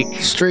streak.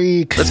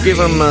 Let's give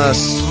him...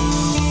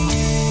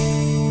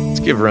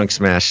 give Runk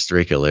Smash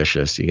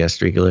Streakalicious. You got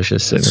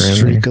Streakalicious sitting around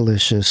there?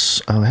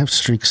 Streakalicious. Oh, I have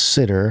Streak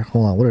Sitter.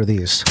 Hold on. What are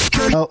these?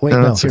 Oh, wait,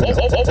 no. Here we go.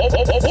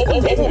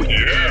 Oh,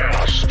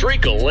 yeah.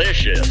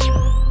 Streakalicious.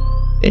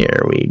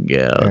 There we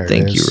go.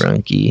 Thank you,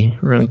 Runky.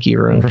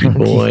 Runky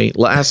boy.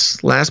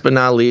 Last but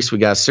not least, we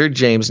got Sir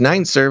James,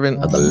 9th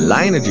Servant of the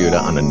Lion of Judah,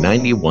 on a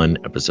 91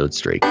 episode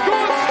streak.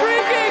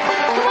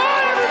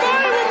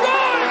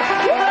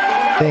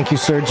 Thank you,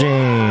 Sir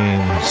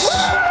James.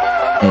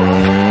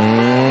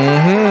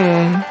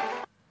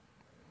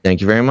 Thank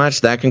you very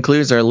much. That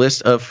concludes our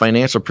list of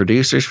financial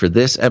producers for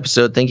this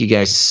episode. Thank you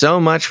guys so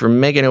much for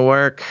making it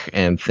work,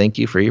 and thank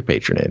you for your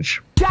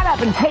patronage. Shut up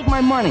and take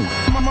my money.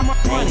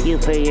 Thank you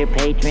for your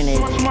patronage.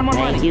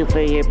 Thank you for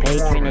your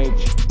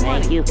patronage.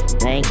 Thank you for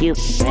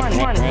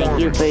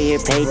your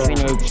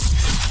patronage.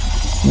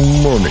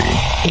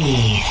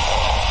 Money.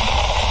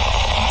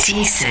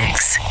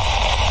 T6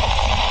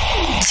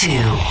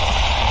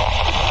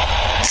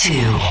 2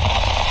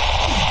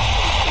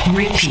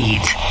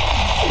 repeat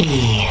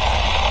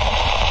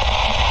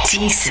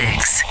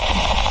T6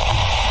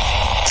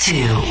 2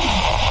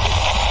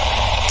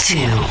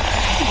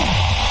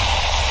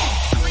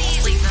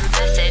 Please leave a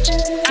message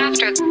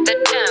after the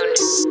tone.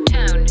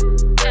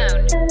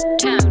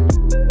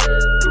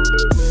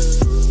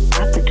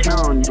 At the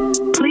tone,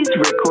 please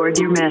record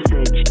your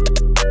message.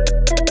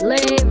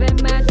 Leave a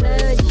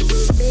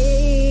message.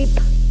 Beep.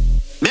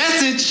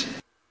 Message.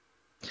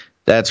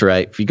 That's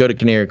right. If you go to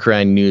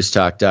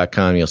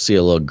CanaryCry.Newstalk.com, you'll see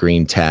a little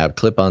green tab.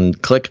 Click on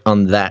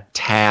that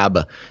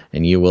tab,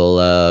 and you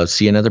will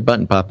see another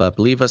button pop up.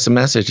 Leave us a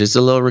message. It's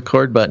a little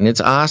record button. It's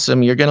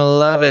awesome. You're going to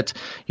love it.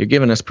 You're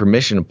giving us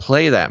permission to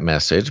play that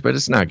message, but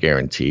it's not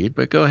guaranteed.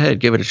 But go ahead.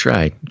 Give it a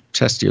try.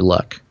 Test your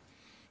luck.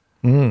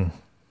 We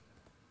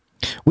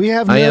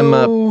have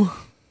no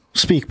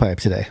speak pipe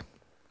today.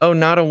 Oh,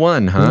 not a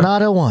one, huh?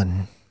 Not a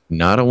one.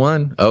 Not a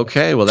one.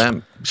 Okay. Well, that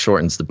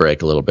shortens the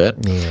break a little bit.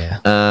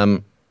 Yeah.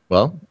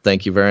 Well,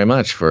 thank you very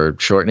much for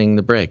shortening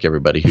the break,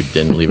 everybody who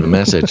didn't leave a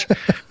message.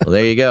 Well,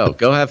 there you go.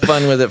 Go have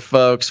fun with it,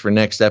 folks, for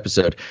next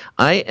episode.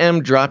 I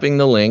am dropping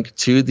the link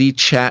to the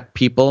chat,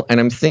 people, and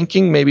I'm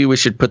thinking maybe we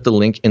should put the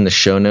link in the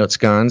show notes,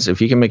 Gonz,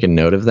 if you can make a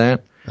note of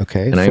that.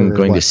 Okay. And I'm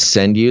going to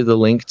send you the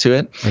link to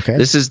it. Okay.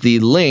 This is the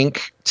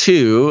link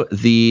to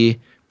the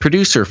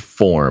producer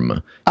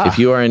form. If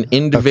you are an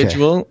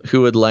individual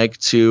who would like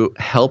to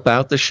help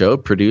out the show,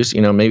 produce,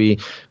 maybe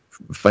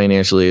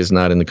financially is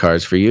not in the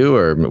cards for you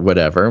or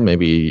whatever,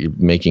 maybe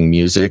making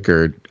music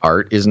or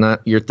art is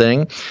not your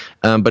thing.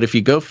 But if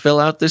you go fill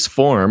out this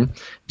form,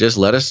 just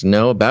let us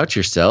know about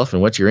yourself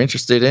and what you're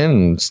interested in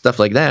and stuff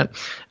like that.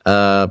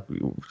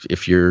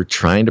 If you're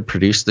trying to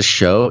produce the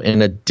show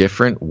in a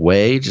different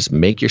way, just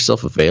make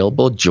yourself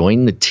available,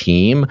 join the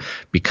team,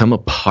 become a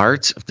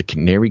part of the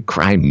Canary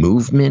Cry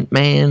movement,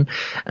 man.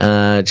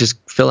 Just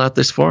fill out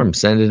this form,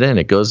 send it in.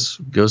 It goes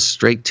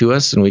straight to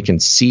us and we can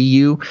see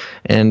you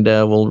and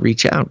we'll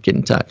reach out, get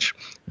in touch.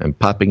 I'm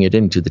popping it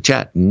into the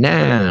chat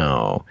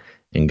now.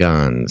 And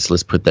Gonz,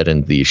 let's put that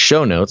in the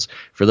show notes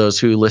for those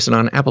who listen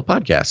on Apple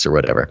Podcasts or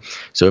whatever.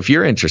 So if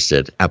you're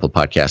interested, Apple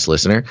Podcast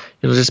listener,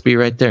 it'll just be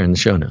right there in the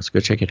show notes. Go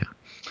check it out.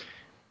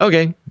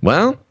 Okay,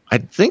 well, I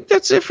think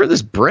that's it for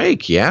this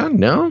break. Yeah,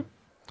 no?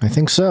 I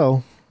think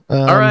so.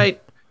 All right.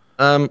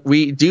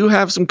 We do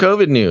have some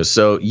COVID news.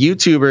 So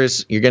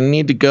YouTubers, you're going to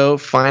need to go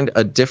find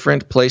a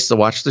different place to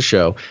watch the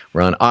show.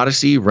 We're on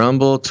Odyssey,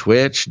 Rumble,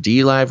 Twitch,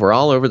 DLive. We're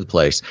all over the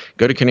place.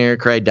 Go to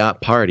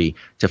CanaryCry.Party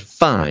to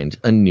find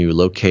a new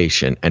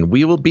location. And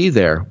we will be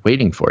there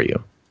waiting for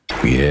you.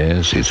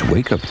 Yes, it's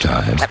wake up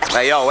time.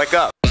 Hey, yo, wake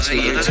up. Okay,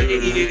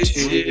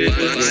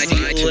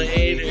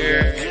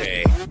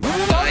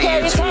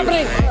 it's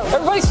happening.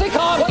 Everybody stay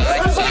calm.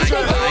 Everybody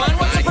stay calm.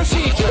 What's the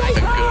procedure?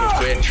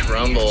 Twitch,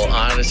 Rumble,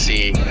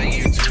 Odyssey,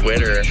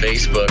 Twitter,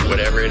 Facebook,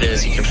 whatever it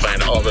is, you can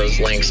find all those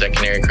links at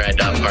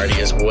CanaryCry.Party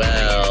as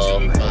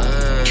well.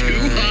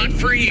 Too hot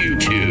for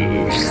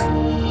YouTube.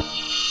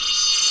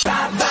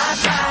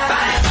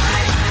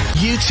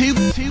 YouTube.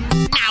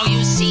 Now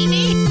you see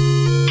me.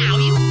 Now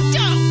you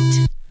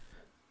don't.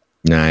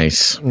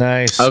 Nice.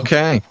 Nice.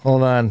 Okay.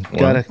 Hold on.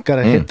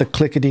 Gotta hit the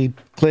clickety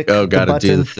click. Oh, gotta do the